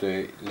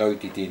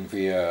loaded in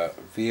via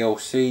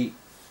VLC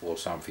or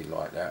something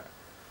like that.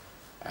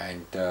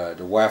 And the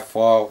WAV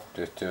file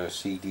that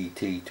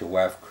CDT to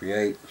WAV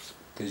creates,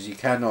 because you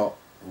cannot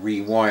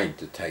rewind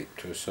the tape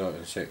to a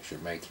certain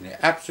section, making it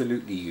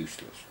absolutely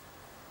useless.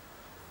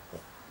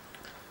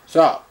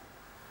 So,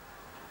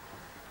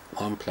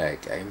 one player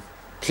game.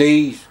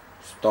 Please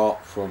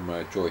start from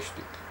a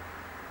joystick.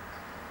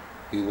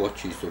 Who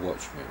watches the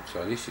Watchmen?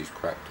 So this is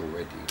cracked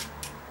already,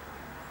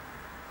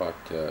 but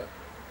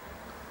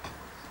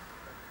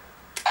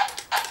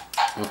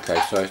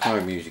Okay, so there's no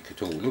music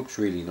at all. It looks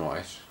really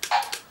nice.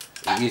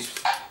 It is.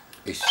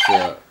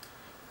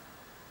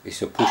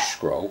 It's a push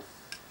scroll,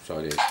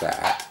 so there's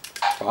that.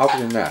 But other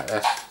than that,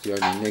 that's the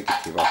only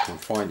negative I can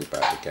find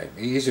about the game.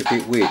 It is a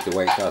bit weird the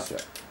way it does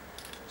that.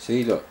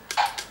 See, look.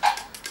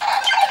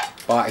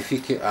 But if you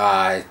can,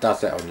 it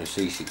does that on the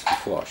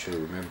C64. I should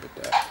have remembered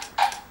that.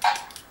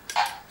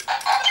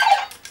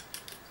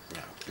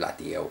 Oh,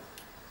 bloody hell!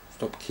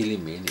 Stop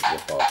killing me, innit, you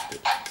bastard.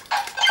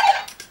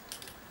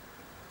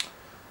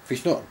 If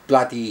it's not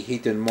bloody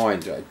hidden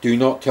mind, do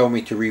not tell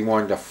me to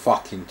rewind the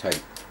fucking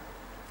tape.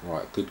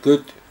 Right, good,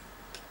 good.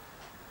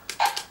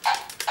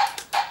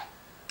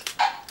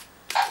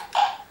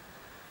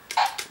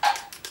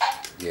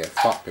 Yeah,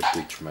 fuck the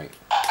bridge, mate.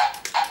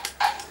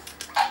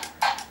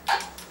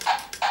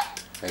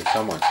 Hey,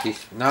 someone's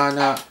this.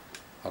 No,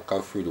 I'll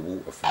go through the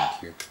water,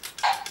 thank you.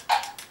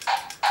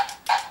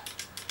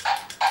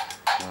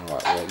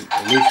 Alright, well,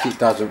 at least it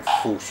doesn't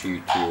force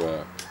you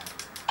to.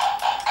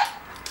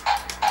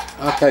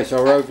 Okay,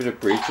 so we're over the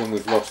bridge and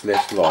we've lost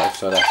less life,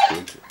 so that's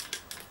good.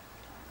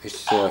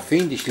 It's a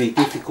fiendishly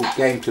difficult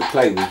game to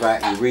play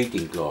without your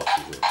reading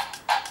glasses on.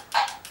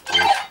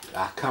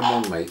 Ah, come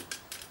on, mate.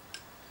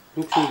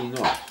 Looks really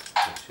nice,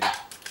 actually.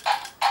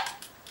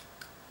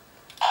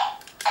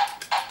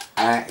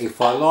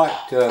 If I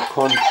liked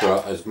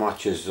Contra as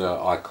much as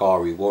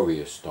Ikari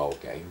Warrior style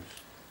games,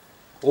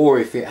 or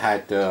if it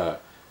had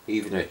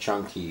even a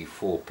chunky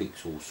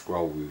 4-pixel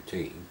scroll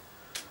routine,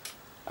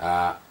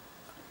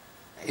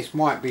 it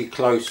might be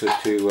closer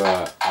to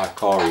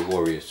Ikari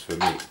Warriors for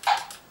me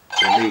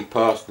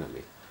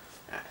personally.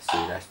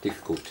 See, that's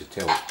difficult to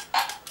tell.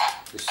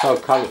 It's so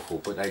colourful,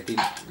 but they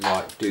didn't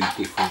like do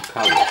different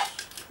colours.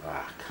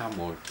 Ah, come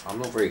on. I'm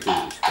not very good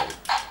at this game.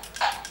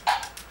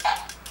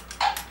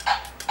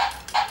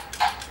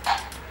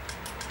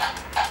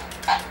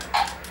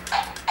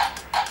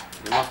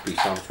 There must be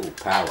some sort of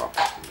power up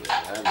in here.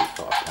 That looks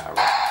like a power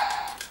up.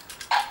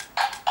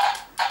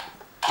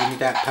 Give me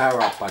that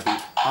power up, buddy.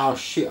 Oh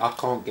shit, I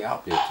can't get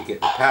up there to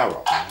get the power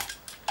up, man.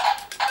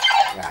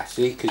 Yeah,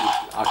 see, because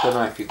I don't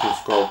know if you can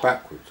scroll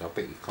backwards. I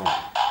bet you can't.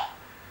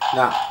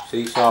 Nah,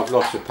 see, so I've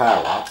lost the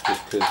power up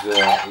just because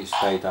it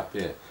stayed up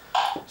there.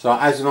 So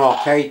as an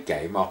arcade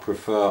game, I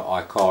prefer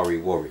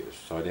Ikari Warriors,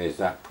 so there's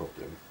that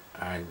problem.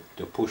 And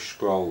the push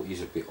scroll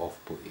is a bit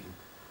off-putting.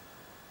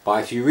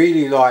 But if you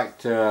really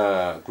liked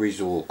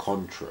Grizzle or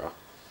Contra,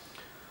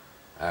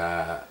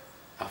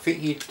 I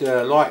think you'd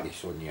like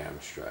this on the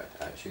Amstrad,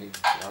 actually.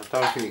 I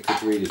don't think you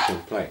could really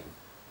complain.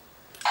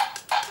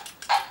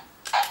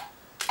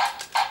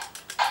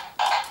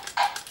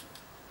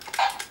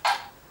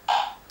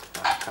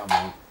 Ah, come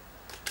on.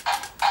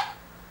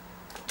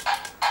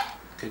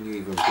 Can you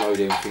even blow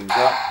them things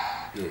up?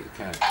 Yeah, you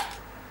can.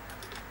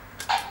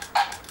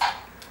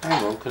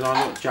 Hang on, can I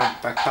not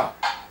jump back up?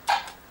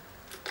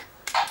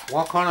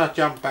 Why can't I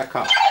jump back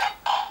up?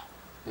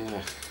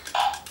 Yeah.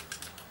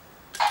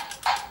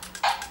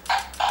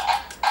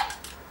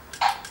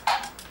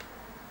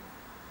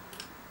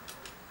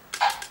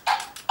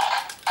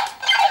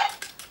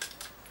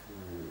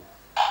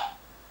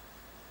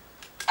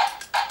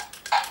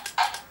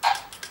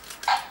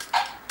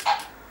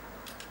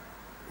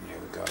 There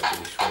we go,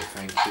 this way,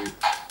 thank you.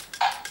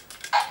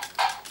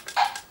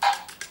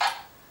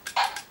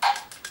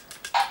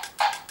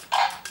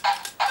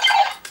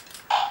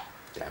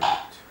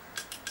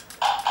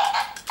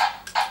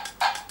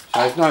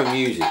 There's no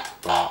music,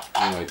 but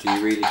you know, do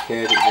you really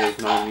care that there's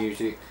no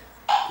music?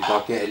 Did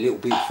I get a little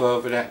bit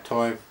further that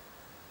time?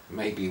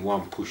 Maybe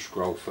one push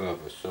scroll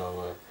further,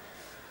 so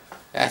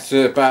that's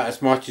about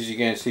as much as you're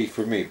going to see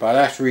from me, but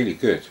that's really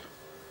good.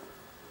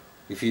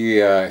 If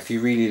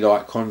you really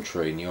like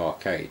Contra in the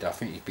arcade, I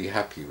think you'd be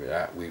happy with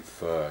that, with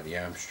the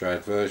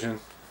Amstrad version.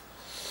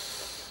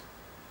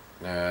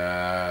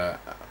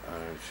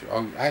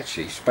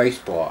 Actually,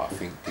 Spacebar I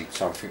think did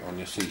something on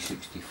the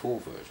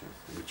C64 version,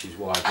 which is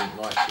why I didn't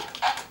like it.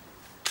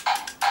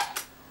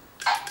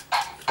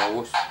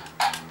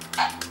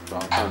 So I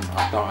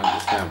don't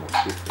understand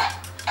what's different.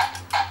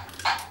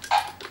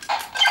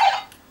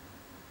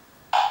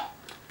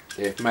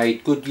 They've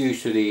made good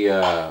use of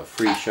the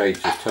 3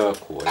 shades of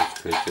turquoise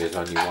because there's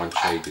only 1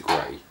 shade of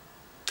grey.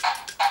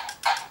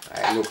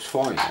 It looks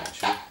fine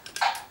actually.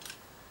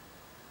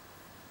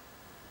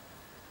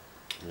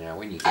 Now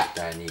when you get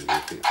down here, you're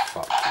a bit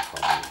fucked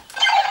if I'm honest.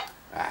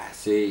 Ah,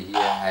 see,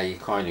 yeah, you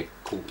kind of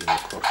caught in the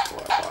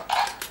crossfire, but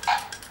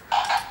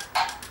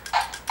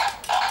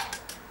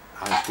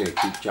I'm just going to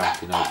keep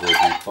jumping over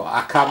every.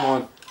 But come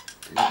on,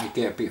 let me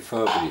get a bit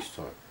further this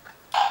time.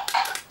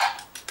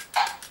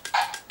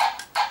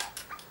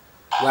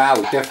 Wow,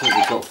 we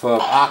definitely got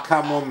further. Ah,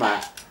 come on,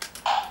 man.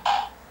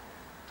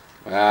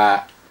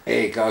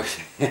 Here you go.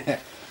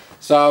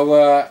 So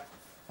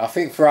I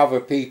think for other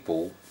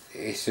people,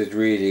 this would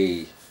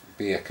really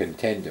be a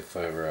contender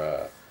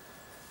for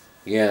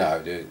you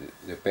know,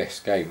 the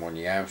best game on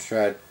the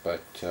Amstrad,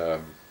 but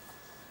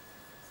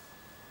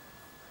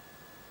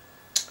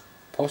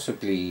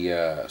Possibly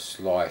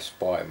Sly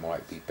Spy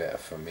might be better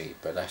for me,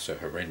 but that's a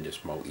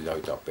horrendous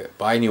multi-load up bit.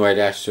 But anyway,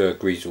 that's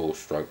Griswold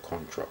stroke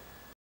Contra.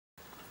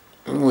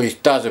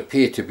 Which does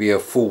appear to be a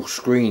full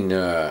screen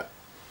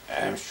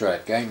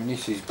Amstrad game, and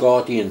this is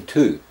Guardian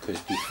 2,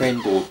 because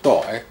Defend or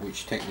Die,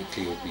 which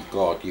technically would be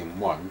Guardian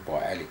 1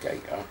 by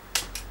Alligator,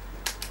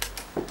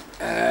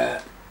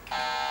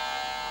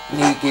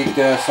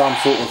 needed some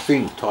sort of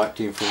thing typed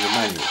in from the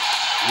manual,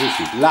 which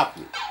is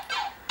lovely.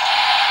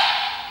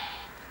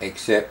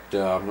 Except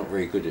I'm not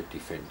very good at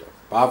Defender.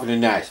 But other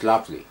than that, it's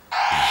lovely.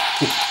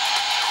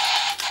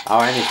 Oh,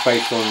 and it's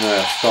based on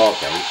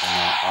Stargate,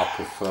 and I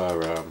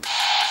prefer...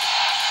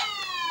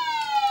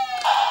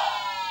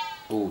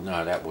 Oh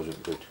no, that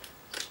wasn't good.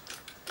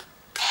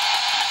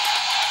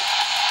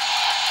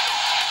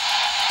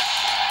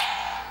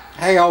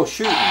 Hey, I was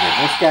shooting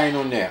them. What's going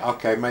on there?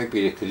 Okay,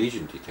 maybe the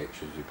collision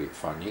detection is a bit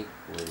funny.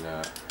 We'll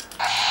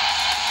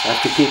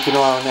have to keep an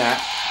eye on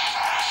that.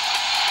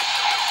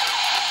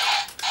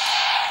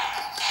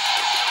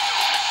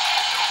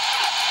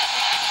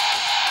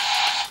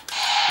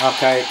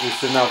 Okay,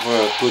 it's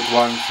another good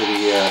one for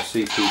the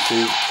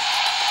CPC.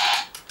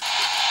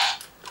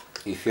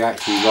 If you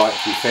actually like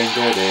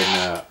Defender,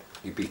 then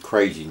you'd be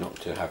crazy not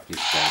to have this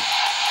game.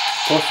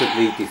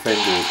 Possibly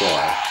Defender or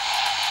Die.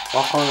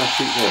 Why can't I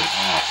shoot them?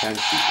 Oh, I can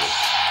shoot them.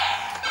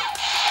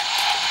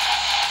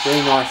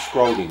 Very nice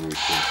scrolling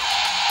routine.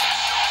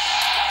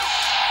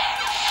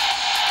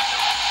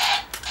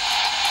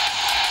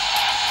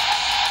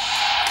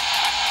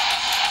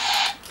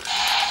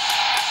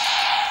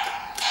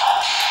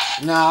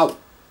 No!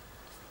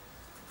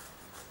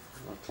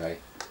 Okay.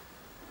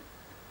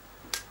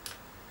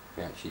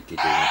 We actually did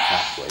it in a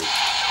pathway.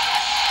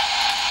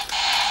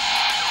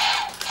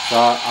 So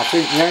I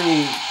think the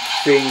only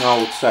thing I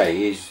would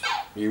say is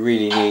you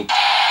really need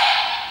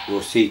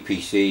your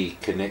CPC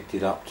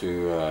connected up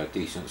to a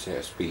decent set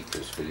of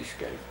speakers for this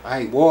game.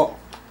 Hey, what?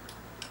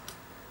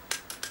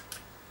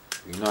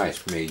 You know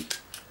it's me.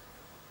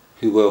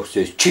 Who else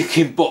says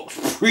chicken box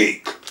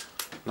freak?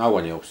 No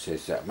one else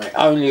says that, mate.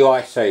 Only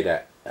I say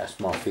that. That's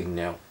my thing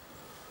now.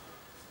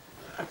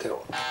 Okay.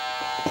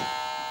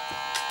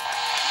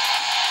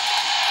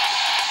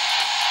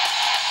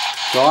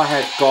 So I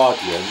had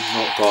Guardian,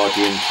 not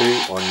Guardian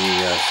 2, on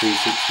the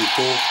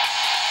C64.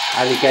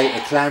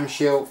 Alligator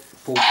clamshell,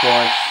 full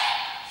price,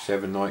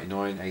 $7.99,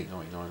 $8.99,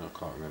 I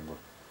can't remember.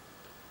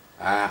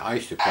 I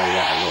used to play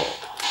that a lot.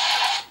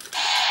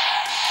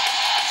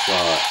 So,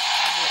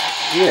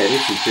 yeah,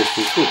 this is just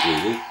as good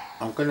really.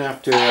 I'm going to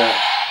have to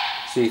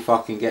see if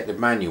I can get the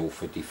manual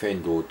for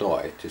Defend or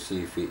Die to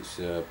see if it's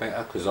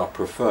better, because I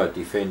prefer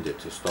Defender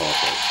to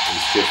Stargate.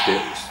 It's just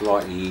a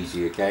slightly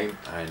easier game,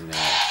 and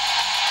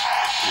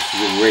this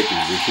is already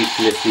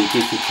ridiculously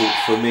difficult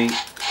for me.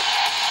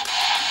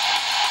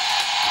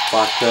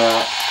 But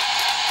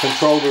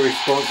controller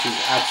response is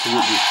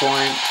absolutely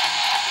fine.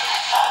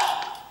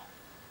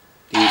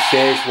 He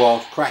says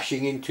whilst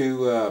crashing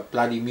into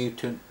bloody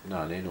mutant.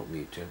 No, they're not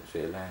mutants,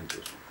 they're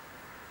landers.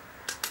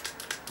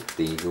 It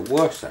did even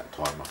worse that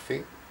time, I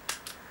think.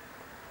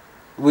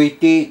 We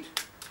did.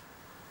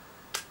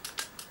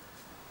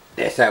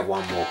 Let's have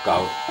one more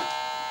go.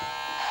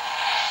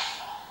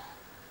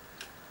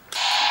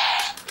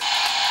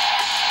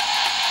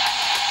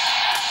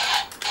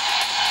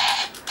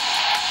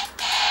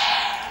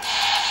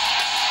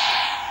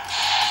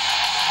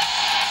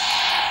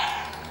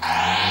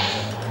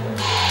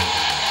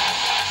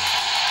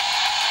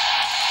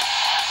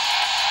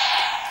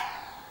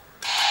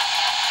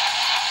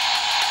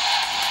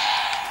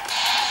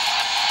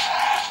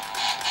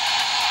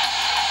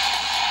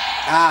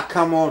 Ah,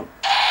 come on.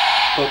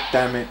 God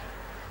damn it.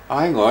 Oh,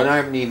 hang on, I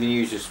haven't even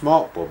used the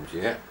smart bombs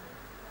yet.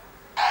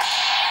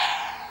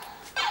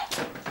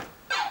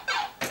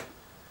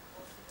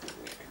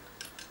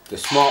 The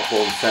smart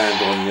bomb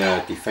sound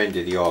on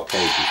Defender the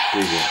Arcade is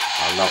brilliant.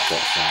 I love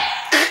that sound.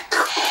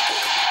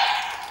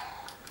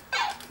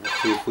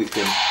 Let's see if we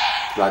can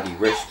bloody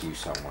rescue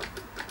someone.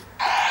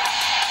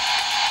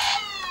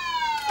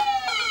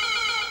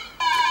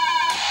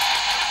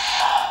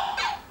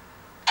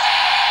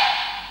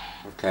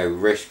 Okay, we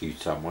rescued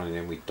someone and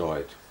then we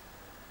died.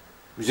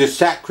 It was a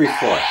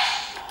sacrifice.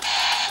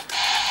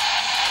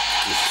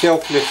 A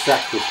selfless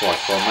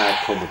sacrifice by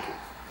Mad Commodore.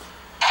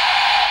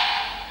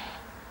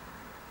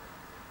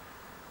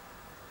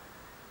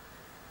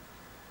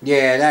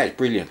 Yeah, that is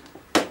brilliant.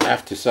 I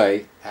have to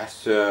say,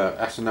 that's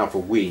another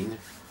win.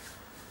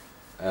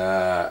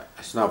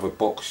 That's another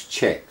box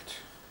checked,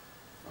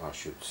 I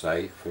should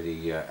say, for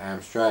the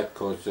Amstrad,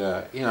 because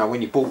you know,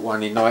 when you bought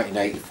one in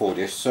 1984,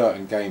 there's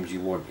certain games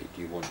you wanted.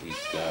 You wanted,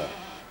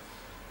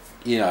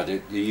 you know,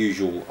 the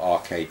usual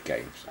arcade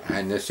games,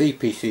 and the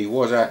CPC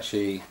was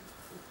actually,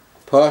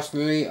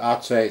 personally,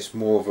 I'd say it's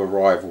more of a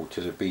rival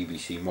to the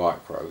BBC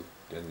Micro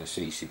than the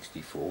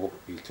C64.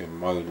 You can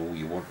moan all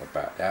you want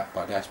about that,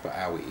 but that's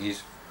how it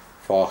is.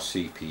 Fast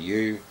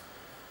CPU,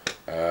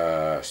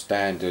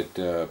 standard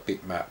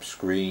bitmap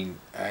screen,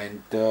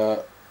 and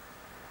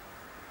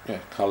yeah,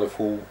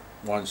 colourful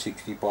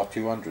 160 by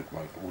 200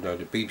 mode, although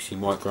the BBC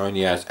micro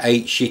only has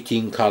 8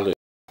 shitting colours.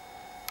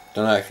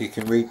 Don't know if you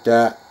can read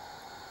that.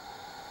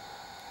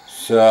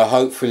 So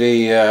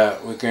hopefully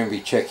we're going to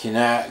be checking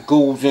out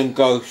Ghouls and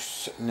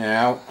Ghosts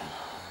now.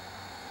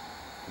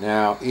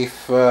 Now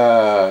if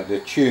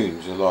the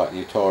tunes are like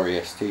the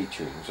Atari ST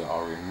tunes that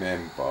I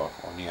remember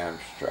on the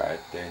Amstrad,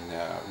 then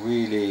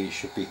really it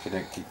should be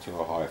connected to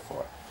a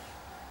hi-fi.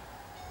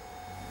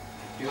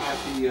 Do you have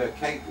the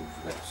cable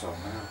for that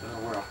somehow? I don't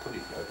know where I put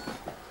it though.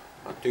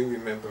 I do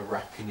remember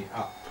wrapping it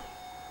up.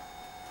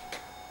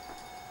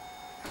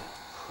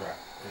 Crap,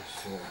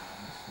 that's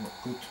not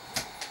good.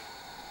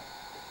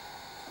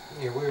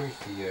 Yeah, where is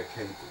the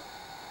cable?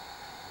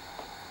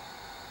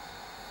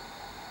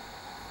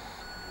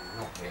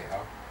 Not there,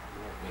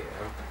 not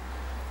there.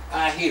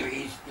 Ah, here it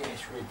is,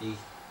 yes, ready.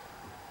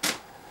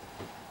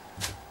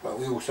 But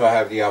we also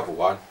have the other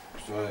one,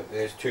 so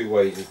there's two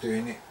ways of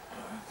doing it.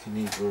 I can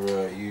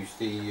either use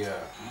the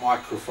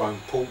microphone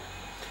port.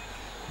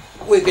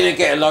 We're going to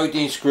get a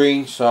loading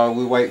screen, so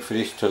we wait for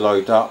this to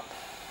load up.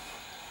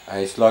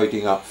 And it's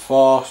loading up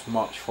fast,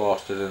 much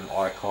faster than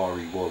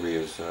Ikari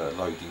Warrior's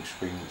loading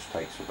screen, which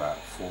takes about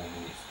 4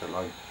 minutes to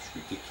load. It's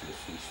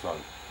ridiculously slow.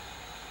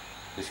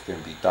 This is going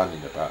to be done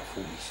in about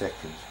 40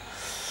 seconds.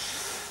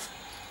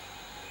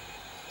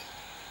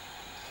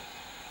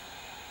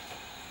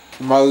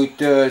 Mode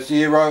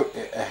 0,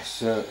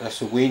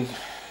 that's a win.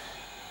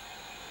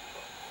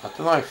 I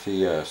don't know if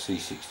the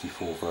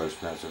C64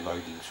 version has a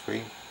loading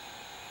screen.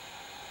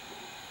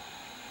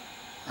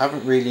 I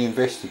haven't really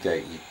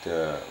investigated,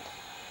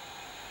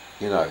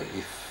 you know,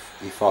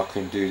 if I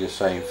can do the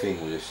same thing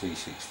with a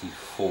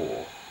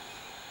C64.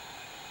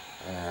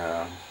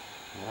 I'll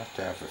have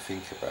to have a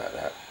think about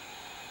that.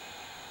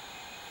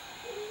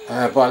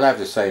 But I'll have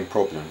the same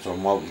problems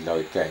on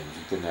multi-load games.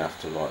 You're going to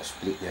have to like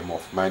split them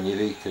off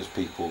manually because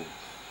people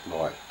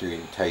like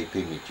doing tape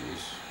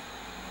images.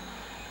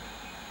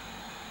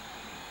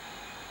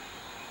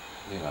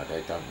 You know,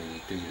 they don't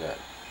really do that.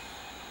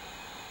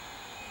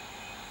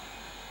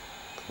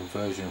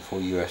 Conversion for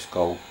US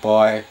gold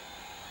buy.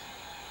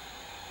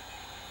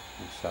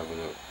 Let's have a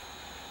look.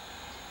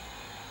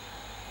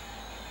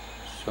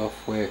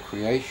 Software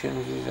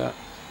creations, is that?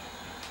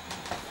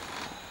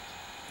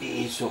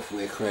 It is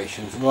software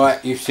creations. Right,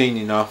 you've seen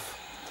enough.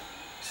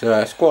 So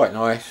it's quite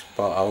nice,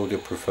 but I would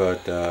have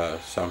preferred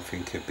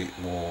something a bit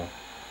more.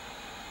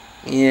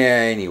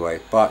 Yeah, anyway,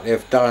 but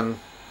they've done,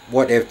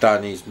 what they've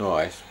done is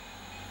nice,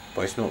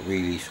 but it's not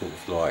really sort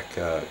of like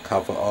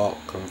cover art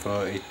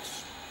converted.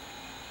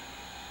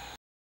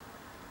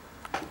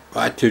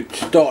 I had to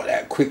start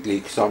that quickly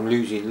because I'm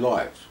losing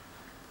lives.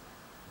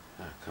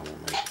 Ah, come on,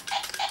 mate.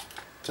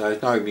 So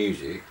there's no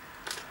music.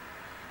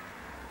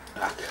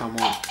 Ah, come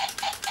on.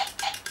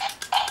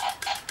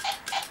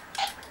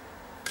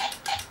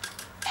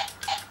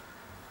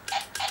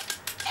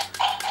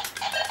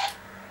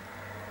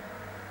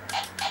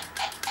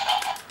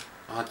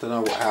 I don't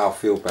know how I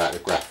feel about the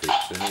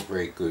graphics. They're not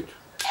very good.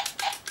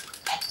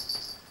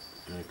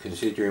 And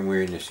considering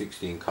we're in the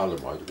 16 colour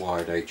mode, why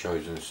have they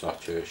chosen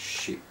such a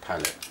shit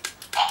palette?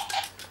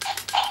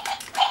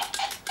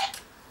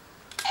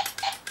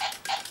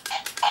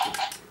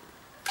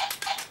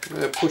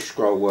 The push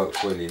scroll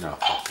works well enough,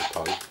 I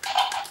suppose.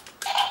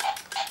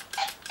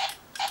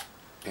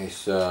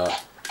 It's a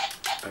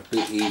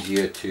bit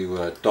easier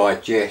to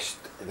digest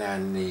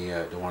than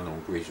the one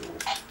on Grizzle.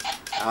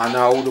 I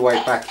know, all the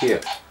way back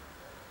here.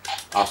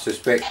 I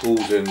suspect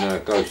Ghouls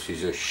and Ghosts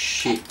is a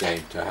shit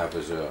game to have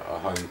as a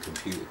home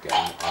computer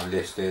game,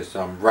 unless there's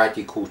some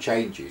radical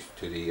changes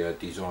to the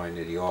design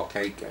of the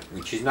arcade game,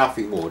 which is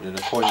nothing more than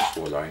a coin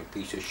swallowing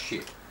piece of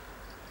shit.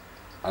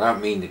 I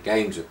don't mean the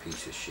game's a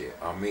piece of shit,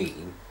 I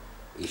mean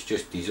it's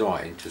just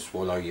designed to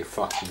swallow your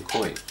fucking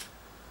coins.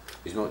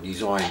 It's not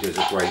designed as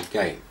a great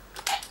game.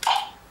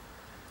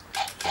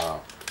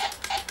 So,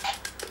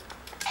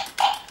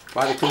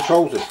 but the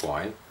controls are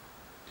fine.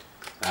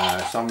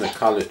 Some of the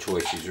colour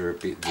choices are a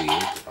bit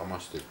weird, I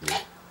must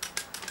admit.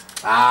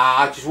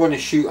 I just want to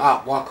shoot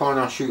up. Why can't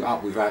I shoot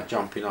up without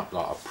jumping up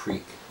like a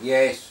prick?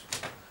 Yes.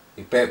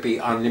 It better be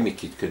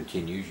unlimited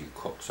continues, you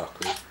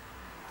cocksuckers.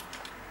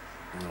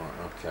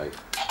 Right, okay.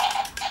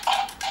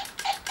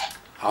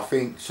 I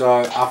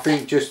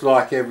think just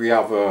like every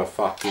other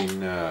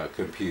fucking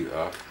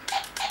computer,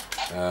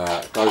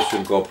 Ghosts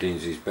and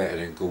Goblins is better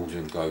than Ghouls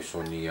and Ghosts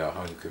on the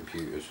home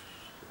computers.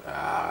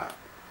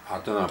 I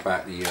don't know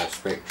about the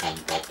Spectrum,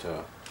 but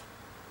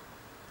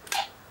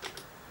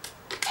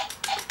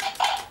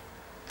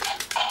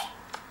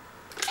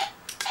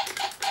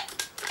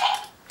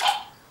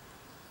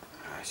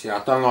see,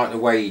 I don't like the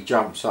way he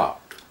jumps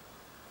up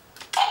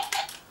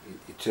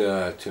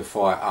to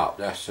fire up.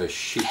 That's a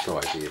shit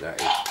idea, that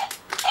is.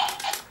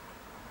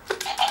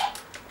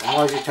 And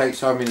why does it take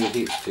so many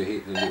hits to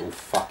hit the little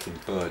fucking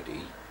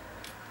birdie?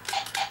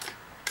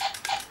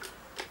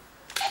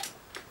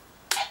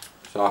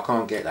 So I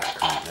can't get that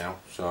cunt now,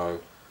 so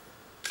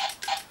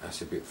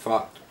that's a bit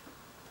fucked.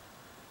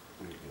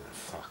 I'm gonna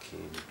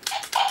fucking...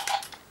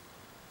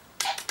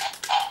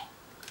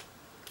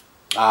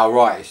 Ah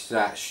right, it's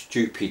that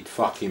stupid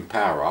fucking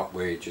power up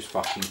where it just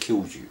fucking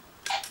kills you.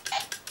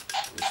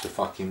 It's the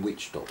fucking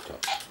witch doctor.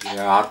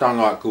 Yeah, I don't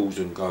like ghouls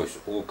and ghosts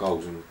or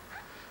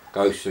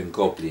ghosts and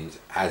goblins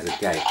as a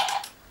game.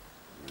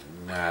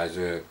 Now, as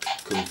a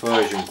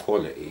conversion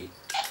quality,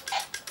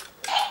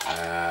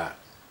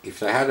 if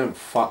they hadn't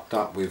fucked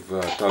up with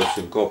ghosts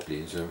and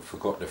goblins and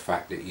forgot the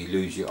fact that you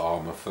lose your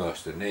armour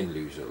first and then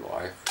lose a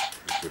life,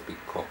 it's a big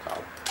cock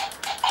up.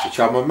 Which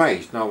I'm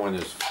amazed no one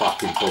has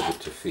fucking bothered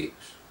to fix.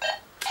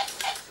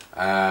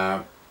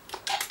 Come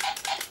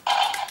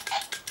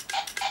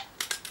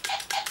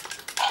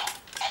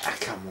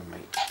on,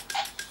 mate.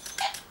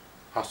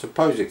 I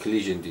suppose the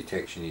collision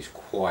detection is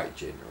quite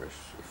generous,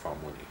 if I'm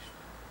honest.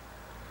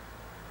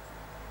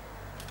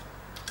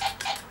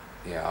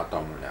 Yeah, I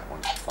don't want that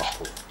one.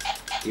 Fuck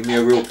off. Give me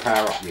a real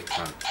power up, you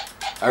cunt.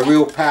 A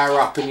real power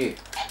up in it.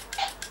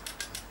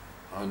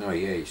 Oh no,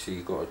 yeah, so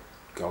you got to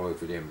go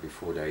over them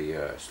before they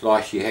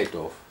slice your head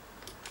off.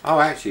 Oh,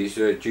 actually, it's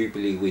a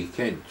Jubilee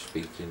weekend.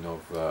 Speaking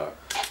of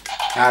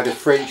how the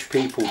French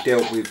people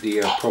dealt with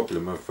the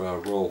problem of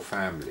royal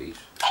families.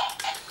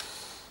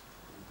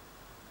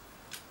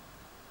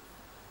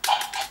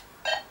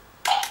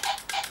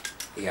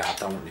 Yeah, I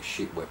don't want the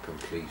shit weapon,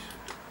 please.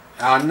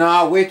 Oh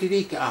no, where did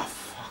he go? Oh,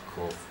 fuck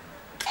off.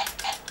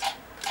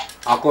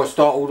 I've got to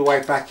start all the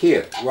way back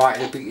here.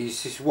 Right,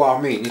 this is what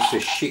I mean. It's a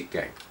shit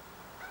game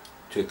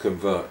to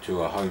convert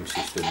to a home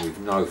system with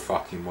no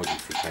fucking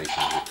modifications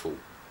at all.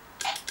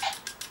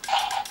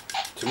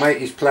 To make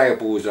this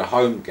playable as a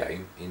home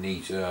game, it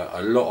needs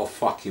a lot of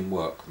fucking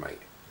work,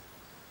 mate.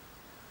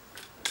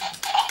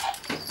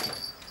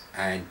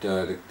 And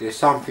there's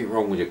something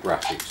wrong with the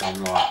graphics.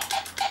 I'm like,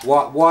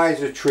 why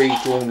is a tree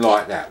drawn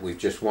like that with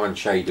just one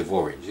shade of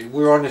orange?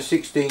 We're on a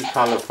 16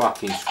 colour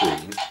fucking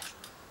screen,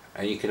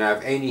 and you can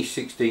have any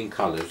 16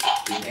 colours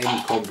in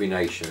any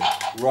combination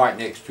right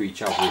next to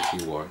each other if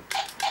you want.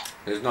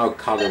 There's no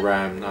colour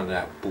RAM, none of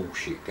that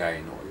bullshit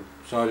going on.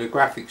 So the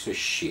graphics are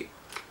shit.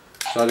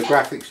 So the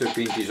graphics have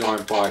been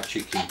designed by a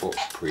chicken box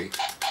prick.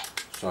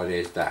 So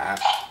there's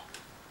that.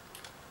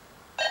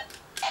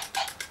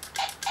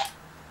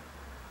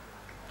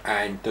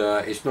 And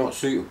it's not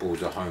suitable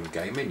as a home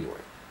game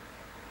anyway.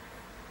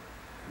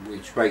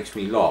 Which makes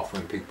me laugh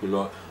when people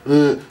are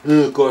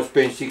like, gotta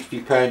spend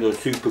 £60 on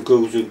Super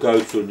Ghouls and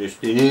Ghosts on this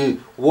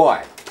thing.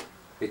 Why?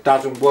 It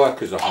doesn't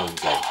work as a home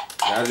game.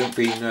 It hasn't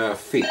been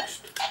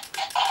fixed.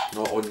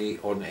 Not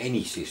on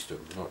any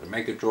system. Not the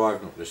Mega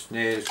Drive, not the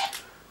SNES,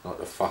 not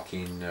the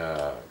fucking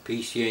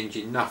PC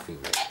Engine, nothing,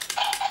 mate.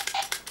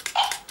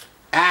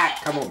 Ah,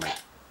 come on,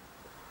 mate.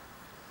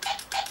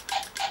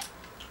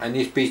 And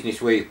this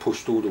business where you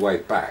pushed all the way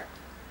back,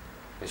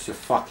 it's a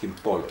fucking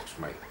bollocks,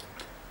 mate.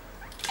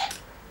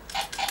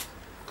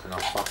 Can I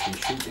fucking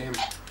shoot them?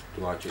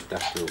 Do I just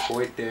have to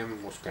avoid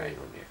them? What's going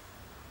on here?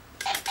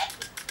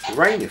 The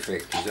rain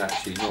effect is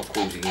actually not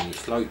causing any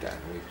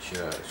slowdown, which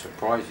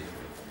surprises me.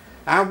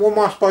 And what am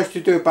I supposed to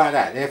do about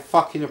that? They're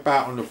fucking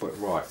about on the foot,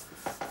 right.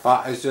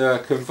 But as a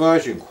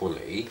conversion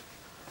quality,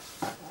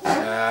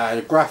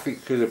 the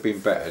graphics could have been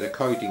better. The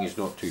coding is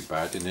not too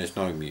bad and there's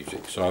no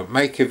music. So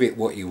make of it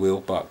what you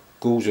will, but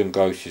Ghouls and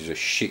Ghosts is a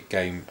shit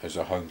game as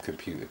a home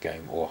computer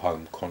game or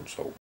home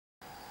console.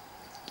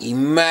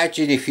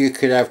 Imagine if you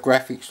could have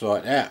graphics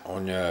like that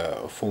on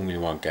a Formula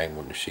 1 game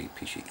on the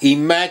CPC.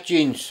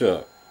 Imagine,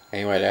 sir.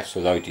 Anyway, that's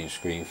the loading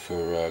screen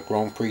for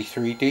Grand Prix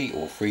 3D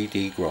or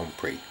 3D Grand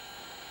Prix.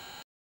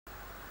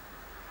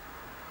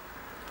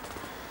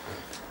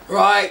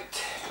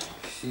 Right,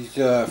 this is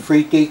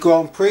 3D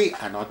Grand Prix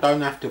and I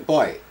don't have to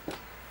buy it.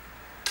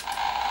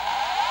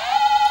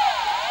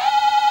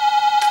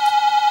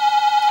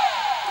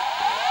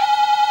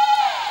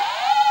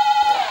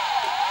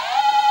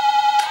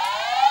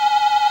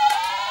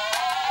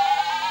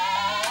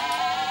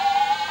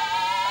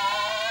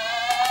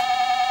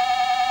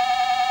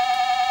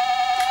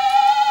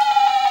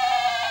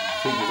 I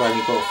think we've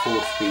only got a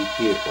 4-speed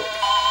gearbox.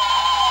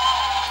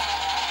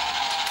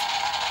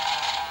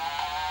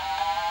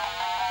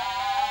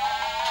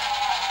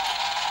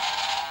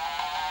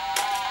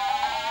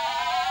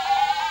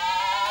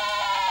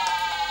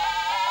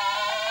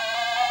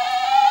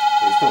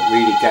 It's not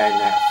really going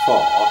that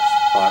fast,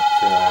 but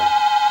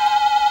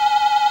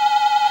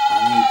I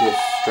need a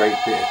straight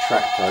bit of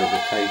track to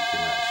overtake him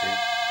actually.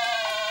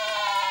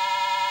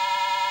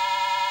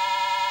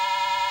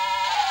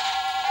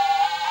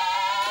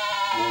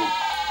 Ooh,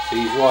 see,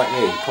 he's right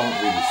there, you can't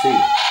really see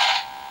him.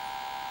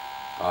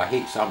 I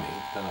hit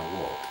something, don't know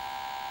what.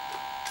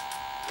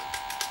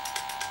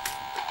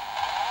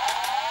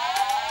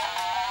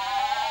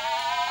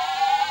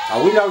 I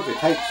will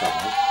overtake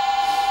someone.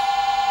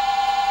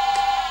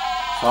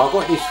 So I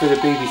got this for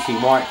the BBC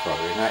Micro,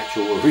 an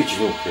actual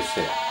original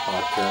cassette,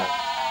 but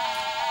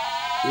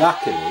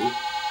luckily,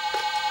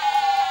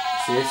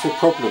 see, that's the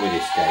problem with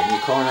this game, you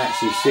can't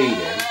actually see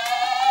them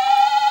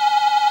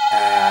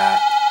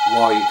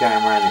while you're going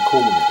around the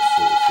corners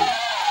sort of thing.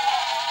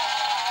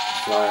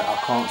 So I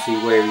can't see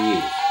where he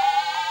is.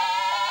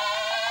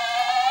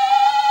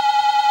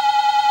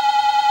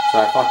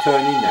 So if if I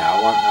turn in now,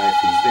 I won't know if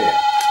he's there.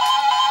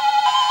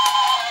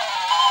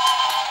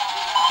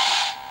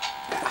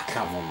 Ah,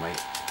 come on, mate.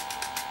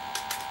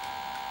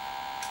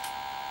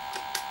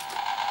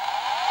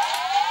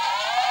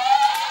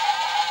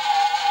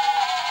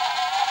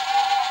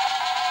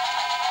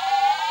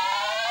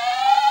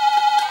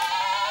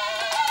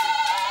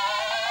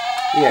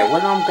 Yeah,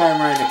 when I'm going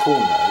around the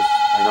corners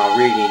and I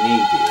really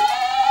need it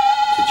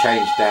to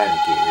change down the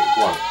gear, it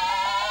won't.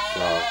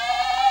 So,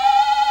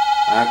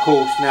 and of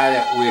course, now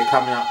that we're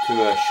coming up to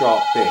a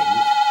sharp bend,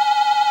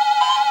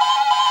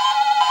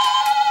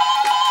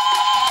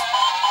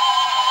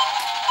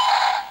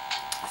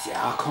 see,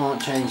 I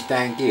can't change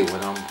down gear when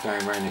I'm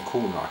going around the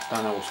corner. I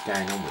don't know what's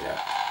going on with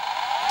that.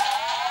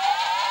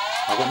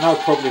 I've got no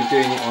problem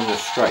doing it on the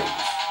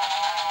straights.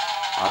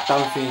 I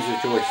don't think it's a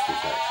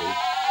joystick actually.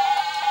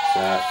 It's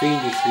a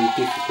fiendishly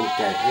difficult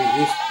game.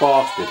 This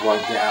bastard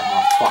won't get out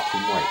my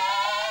fucking way.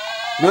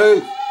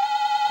 Move!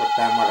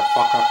 Goddamn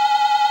motherfucker.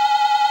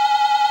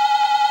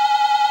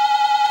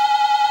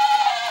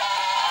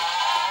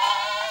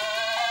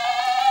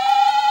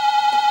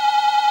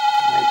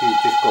 Maybe you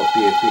just got to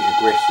be a bit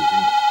aggressive, isn't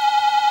it?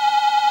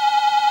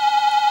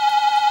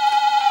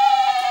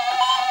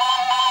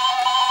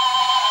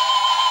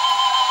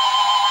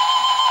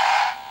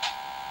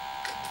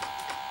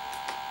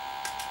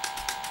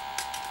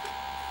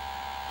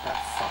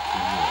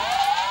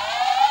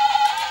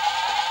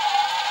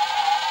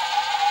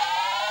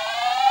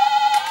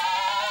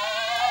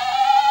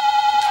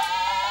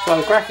 So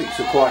the graphics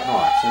are quite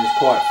nice and it's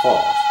quite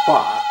fast,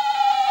 but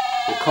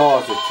the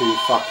cars are too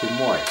fucking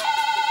wide.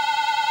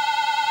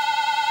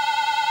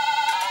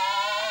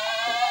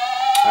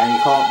 And you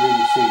can't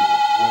really see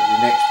what the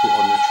next bit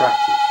on the track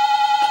is.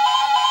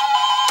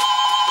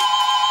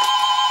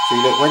 See,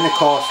 look, when the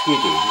car's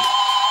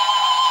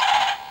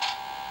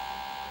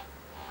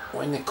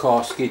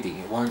skidding,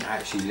 it won't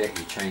actually let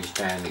you change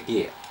down the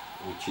gear,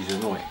 which is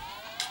annoying.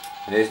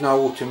 And there's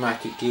no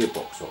automatic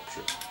gearbox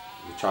option,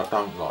 which I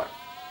don't like.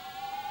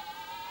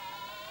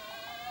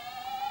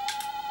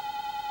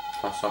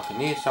 Plus I can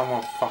hear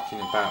someone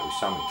fucking about with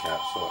something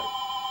outside.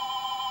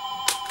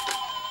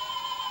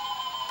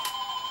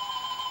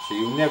 So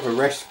you'll never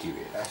rescue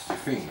it, that's the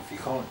thing. If you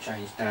can't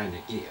change down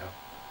the gear.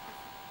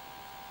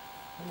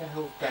 What the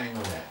hell's going on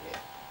out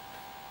there?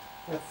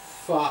 The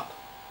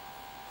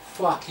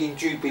fucking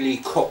Jubilee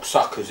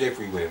cocksuckers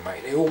everywhere,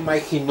 mate. They're all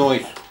making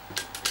noise.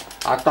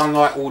 I don't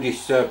like all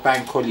this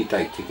bank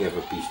holiday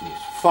together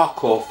business.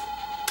 Fuck off.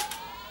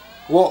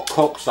 What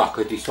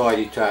cocksucker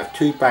decided to have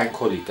two bank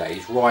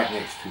holidays right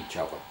next to each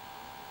other?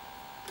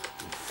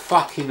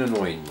 Fucking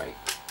annoying, mate.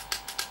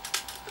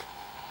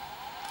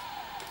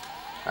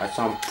 Had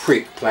some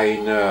prick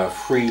playing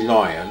Three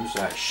Lions,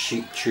 that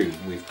shit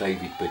tune with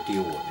David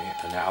Baddiel on it,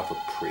 and that other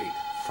prick,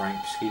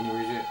 Frank Skinner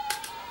is it?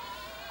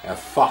 A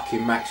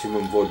fucking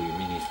maximum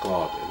volume in his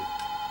garden.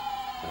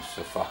 That's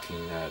the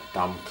fucking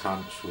dumb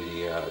cunts with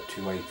the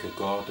 2-acre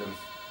garden.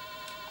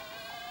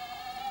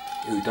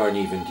 Who don't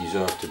even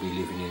deserve to be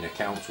living in a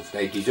council.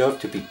 They deserve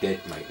to be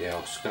dead, mate. They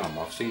are scum.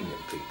 I've seen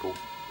them people.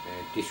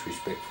 They're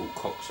disrespectful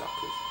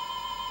cocksuckers.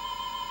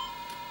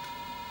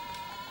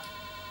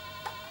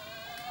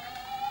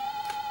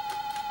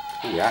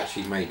 We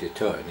actually made a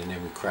turn and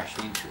then we crashed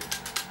into it.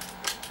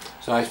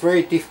 So it's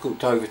very difficult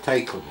to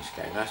overtake on this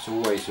game. That's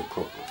always a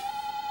problem.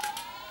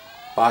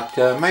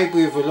 But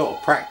maybe with a lot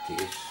of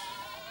practice,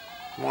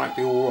 it might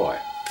be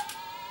alright.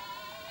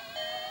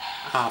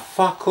 Ah,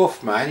 fuck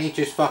off, man. He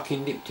just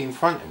fucking nipped in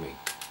front of me.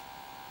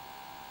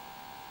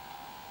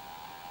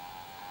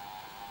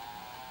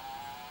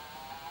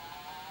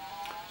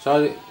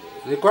 So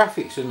the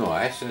graphics are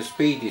nice and the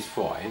speed is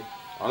fine.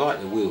 I like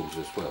the wheels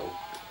as well.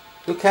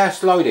 Look how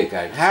slow they're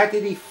going. How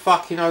did he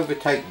fucking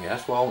overtake me?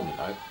 That's what I want to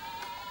know.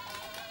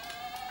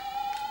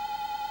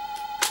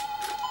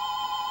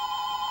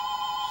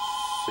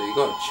 So you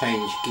got to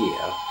change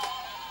gear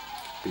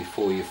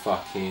before you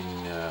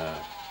fucking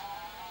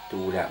do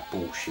all that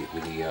bullshit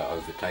with the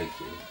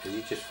overtaking. Has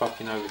he just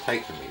fucking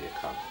overtaken me, the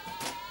cunt?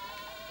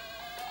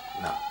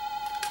 No.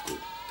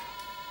 Good.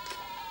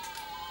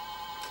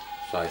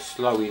 So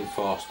slow in,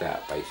 fast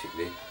out,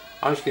 basically.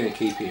 I'm just going to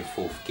keep it in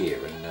fourth gear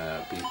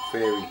and be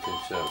very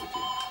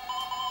conservative.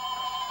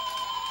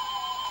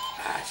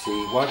 Ah,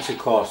 see, once a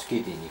car's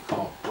skidding, you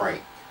can't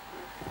brake.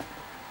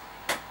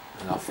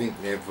 And I think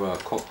they've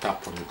cocked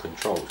up on the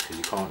controls because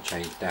you can't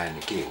change down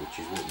the gear, which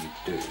is what you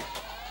do.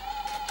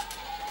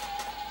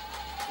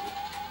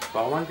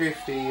 But I wonder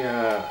if the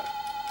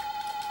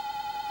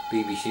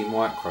BBC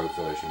Micro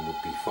version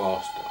would be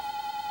faster.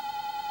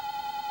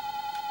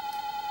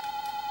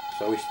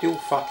 So we're still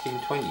fucking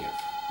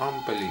 20th.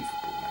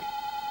 Unbelievable, mate.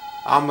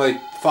 I'm a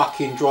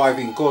fucking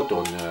driving god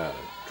on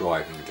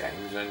driving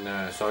games,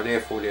 and so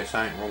therefore there's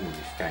something wrong with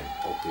this game,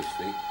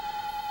 obviously.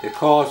 The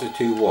cars are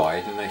too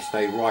wide and they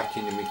stay right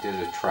in the middle of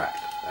the track.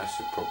 That's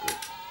the problem.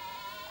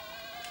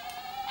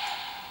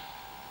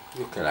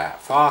 Look at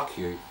that. Fuck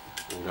you.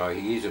 Although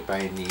he is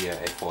obeying the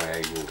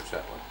FIA rules,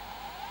 that one.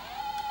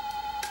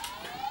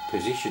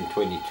 Position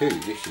 22.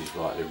 This is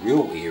like the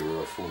real era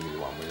of Formula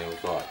 1 when there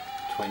was like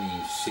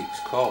 26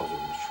 cars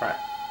on the track.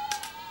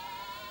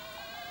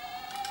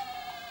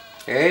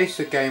 Yeah, it's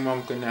a game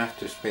I'm going to have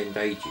to spend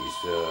ages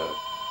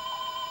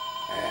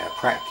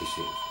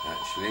practicing,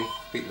 actually. A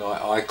bit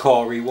like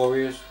Ikari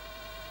Warriors.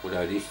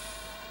 Although this,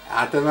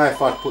 I don't know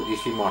if I'd put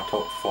this in my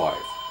top 5.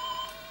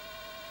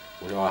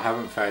 Although I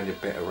haven't found a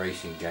better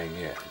racing game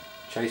yet.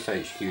 Chase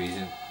HQ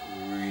isn't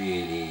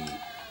really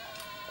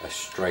a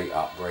straight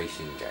up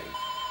racing game.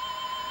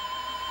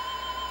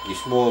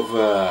 It's more of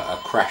a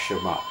crash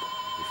 'em up,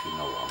 if you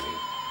know what I mean.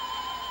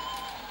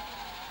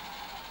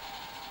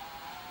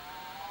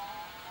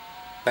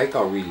 They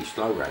go really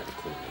slow around the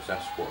corners,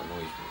 that's what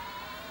annoys me.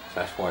 So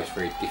that's why it's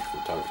very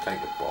difficult to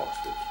overtake the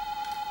bastards.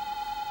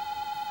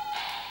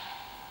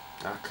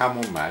 Now come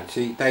on man,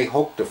 see they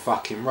hog the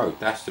fucking road,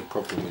 that's the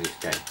problem with this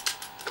game.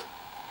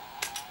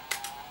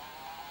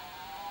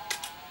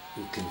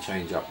 You can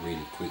change up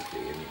really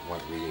quickly and it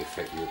won't really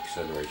affect your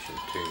acceleration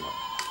too much.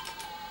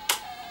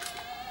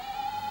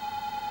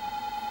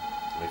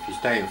 If you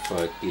stay in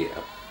 3rd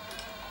gear,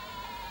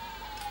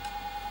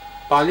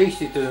 but at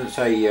least it doesn't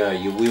say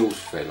your wheels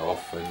fell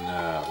off and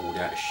all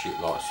that shit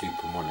like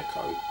Super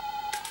Monaco,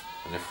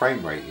 and the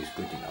frame rate is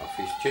good enough.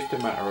 It's just a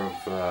matter of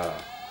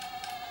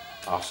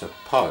I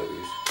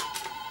suppose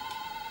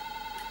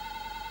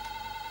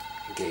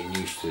getting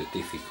used to the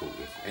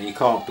difficulty, and you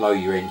can't blow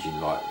your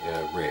engine like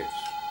revs.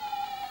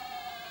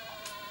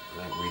 I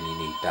don't really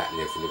need that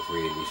level of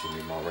realism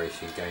in my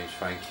racing games,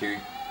 thank you.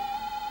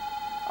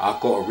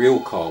 I've got a real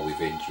car with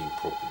engine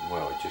problem.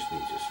 Well, it just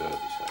needs a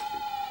service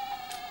actually.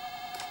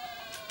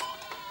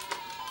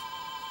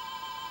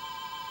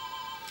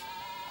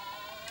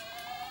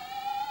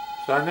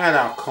 So now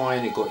that I've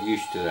kind of got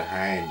used to the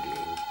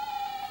handling,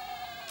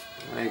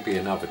 maybe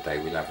another day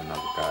we'll have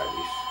another go at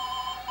this.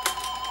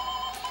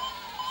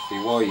 See,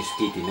 while you're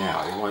skidding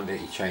out, it won't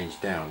let you change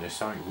down. There's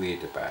something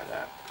weird about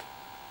that.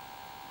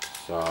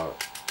 So,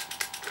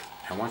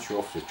 and once you're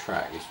off the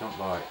track, it's not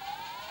like...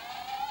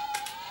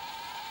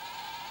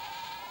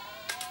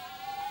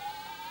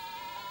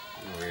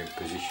 We're in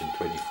position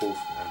 24th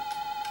now.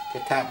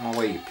 Get out of my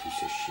way, you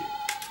piece of shit.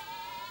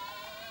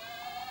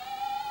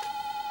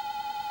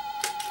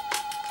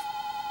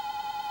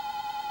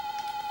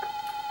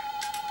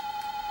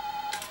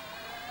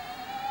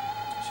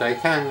 So you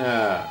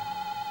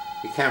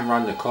can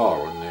run the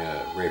car on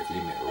the rev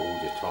limiter all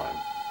the time.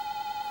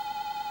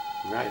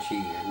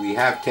 We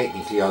have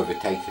technically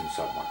overtaken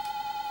someone.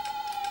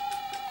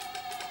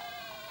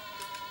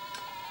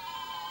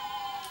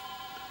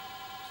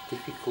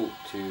 It's difficult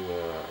to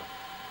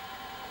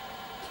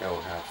tell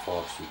how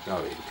fast you're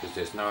going because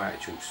there's no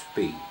actual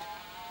speed.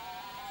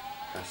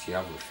 That's the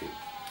other thing.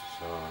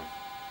 So,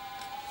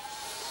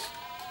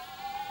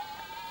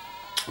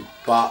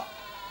 but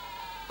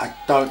I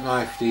don't know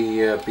if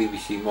the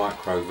BBC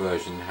Micro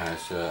version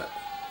has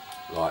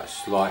like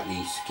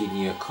slightly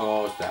skinnier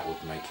cars. That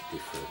would make a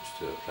difference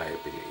to the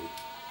playability.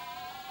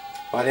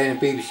 But then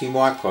the BBC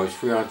Micro is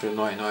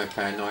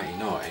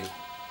 £399.99.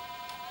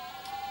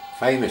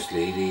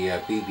 Famously, the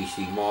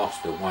BBC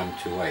Master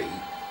 128,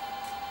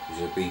 which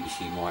is a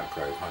BBC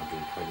Micro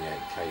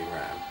 128k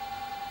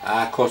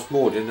RAM, cost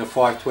more than the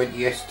 520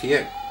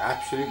 STM.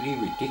 Absolutely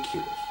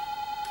ridiculous.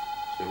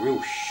 It's a real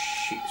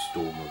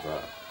shitstorm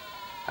of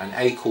an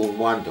acorn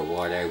wonder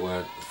why they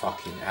weren't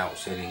fucking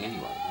outselling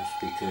anyone. That's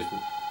because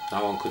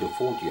no one could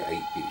afford your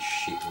 8-bit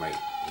shit, mate,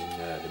 in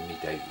the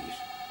mid-80s.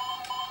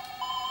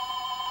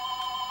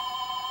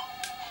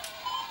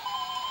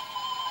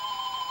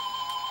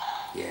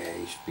 Yeah,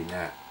 it's been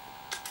that.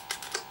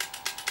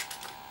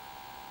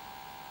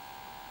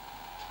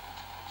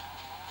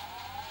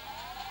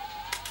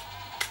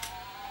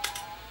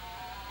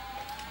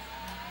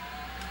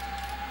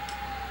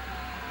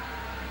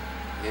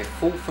 Yeah,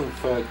 4th and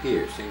 3rd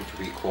gear seem to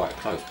be quite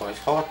close, but it's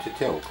hard to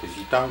tell because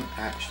you don't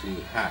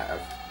actually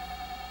have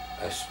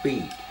a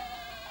speed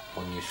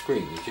on your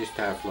screen. You just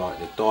have like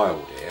the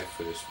dial there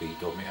for the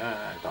speedometer.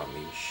 That don't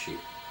mean shit.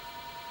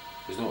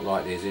 It's not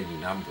like there's any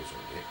numbers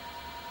on it.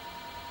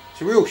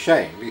 It's a real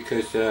shame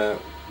because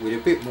with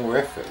a bit more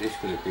effort this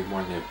could have been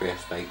one of the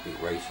best 8-bit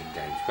racing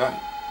games going.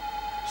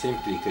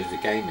 Simply because the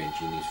game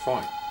engine is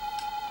fine.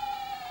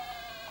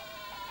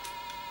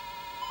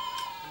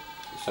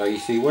 So you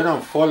see, when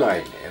I'm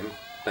following them,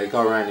 they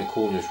go around the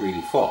corners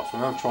really fast.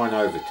 When I'm trying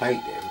to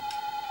overtake them,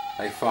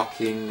 they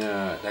fucking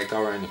they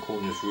go around the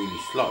corners really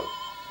slow.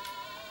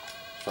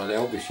 So they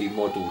obviously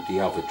modelled the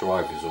other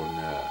drivers on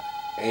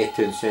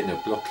Ayrton Senna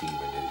blocking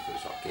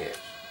manoeuvres, I guess.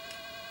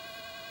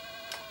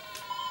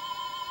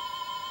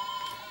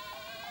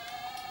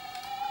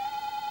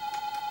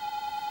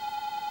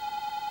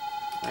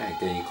 And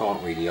again, you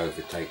can't really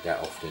overtake that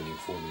often in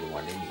Formula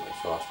 1 anyway,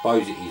 so I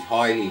suppose it is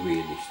highly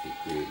realistic,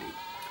 really.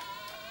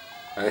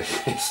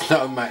 It's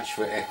no match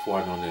for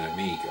F1 on an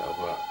Amiga,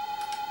 but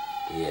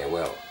yeah,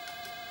 well,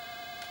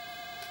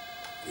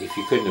 if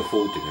you couldn't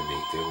afford an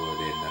Amiga, well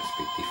then that's a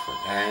bit different.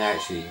 And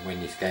actually, when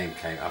this game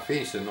came, I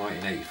think it's a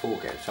 1984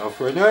 game, so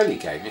for an early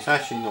game, it's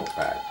actually not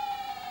bad.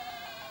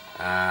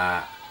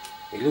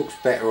 It looks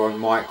better on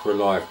Micro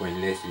Live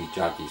when Leslie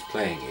Judd is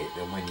playing it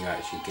than when you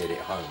actually get it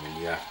home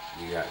and you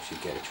actually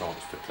get a chance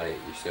to play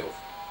it yourself.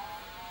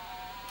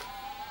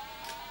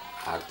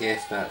 I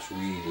guess that's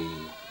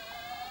really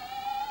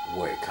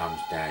what it comes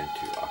down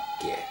to, I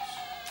guess.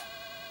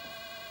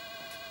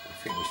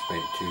 I think we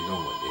spent too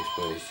long on this,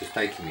 but it's just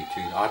taking me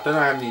too long. I don't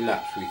know how many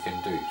laps we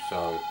can do,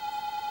 so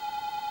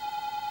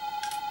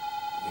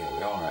yeah,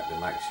 we are at the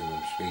maximum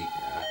speed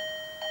now.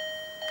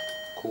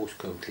 Course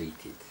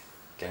completed.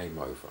 Game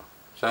over.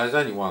 So there's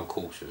only one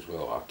course as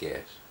well, I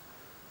guess.